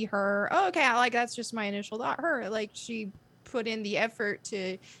 I see her. Oh, okay, that's just my initial thought. Her, like, she put in the effort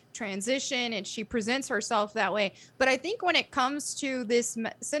to transition and she presents herself that way. But I think when it comes to this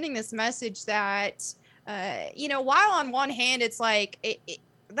sending this message that you know, while on one hand it's like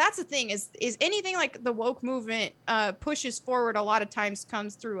that's the thing is anything like the woke movement pushes forward a lot of times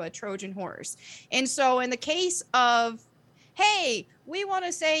comes through a Trojan horse. And so in the case of, hey, we want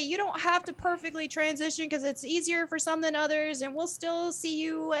to say you don't have to perfectly transition because it's easier for some than others, and we'll still see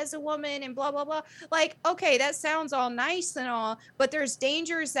you as a woman and blah, blah, blah. Like, okay, that sounds all nice and all, but there's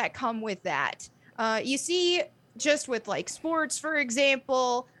dangers that come with that. You see just with like sports, for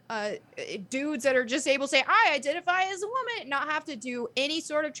example, dudes that are just able to say, I identify as a woman, not have to do any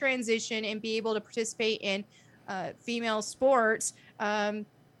sort of transition and be able to participate in female sports.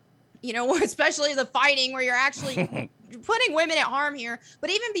 You know, especially the fighting where you're actually putting women at harm here.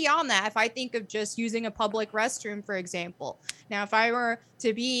 But even beyond that, if I think of just using a public restroom, for example, now, if I were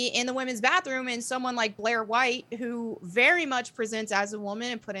to be in the women's bathroom and someone like Blair White, who very much presents as a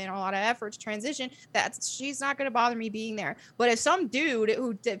woman and put in a lot of effort to transition, she's not going to bother me being there. But if some dude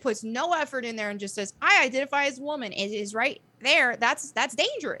who puts no effort in there and just says, I identify as a woman, it is right there, that's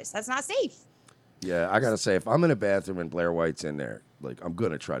dangerous. That's not safe. Yeah, I gotta say, if I'm in a bathroom and Blair White's in there, like I'm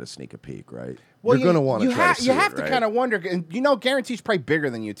gonna try to sneak a peek, right? Well, You're gonna want to try to see you have it, to right? kind of wonder, and you know, Guarantee's probably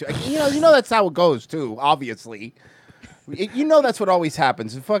bigger than you too. You know that's how it goes too. Obviously, you know that's what always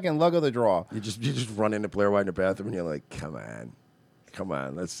happens. The fucking luck of the draw. You just run into Blair White in the bathroom and you're like, come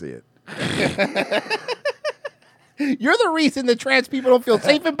on, let's see it. You're the reason that trans people don't feel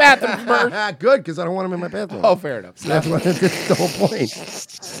safe in bathrooms, Bert. Good, because I don't want them in my bathroom. Oh, fair enough. So that's the whole point.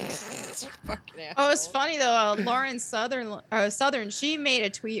 Oh, it's funny though. Lauren Southern, she made a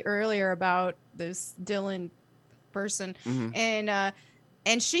tweet earlier about this Dylan person,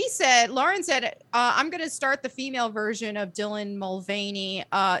 and she said, Lauren said, I'm going to start the female version of Dylan Mulvaney.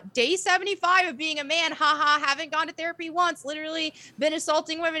 Day 75 of being a man, haha, haven't gone to therapy once, literally been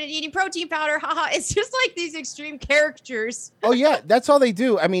assaulting women and eating protein powder, haha. It's just like these extreme caricatures. Oh yeah, that's all they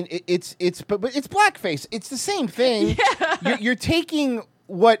do. I mean, it's but it's blackface. It's the same thing. Yeah. You're taking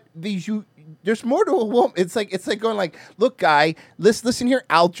what there's more to a woman. It's like going like, look, guy, listen here,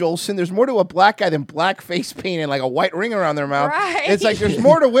 Al Jolson. There's more to a black guy than black face paint and like a white ring around their mouth. Right. It's like there's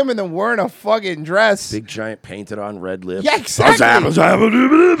more to women than wearing a fucking dress. Big giant painted on red lips. Yeah, exactly.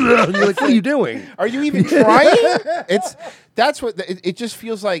 You're like, what are you doing? Are you even trying? It just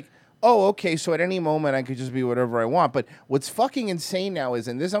feels like, oh, okay, so at any moment I could just be whatever I want. But what's fucking insane now is,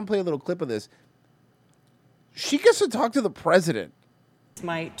 and this, I'm gonna play a little clip of this. She gets to talk to the president. It's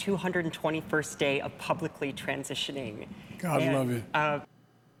my 221st day of publicly transitioning. God love you. I'm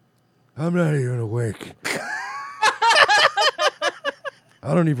not even awake.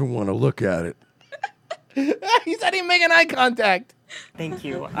 I don't even want to look at it. He's not even making eye contact. Thank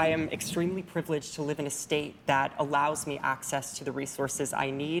you. I am extremely privileged to live in a state that allows me access to the resources I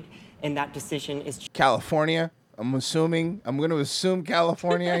need, and that decision is California. I'm going to assume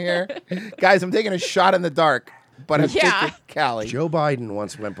California here. Guys, I'm taking a shot in the dark, but I'm taking Cali. Joe Biden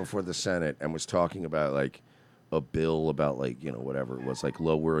once went before the Senate and was talking about like a bill about like, you know, whatever it was, like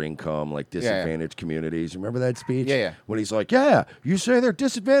lower income, like disadvantaged communities. Remember that speech? Yeah. When he's like, yeah, you say they're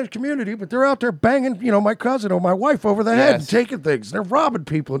disadvantaged community, but they're out there banging, you know, my cousin or my wife over the head and taking things. They're robbing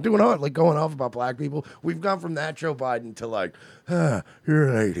people and doing all like going off about black people. We've gone from that Joe Biden to like, you're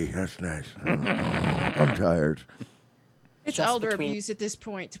a lady. That's nice. I'm tired. It's elder abuse at this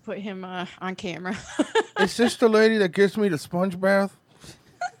point to put him on camera. Is this the lady that gives me the sponge bath?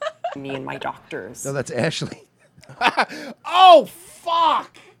 Me and my doctors. No, that's Ashley. Oh,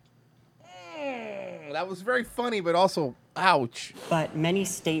 fuck. That was very funny, but also, ouch. But many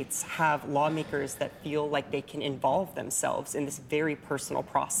states have lawmakers that feel like they can involve themselves in this very personal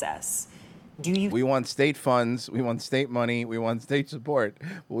process. We want state funds, we want state money, we want state support,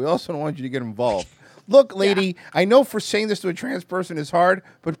 but we also don't want you to get involved. Look, lady, I know for saying this to a trans person is hard,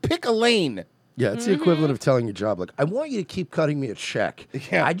 but pick a lane. Yeah, it's the equivalent of telling your job, like, I want you to keep cutting me a check.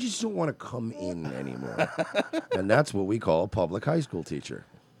 Yeah. I just don't want to come in anymore. And that's what we call a public high school teacher.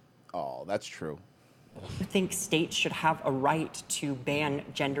 Oh, that's true. You think states should have a right to ban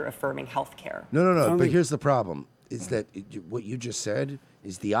gender-affirming health care? No. But here's the problem, is that what you just said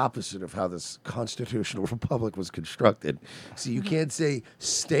is the opposite of how this constitutional republic was constructed. So you can't say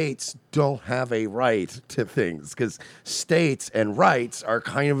states don't have a right to things, because states and rights are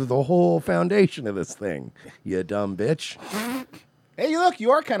kind of the whole foundation of this thing, you dumb bitch. Hey, look,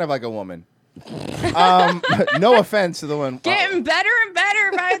 you are kind of like a woman. No offense to the one. Getting better and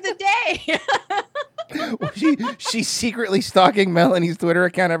better by the day. She's secretly stalking Melanie's Twitter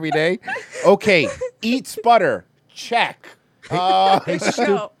account every day. Okay, eat sputter. Check.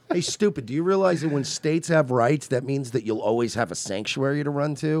 Hey, stupid, do you realize that when states have rights, that means that you'll always have a sanctuary to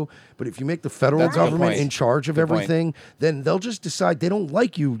run to? But if you make the federal That's a good government point. in charge of Good point. everything, then they'll just decide they don't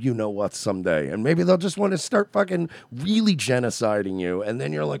like you, what, someday. And maybe they'll just want to start fucking really genociding you. And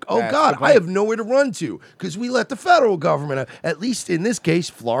then you're like, oh, That's God, the point. I have nowhere to run to because we let the federal government, at least in this case,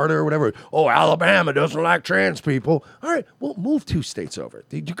 Florida or whatever, oh, Alabama doesn't like trans people. All right, well, move 2 states over.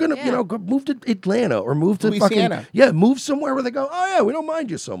 You're going to, go move to Atlanta or move to Louisiana. move somewhere where they go, oh, yeah, we don't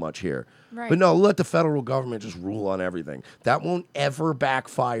mind you so much here. Right. But no, let the federal government just rule on everything. That won't ever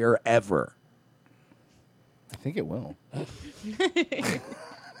backfire, ever. I think it will.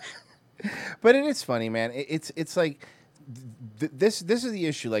 But it is funny, man. It's like this is the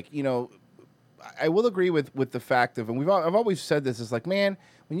issue. Like, I will agree with the fact of, and I've always said this, is like, man,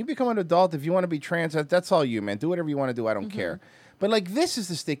 when you become an adult, if you want to be trans, that's all you, man. Do whatever you want to do. I don't care. But like, this is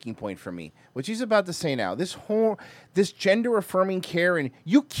the sticking point for me, which he's about to say now. This gender affirming care, and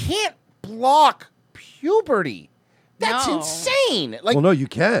you can't block puberty. That's insane. Like, well, no, you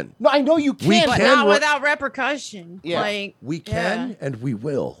can. No, I know you can. But not without repercussion. Yeah. Like, We can and we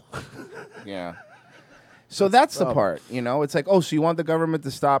will. Yeah. So that's the part, It's like, oh, so you want the government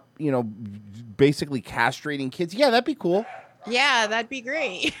to stop, basically castrating kids? Yeah, that'd be cool. yeah, that'd be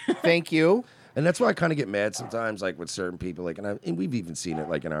great. Thank you. And that's why I kind of get mad sometimes, like with certain people, like, and we've even seen it,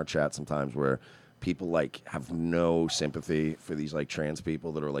 like in our chat sometimes, where people like have no sympathy for these like trans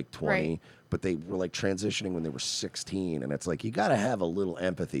people that are like 20, Right. but they were like transitioning when they were 16, and it's like you got to have a little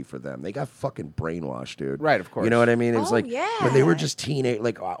empathy for them. They got fucking brainwashed, dude. Right, of course. You know what I mean? It was Oh, like when they were yeah. just teenage,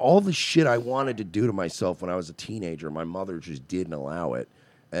 like all the shit I wanted to do to myself when I was a teenager, my mother just didn't allow it,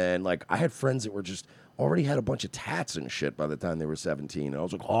 and like I had friends that were just already had a bunch of tats and shit by the time they were 17. And I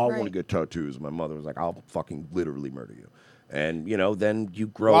was like, oh, I want to Right. get tattoos. My mother was like, I'll fucking literally murder you. And, then you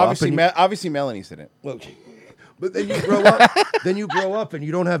grow Well, up. obviously, And obviously, Melanie's did it. well, but then you grow up. Then you grow up and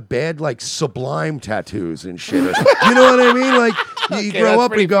you don't have bad, like, sublime tattoos and shit. You know what I mean? Like, you Okay, grow that's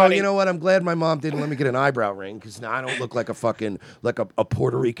up pretty and go, funny. you know what? I'm glad my mom didn't let me get an eyebrow ring because now I don't look like a fucking, like a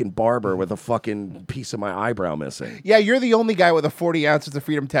Puerto Rican barber with a fucking piece of my eyebrow missing. Yeah, you're the only guy with a 40 ounces of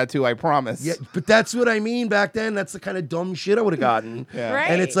freedom tattoo, I promise. Yeah, but that's what I mean back then. That's the kind of dumb shit I would have gotten. Yeah. Right.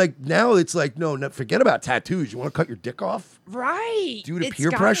 And it's like, now it's like, no, forget about tattoos. You want to cut your dick off? right. Due to It's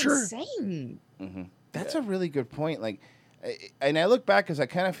peer got pressure? Insane. That's a really good point. Like, and I look back because I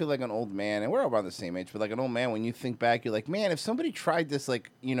kind of feel like an old man, and we're around the same age, but like an old man, when you think back, you're like, man, if somebody tried this,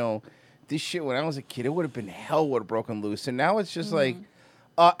 like, this shit when I was a kid, it would have been hell would have broken loose. And now it's just like,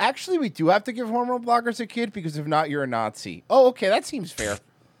 actually, we do have to give hormone blockers a kid because if not, you're a Nazi. Oh, okay, that seems fair.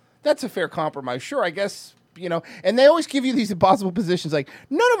 That's a fair compromise. Sure, I guess, and they always give you these impossible positions. Like,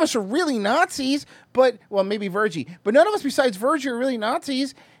 none of us are really Nazis, but, well, maybe Virgie, but none of us besides Virgie are really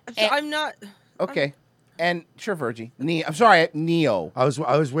Nazis. I'm not. Okay. And sure, Virgie. I'm sorry, Neo. I was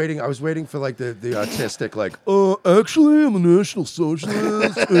waiting for like the autistic, like, actually, I'm a National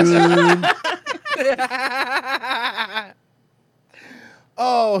Socialist. And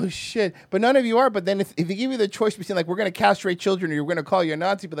Oh shit! But none of you are. But then if they give you the choice between like we're gonna castrate children or you're gonna call you a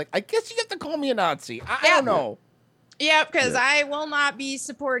Nazi, but like I guess you have to call me a Nazi. I don't know. Yeah, because I will not be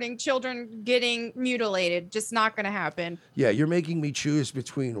supporting children getting mutilated. Just not going to happen. yeah, you're making me choose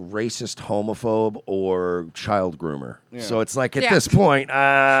between racist homophobe or child groomer. Yeah. So it's like at Yeah. this point,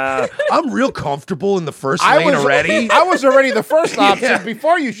 I'm real comfortable in the first lane already. I was already the first option Yeah.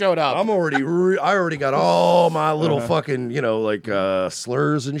 before you showed up. I already got all my little fucking,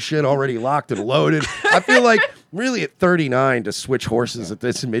 slurs and shit already locked and loaded. I feel like Really, at 39, to switch horses at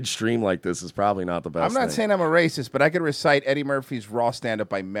this midstream like this is probably not the best. I'm not thing. saying I'm a racist, but I could recite Eddie Murphy's Raw stand-up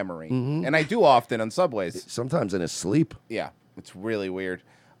by memory, and I do often on subways. Sometimes in his sleep. Yeah, it's really weird.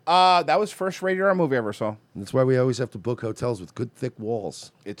 That was first rated R movie I ever saw. That's why we always have to book hotels with good thick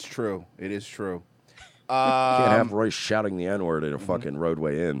walls. It's true. It is true. Can't have Royce shouting the N-word at a fucking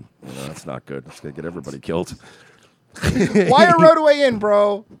roadway inn. You know, that's not good. It's gonna get everybody killed. Why a roadway in,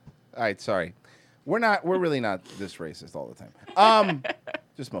 bro? All right, sorry. We're really not this racist all the time.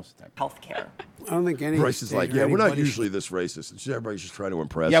 Just most of the time. Healthcare. I don't think any. Royce is state like, or yeah, we're not anybody usually this racist. It's just everybody's just trying to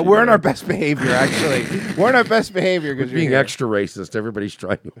impress. Yeah, you, we're in man. our best behavior, actually. We're in our best behavior We're because being extra racist. Everybody's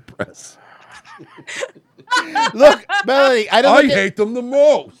trying to impress. Look, Melanie, I hate them the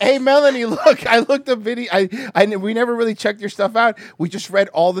most. Hey, Melanie, look, I looked up video. We never really checked your stuff out. We just read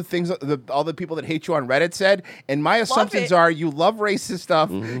all the things all the people that hate you on Reddit said, and my assumptions are you love racist stuff,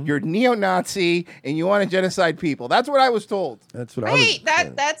 you're neo-Nazi, and you want to genocide people. That's what I was told. That's what Wait,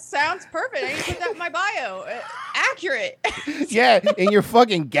 that sounds perfect. I need to put that in my bio. Accurate. Yeah, in your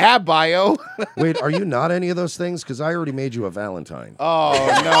fucking Gab bio. Wait, are you not any of those things? Because I already made you a Valentine. Oh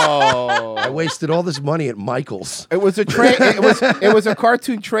no! I wasted all this money at Michael's. It was a train. It was a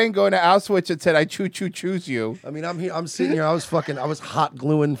cartoon train going to Auschwitz that said, "I choose you." I mean, I'm here. I'm sitting here. I was hot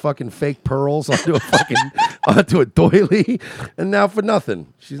gluing fucking fake pearls onto a doily, and now for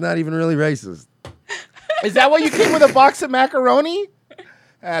nothing. She's not even really racist. Is that why you came with a box of macaroni?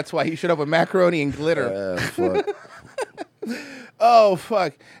 That's why you should have a macaroni and glitter. Fuck. Oh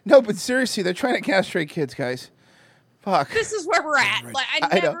fuck! No, but seriously, they're trying to castrate kids, guys. Fuck. This is where we're at. Like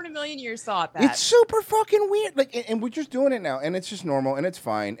I never in a million years thought that. It's super fucking weird. Like, and we're just doing it now, and it's just normal, and it's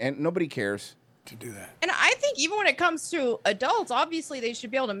fine, and nobody cares to do that. And I think even when it comes to adults, obviously they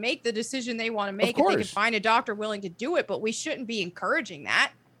should be able to make the decision they want to make if they can find a doctor willing to do it. But we shouldn't be encouraging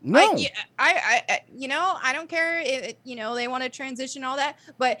that. No. I don't care if, they want to transition all that,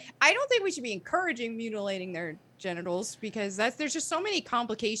 but I don't think we should be encouraging mutilating their genitals because there's just so many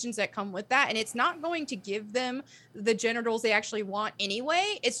complications that come with that. And it's not going to give them the genitals they actually want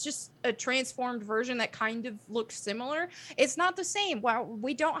anyway. It's just a transformed version that kind of looks similar. It's not the same. Well,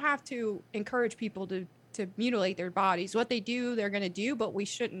 we don't have to encourage people to mutilate their bodies. What they do, they're going to do, but we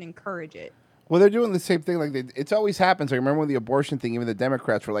shouldn't encourage it. Well, they're doing the same thing. Like it's always happens. I remember when the abortion thing, even the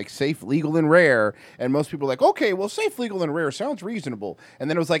Democrats were like safe, legal, and rare, and most people were like, okay, well, safe, legal, and rare sounds reasonable. And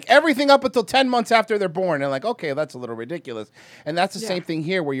then it was like everything up until 10 months after they're born, and like, okay, that's a little ridiculous. And that's the same thing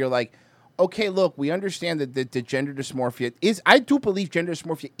here, where you're like, okay, look, we understand that the gender dysmorphia is. I do believe gender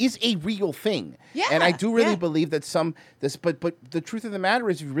dysmorphia is a real thing, and I do really believe that But the truth of the matter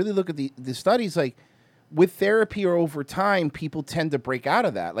is, if you really look at the studies, like. With therapy or over time, people tend to break out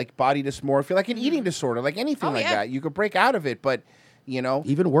of that, like body dysmorphia, like an eating disorder, like anything that. You could break out of it, but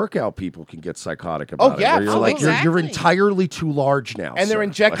even workout people can get psychotic about it. Yeah, where you're like you're entirely too large now, and they're sir.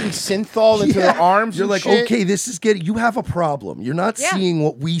 injecting synthol into their arms. You're and like, shit. okay, this is getting. You have a problem. You're not seeing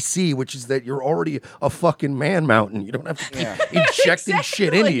what we see, which is that you're already a fucking man mountain. You don't have to keep injecting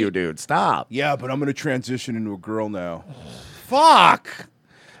shit into you, dude. Stop. Yeah, but I'm gonna transition into a girl now. Fuck.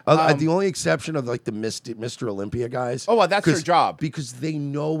 The only exception of like the Mr. Olympia guys. Oh, well, that's their job because they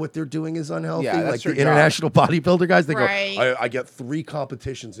know what they're doing is unhealthy. Yeah, that's like their the international bodybuilder guys, they Right. go, I get 3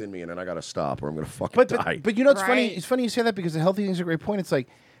 competitions in me, and then I got to stop, or I'm gonna fucking die. But you know what's funny? It's funny you say that because the healthy thing's a great point. It's like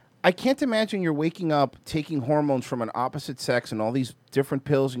I can't imagine you're waking up taking hormones from an opposite sex and all these different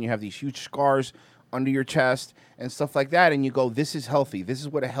pills, and you have these huge scars under your chest and stuff like that, and you go, "This is healthy. This is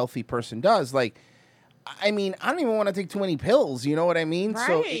what a healthy person does." Like. I mean, I don't even want to take too many pills. You know what I mean? Right.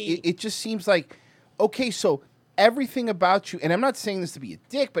 So it just seems like, okay, so everything about you, and I'm not saying this to be a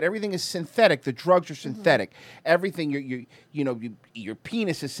dick, but everything is synthetic. The drugs are synthetic. Everything, your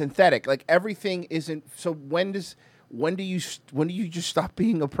penis is synthetic. Like everything isn't. So when do you just stop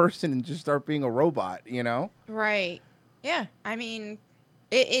being a person and just start being a robot? You know? Right. Yeah. I mean,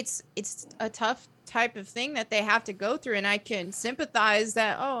 it's a tough type of thing that they have to go through, and I can sympathize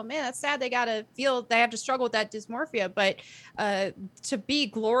that. Oh man, that's sad. They have to struggle with that dysmorphia, but to be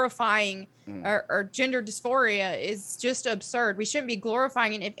glorifying or gender dysphoria is just absurd. We shouldn't be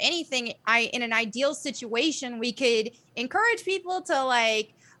glorifying it. If anything, in an ideal situation, we could encourage people to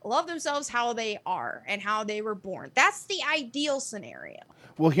like love themselves how they are and how they were born. That's the ideal scenario.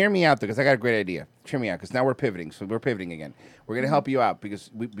 Well, hear me out, though, because I got a great idea. Hear me out, because now we're pivoting. So we're pivoting again. We're going to help you out, because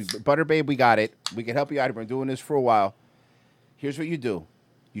Butter Babe, we got it. We can help you out. We've been doing this for a while. Here's what you do.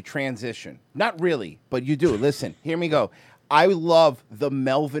 You transition. Not really, but you do. Listen, hear me go. I love the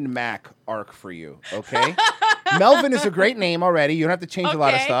Melvin Mack arc for you, okay? Melvin is a great name already. You don't have to change a lot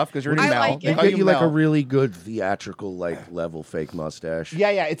of Okay. stuff because you're already I Mel. like They it. call Get you like a Mel. really good theatrical level fake mustache. Yeah,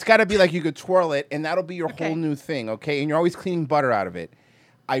 it's got to be like you could twirl it, and that'll be your Okay. whole new thing, okay? And you're always cleaning butter out of it.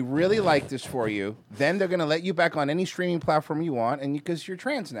 I really like this for you. Then they're gonna let you back on any streaming platform you want, and because you're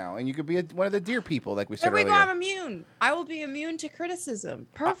trans now, and you could be one of the deer people, like we said There we earlier. go. I'm immune. I will be immune to criticism.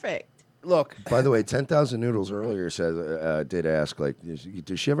 Perfect. Look, By the way, 10,000 Noodles earlier says did ask like,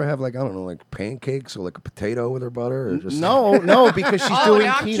 does she ever have like I don't know like pancakes or like a potato with her butter or just no, because she's Oh, doing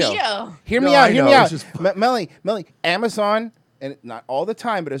not keto. keto. Hear me No, out. I Hear know, me it's out. just- Melanie, Amazon, and not all the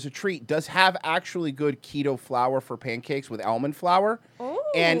time, but as a treat, does have actually good keto flour for pancakes with almond flour,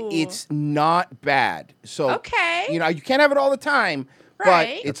 and it's not bad. So Okay. you can't have it all the time, Right. but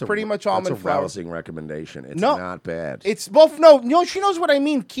it's That's a- pretty much that's almond a flour. rousing recommendation. It's No. not bad. It's both. No, she knows what I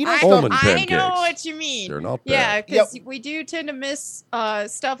mean. Keto stuff. Almond I pancakes. know what you mean. They're not Yeah, bad. because we do tend to miss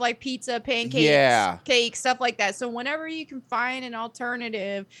stuff like pizza, pancakes, Yeah. cake, stuff like that. So whenever you can find an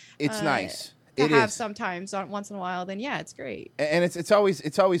alternative, It's nice. to It have is. sometimes once in a while, then yeah, it's great. And it's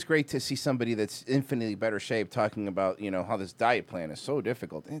always great to see somebody that's infinitely better shape talking about how this diet plan is so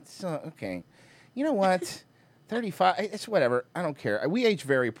difficult. It's okay. You know what? 35. It's whatever. I don't care. We age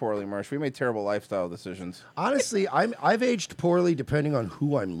very poorly, Marsh. We made terrible lifestyle decisions. Honestly, I've aged poorly depending on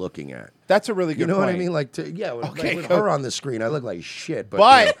who I'm looking at. That's a really good You know point. what I mean? Like, Okay, with go- her on the screen, I look like shit.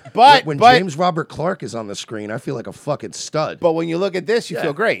 But when but- James Robert Clark is on the screen, I feel like a fucking stud. But when you look at this, you Yeah.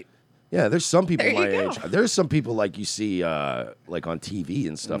 feel great. Yeah, there's some people There you my go. age. There's some people like you see like on TV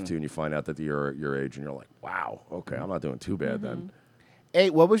and Mm. stuff too, and you find out that you're your age, and you're like, wow, okay, I'm not doing too bad Mm-hmm. then. Hey,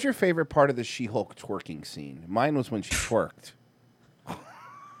 what was your favorite part of the She-Hulk twerking scene? Mine was when she twerked.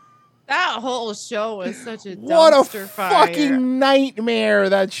 That whole show was such a What a dumpster fire. fucking nightmare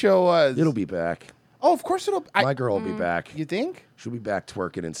that show was. It'll be back. Oh, of course it'll. My girl will be back. You think? She'll be back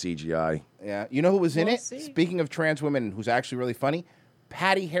twerking in CGI. Yeah. You know who was in We'll it? see. Speaking of trans women, who's actually really funny,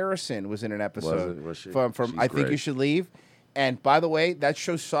 Patty Harrison was in an episode Was she? from She's I Think You great. Should Leave. And by the way, that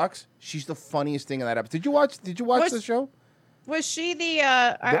show sucks. She's the funniest thing in that episode. Did you watch Was- the show? Was she the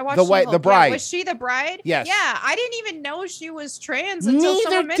I watched the white- She-Hulk, the bride. Yeah, was she the bride? Yes. Yeah, I didn't even know she was trans until Neither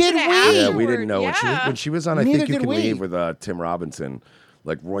someone mentioned did it we. afterward. Yeah, we didn't know when she was on. I Neither think you did can we. leave with Tim Robinson.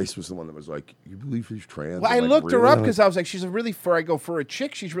 Like Royce was the one that was like, "You believe she's trans?" Well, I'm I like, looked her "Really?" up because I was like, she's a really for a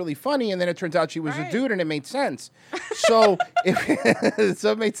chick, she's really funny, and then it turns out she was a dude, and it made sense. So,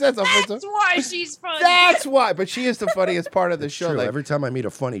 so it made sense. That's why she's funny. That's why. But she is the funniest part of the show. True. Like, Every time I meet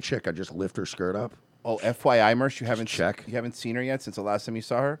a funny chick, I just lift her skirt up. oh, FYI, Mersh, you haven't check. You haven't seen her yet since the last time you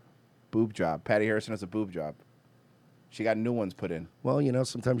saw her. Boob job. Patty Harrison has a boob job. She got new ones put in. Well,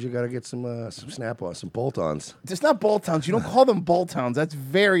 sometimes you got to get some snap-ons, some bolt-ons. It's not bolt-ons. You don't call them bolt-ons. That's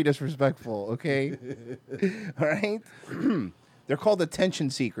very disrespectful, okay? All right? They're called attention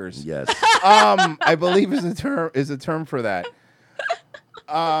seekers. Yes. I believe is a term for that.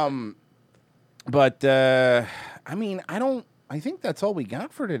 But I mean, I think that's all we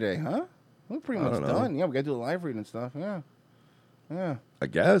got for today, huh? We're pretty I much don't know. done. Yeah, we got to do a live read and stuff. Yeah. Yeah. I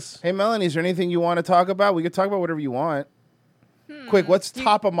guess. Hey, Melanie, is there anything you want to talk about? We could talk about whatever you want. Quick, what's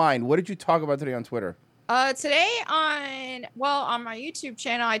top of mind? What did you talk about today on Twitter? Today on my YouTube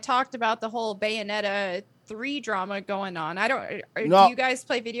channel, I talked about the whole Bayonetta 3 drama going on. Do No. you guys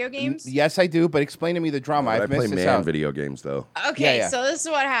play video games? Yes, I do, but explain to me the drama. I I've play missed this man out. video games though. Okay, Yeah. so this is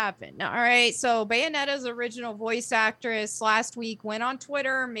what happened. All right, so Bayonetta's original voice actress last week went on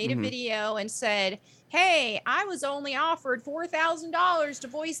Twitter, made a video, and said, "Hey, I was only offered $4,000 to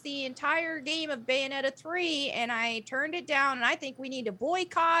voice the entire game of Bayonetta 3, and I turned it down. And I think we need to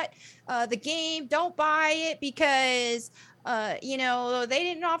boycott the game. Don't buy it because." They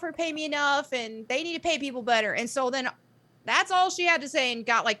didn't offer to pay me enough and they need to pay people better. And so then that's all she had to say and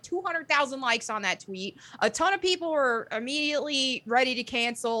got like 200,000 likes on that tweet. A ton of people were immediately ready to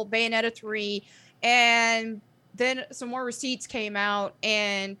cancel Bayonetta 3. And then some more receipts came out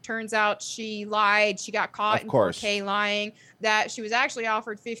and turns out she lied. She got caught Of in course. 4K lying that she was actually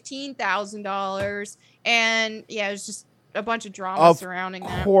offered $15,000. And yeah, it was just a bunch of drama surrounding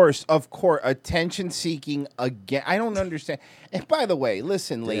that. Of course. Attention seeking again. I don't understand. And by the way,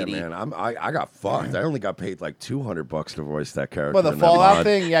 listen, lady. Yeah, man, I got fucked. I only got paid like $200 to voice that character. Well, the in that Fallout mod.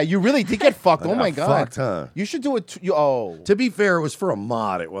 thing, yeah, you really did get fucked. I Oh got my god, fucked, huh? You should do it. To be fair, it was for a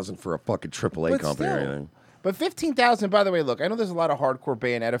mod. It wasn't for a fucking AAA But company or still. anything. But 15,000. By the way, look, I know there's a lot of hardcore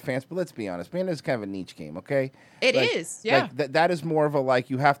Bayonetta fans, but let's be honest, Bayonetta is kind of a niche game. Okay, It is, yeah. that is more of a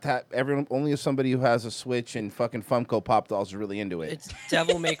you have to have everyone. Only if somebody who has a Switch and fucking Funko Pop dolls is really into it. It's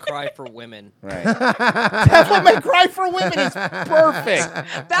Devil May Cry for women. Right. Devil May Cry for women is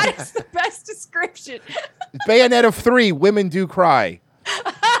perfect. That is the best description. Bayonetta 3, women do cry.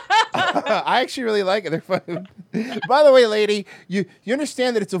 I actually really like it. They're fucking. By the way, lady, you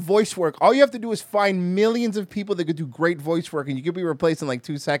understand that it's a voice work. All you have to do is find millions of people that could do great voice work, and you could be replaced in like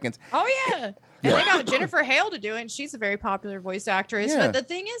 2 seconds. Oh yeah. And they got Jennifer Hale to do it, and she's a very popular voice actress. Yeah. But the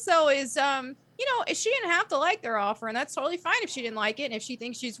thing is, though, is she didn't have to like their offer, and that's totally fine if she didn't like it, and if she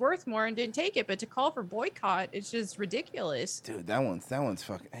thinks she's worth more and didn't take it. But to call for boycott, it's just ridiculous. Dude, that one's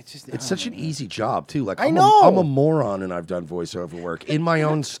fucking. It's such an easy job too. Like I I'm know. I'm a moron, and I've done voiceover work in my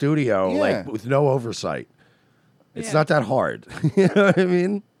own studio, Yeah. like with no oversight. It's Yeah. not that hard. You know what I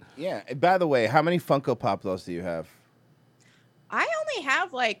mean? Yeah. And by the way, how many Funko Pop dolls do you have? I only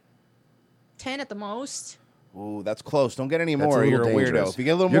have like 10 at the most. Ooh, that's close. Don't get any That's more. a You're a little weirdo. dangerous. If you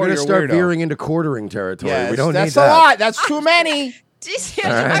get a little You're more, gonna you're a start weirdo. veering into quartering territory. Yeah, we don't that's need a that. lot. That's too many. I've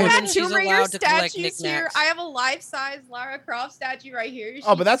Alright. got She's Tomb Raider allowed to collect statues here. knickknacks. I have a life-size Lara Croft statue right here. Oh,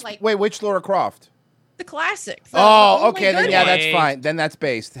 but She's, that's like wait. Which Laura Croft? the classic. Oh, the only okay. Then good yeah, one. that's fine. Then that's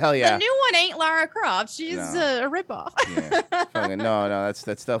based. Hell yeah. The new one ain't Lara Croft. She's No. a ripoff. Fucking, no, that's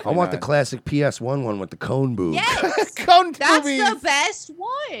definitely I want the not. classic PS1 one with the cone boob. Yes, Cone that's boobies. the best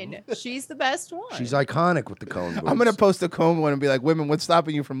one. She's the best one. She's iconic with the cone boob. I'm gonna post a comb one and be like, "Women, what's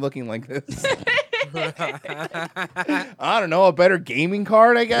stopping you from looking like this?" I don't know, a better gaming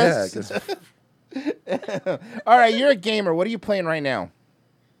card, I guess. All right, you're a gamer. What are you playing right now?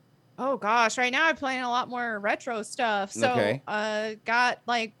 Oh gosh, right now I'm playing a lot more retro stuff. So, Okay. got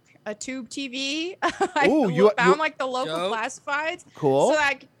like a tube TV. Ooh, I you- found you- like the local Dope. classifieds. Cool. So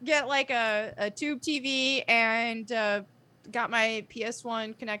I could get like a tube TV and got my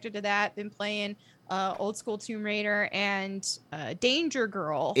PS1 connected to that. Been playing old school Tomb Raider and Danger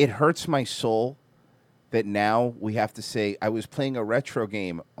Girl. It hurts my soul that now we have to say I was playing a retro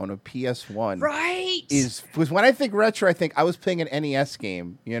game on a PS1. Right. Because when I think retro, I think I was playing an NES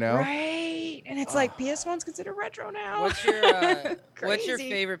game. You know. Right. And it's like PS1's considered retro now. What's your Crazy.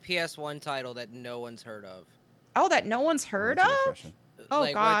 favorite PS1 title that no one's heard of? Oh, that no one's heard of? Oh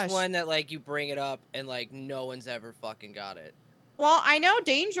like, gosh. What's one that like you bring it up and like no one's ever fucking got it? Well, I know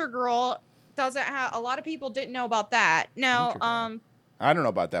Danger Girl doesn't have a lot of people didn't know about that. Now, I don't know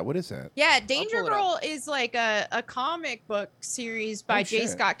about that. What is that? yeah, Danger pull it Girl is like a comic book series by Oh, J. shit.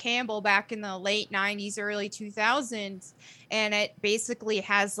 Scott Campbell back in the late 90s, early 2000s. And it basically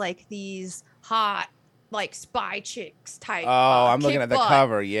has like these hot, like spy chicks type. Oh, I'm looking kick at the butt.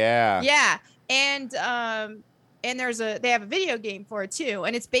 cover. Yeah. Yeah. And they have a video game for it too.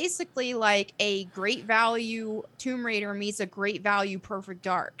 And it's basically like a Great Value Tomb Raider meets a Great Value Perfect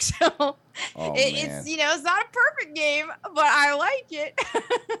Dark. So Oh, it's it's not a perfect game, but I like it.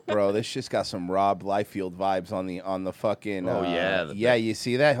 Bro, this shit's got some Rob Liefeld vibes on the fucking. Oh, yeah, the yeah. You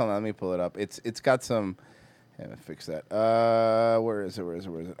see that? Hold on, let me pull it up. It's got some. Let me fix that. Where is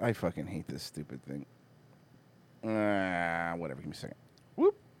it? I fucking hate this stupid thing. Whatever. Give me a second.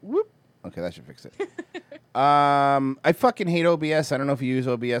 Whoop whoop. Okay, that should fix it. I fucking hate OBS. I don't know if you use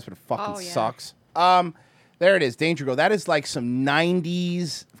OBS, but it fucking sucks. There it is, Danger Girl. That is like some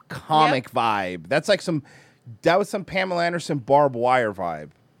 '90s comic vibe. That was some Pamela Anderson Barbed Wire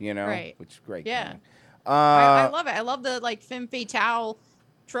vibe. You know, Right. which is great. Yeah. I I love it. I love the like femme fatale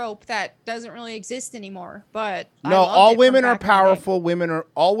trope that doesn't really exist anymore. But I No, loved all it from women are back in the day. powerful.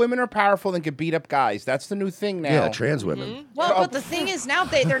 All women are powerful and can beat up guys. That's the new thing now. Yeah, trans women. Well, but the thing is now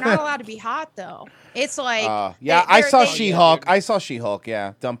they're not allowed to be hot though. It's like yeah, they- I they're- saw they- She-Hulk. I saw She-Hulk.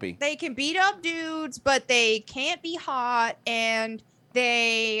 Yeah, Dumpy. They can beat up dudes, but they can't be hot, and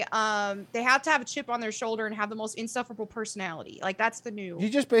they have to have a chip on their shoulder and have the most insufferable personality. Like that's the new. You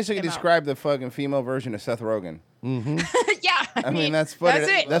just basically MO. described the fucking female version of Seth Rogen. Mm-hmm. Yeah, I mean, that's what that's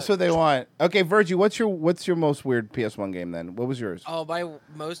it. That's what they want. Okay, Virgie, what's your most weird PS1 game then? What was yours? Oh, my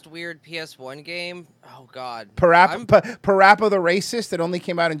most weird PS1 game? Oh God. Parappa the Racist that only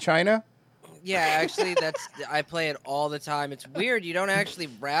came out in China? Yeah, actually, I play it all the time. It's weird. You don't actually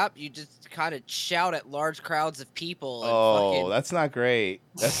rap. You just kind of shout at large crowds of people. And Oh, that's not great.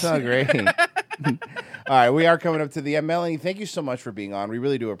 That's not great. All right, we are coming up to the end. Melanie, thank you so much for being on. We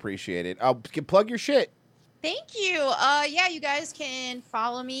really do appreciate it. Plug your shit. Thank you. Yeah, you guys can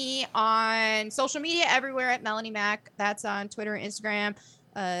follow me on social media everywhere at Melanie Mac. That's on Twitter, Instagram,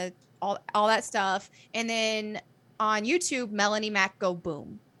 all that stuff. And then on YouTube, Melanie Mac Go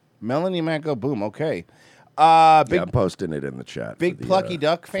Boom. Melanie Mac Go Boom. Okay. Yeah, I'm posting it in the chat. Big for the, Plucky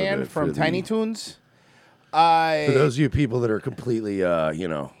Duck for fan the- from for the- Tiny Toons. For those of you people that are completely,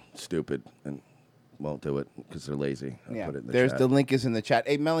 stupid and won't do it because they're lazy, I'll put it in the There's chat. the link is in the chat.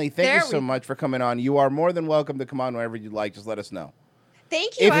 Hey, Melanie, thank you There so we- much for coming on. You are more than welcome to come on whenever you'd like. Just let us know.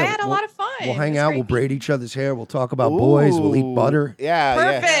 Thank you. I had a lot of fun. We'll hang out. We'll braid each other's hair. We'll talk about boys. We'll eat butter.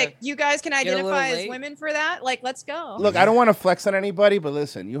 Yeah, Perfect. You guys can a little identify as late. women for that. Like, let's go. Look, I don't want to flex on anybody, but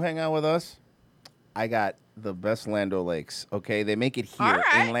listen, you hang out with us. I got the best Land O'Lakes. Okay, they make it here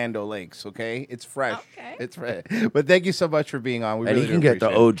in Land O'Lakes. Okay, it's fresh. Okay, it's fresh. But thank you so much for being on. We And really you can do get the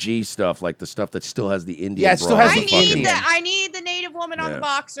appreciate OG stuff, like the stuff that still has the Indian. Yeah, it still has bras. the Indian. I need the native woman on Yeah. the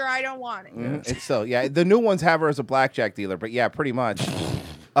boxer. I don't want it. it. It's so yeah. The new ones have her as a blackjack dealer, but yeah, pretty much. Jesus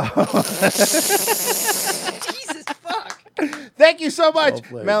fuck. Thank you so much, Well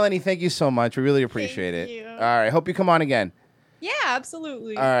played. Melanie. Thank you so much. We really appreciate it. you. All right, hope you come on again. Yeah,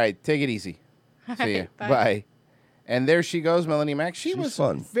 absolutely. All right, take it easy. All See ya. right, bye. Bye. And there she goes, Melanie Mack. She was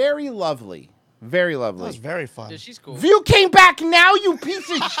fun. Very lovely. Very lovely. That was very fun. She's cool. You came back now, you piece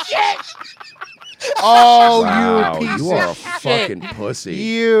of shit. Oh, Wow, you piece you of are a shit. fucking pussy.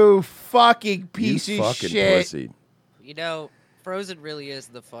 You fucking piece You of fucking shit. pussy. You know, Frozen really is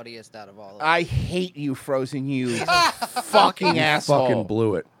the funniest out of all of them. I hate you, Frozen. You fucking You asshole. fucking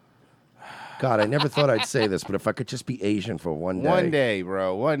blew it. God, I never thought I'd say this, but if I could just be Asian for one day. One day,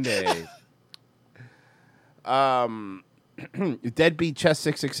 bro. One day. Deadbeat Chess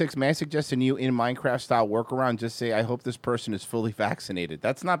 666. May I suggest a new in Minecraft style workaround? Just say, I hope this person is fully vaccinated.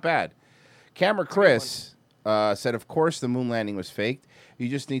 That's not bad. Camera Chris said, of course the moon landing was faked. You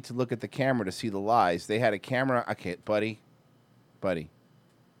just need to look at the camera to see the lies. They had a camera. Okay, buddy.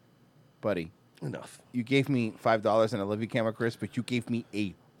 Enough. You gave me $5 and I love you, Camera Chris, but you gave me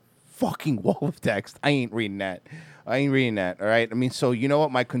a fucking wall of text. I ain't reading that. All right? I mean, so you know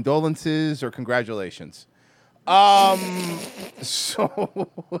what? My condolences or congratulations. So,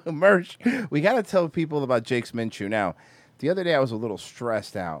 Merch, we got to tell people about Jake's Minshew. Now, the other day I was a little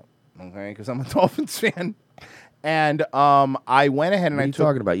stressed out, okay, because I'm a Dolphins fan. And I went ahead and What are I you took...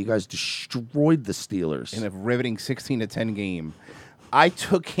 talking about? You guys destroyed the Steelers. In a riveting 16-10 game. I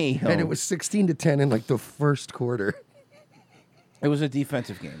took a... And it was 16-10 in like the first quarter. It was a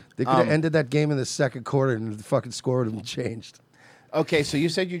defensive game. They could have ended that game in the second quarter and the fucking score would have changed. Okay, so you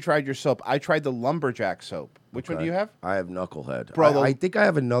said you tried your soap. I tried the Lumberjack soap. Which one do you have? I have Knucklehead. Bro, I think I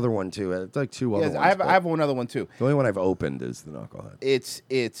have another one too. It's like two other Yes, ones. I but have one other one too. The only one I've opened is the Knucklehead. It's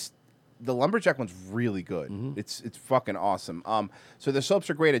the Lumberjack one's really good. It's fucking awesome. So the soaps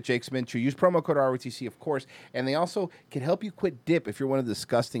are great at Jake's Mint. You use promo code ROTC, of course, and they also can help you quit dip if you're one of the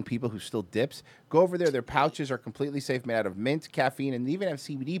disgusting people who still dips. Go over there. Their pouches are completely safe, made out of mint, caffeine, and they even have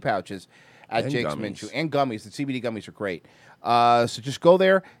CBD pouches at And Jake's gummies. Mint and gummies. The CBD gummies are great. So just go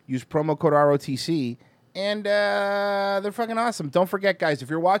there, use promo code ROTC. And they're fucking awesome. Don't forget, guys, if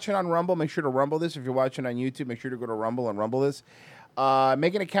you're watching on Rumble, make sure to Rumble this. If you're watching on YouTube, make sure to go to Rumble and Rumble this.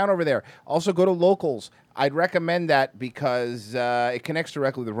 Make an account over there. Also, go to Locals. I'd recommend that because it connects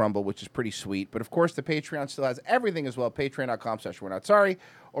directly with Rumble, which is pretty sweet. But, of course, the Patreon still has everything as well. Patreon.com/we're-not-sorry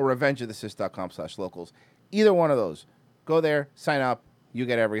or revengeofthesys.com/locals. Either one of those. Go there, sign up. You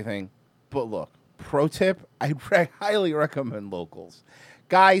get everything. But, look, pro tip, I highly recommend Locals.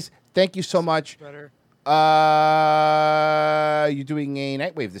 Guys, thank you so much. Better. You're doing a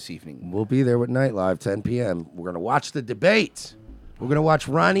Nightwave this evening. We'll be there with Night Live, 10 p.m. We're going to watch the debate. We're going to watch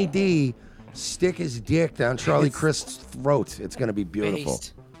Ronnie D stick his dick down Charlie Crist's throat. It's going to be beautiful.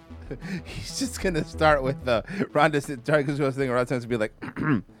 Based. He's just going to start with Ron DeSantis was thing. Ron DeSantis be like,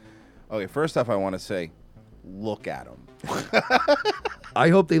 okay, first off, I want to say, look at him. I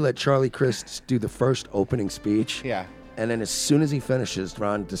hope they let Charlie Crist do the first opening speech. Yeah. And then as soon as he finishes,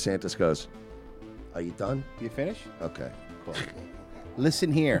 Ron DeSantis goes, are you done? You finished? Okay. Cool.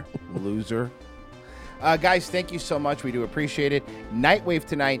 Listen here, loser. Guys, thank you so much. We do appreciate it. Nightwave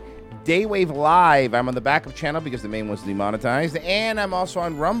tonight. Daywave Live. I'm on the backup channel because the main one's demonetized. And I'm also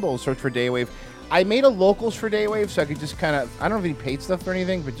on Rumble. Search for Daywave. I made a Locals for Daywave so I could just kind of, I don't have any paid stuff or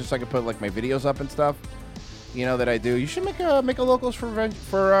anything, but just so I could put like my videos up and stuff. You know that I do. You should make a Locals for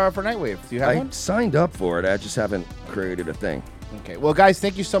Nightwave. Do you have one? I signed up for it. I just haven't created a thing. Okay. Well, guys,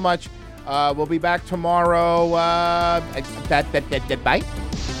 thank you so much. We'll be back tomorrow. Bye.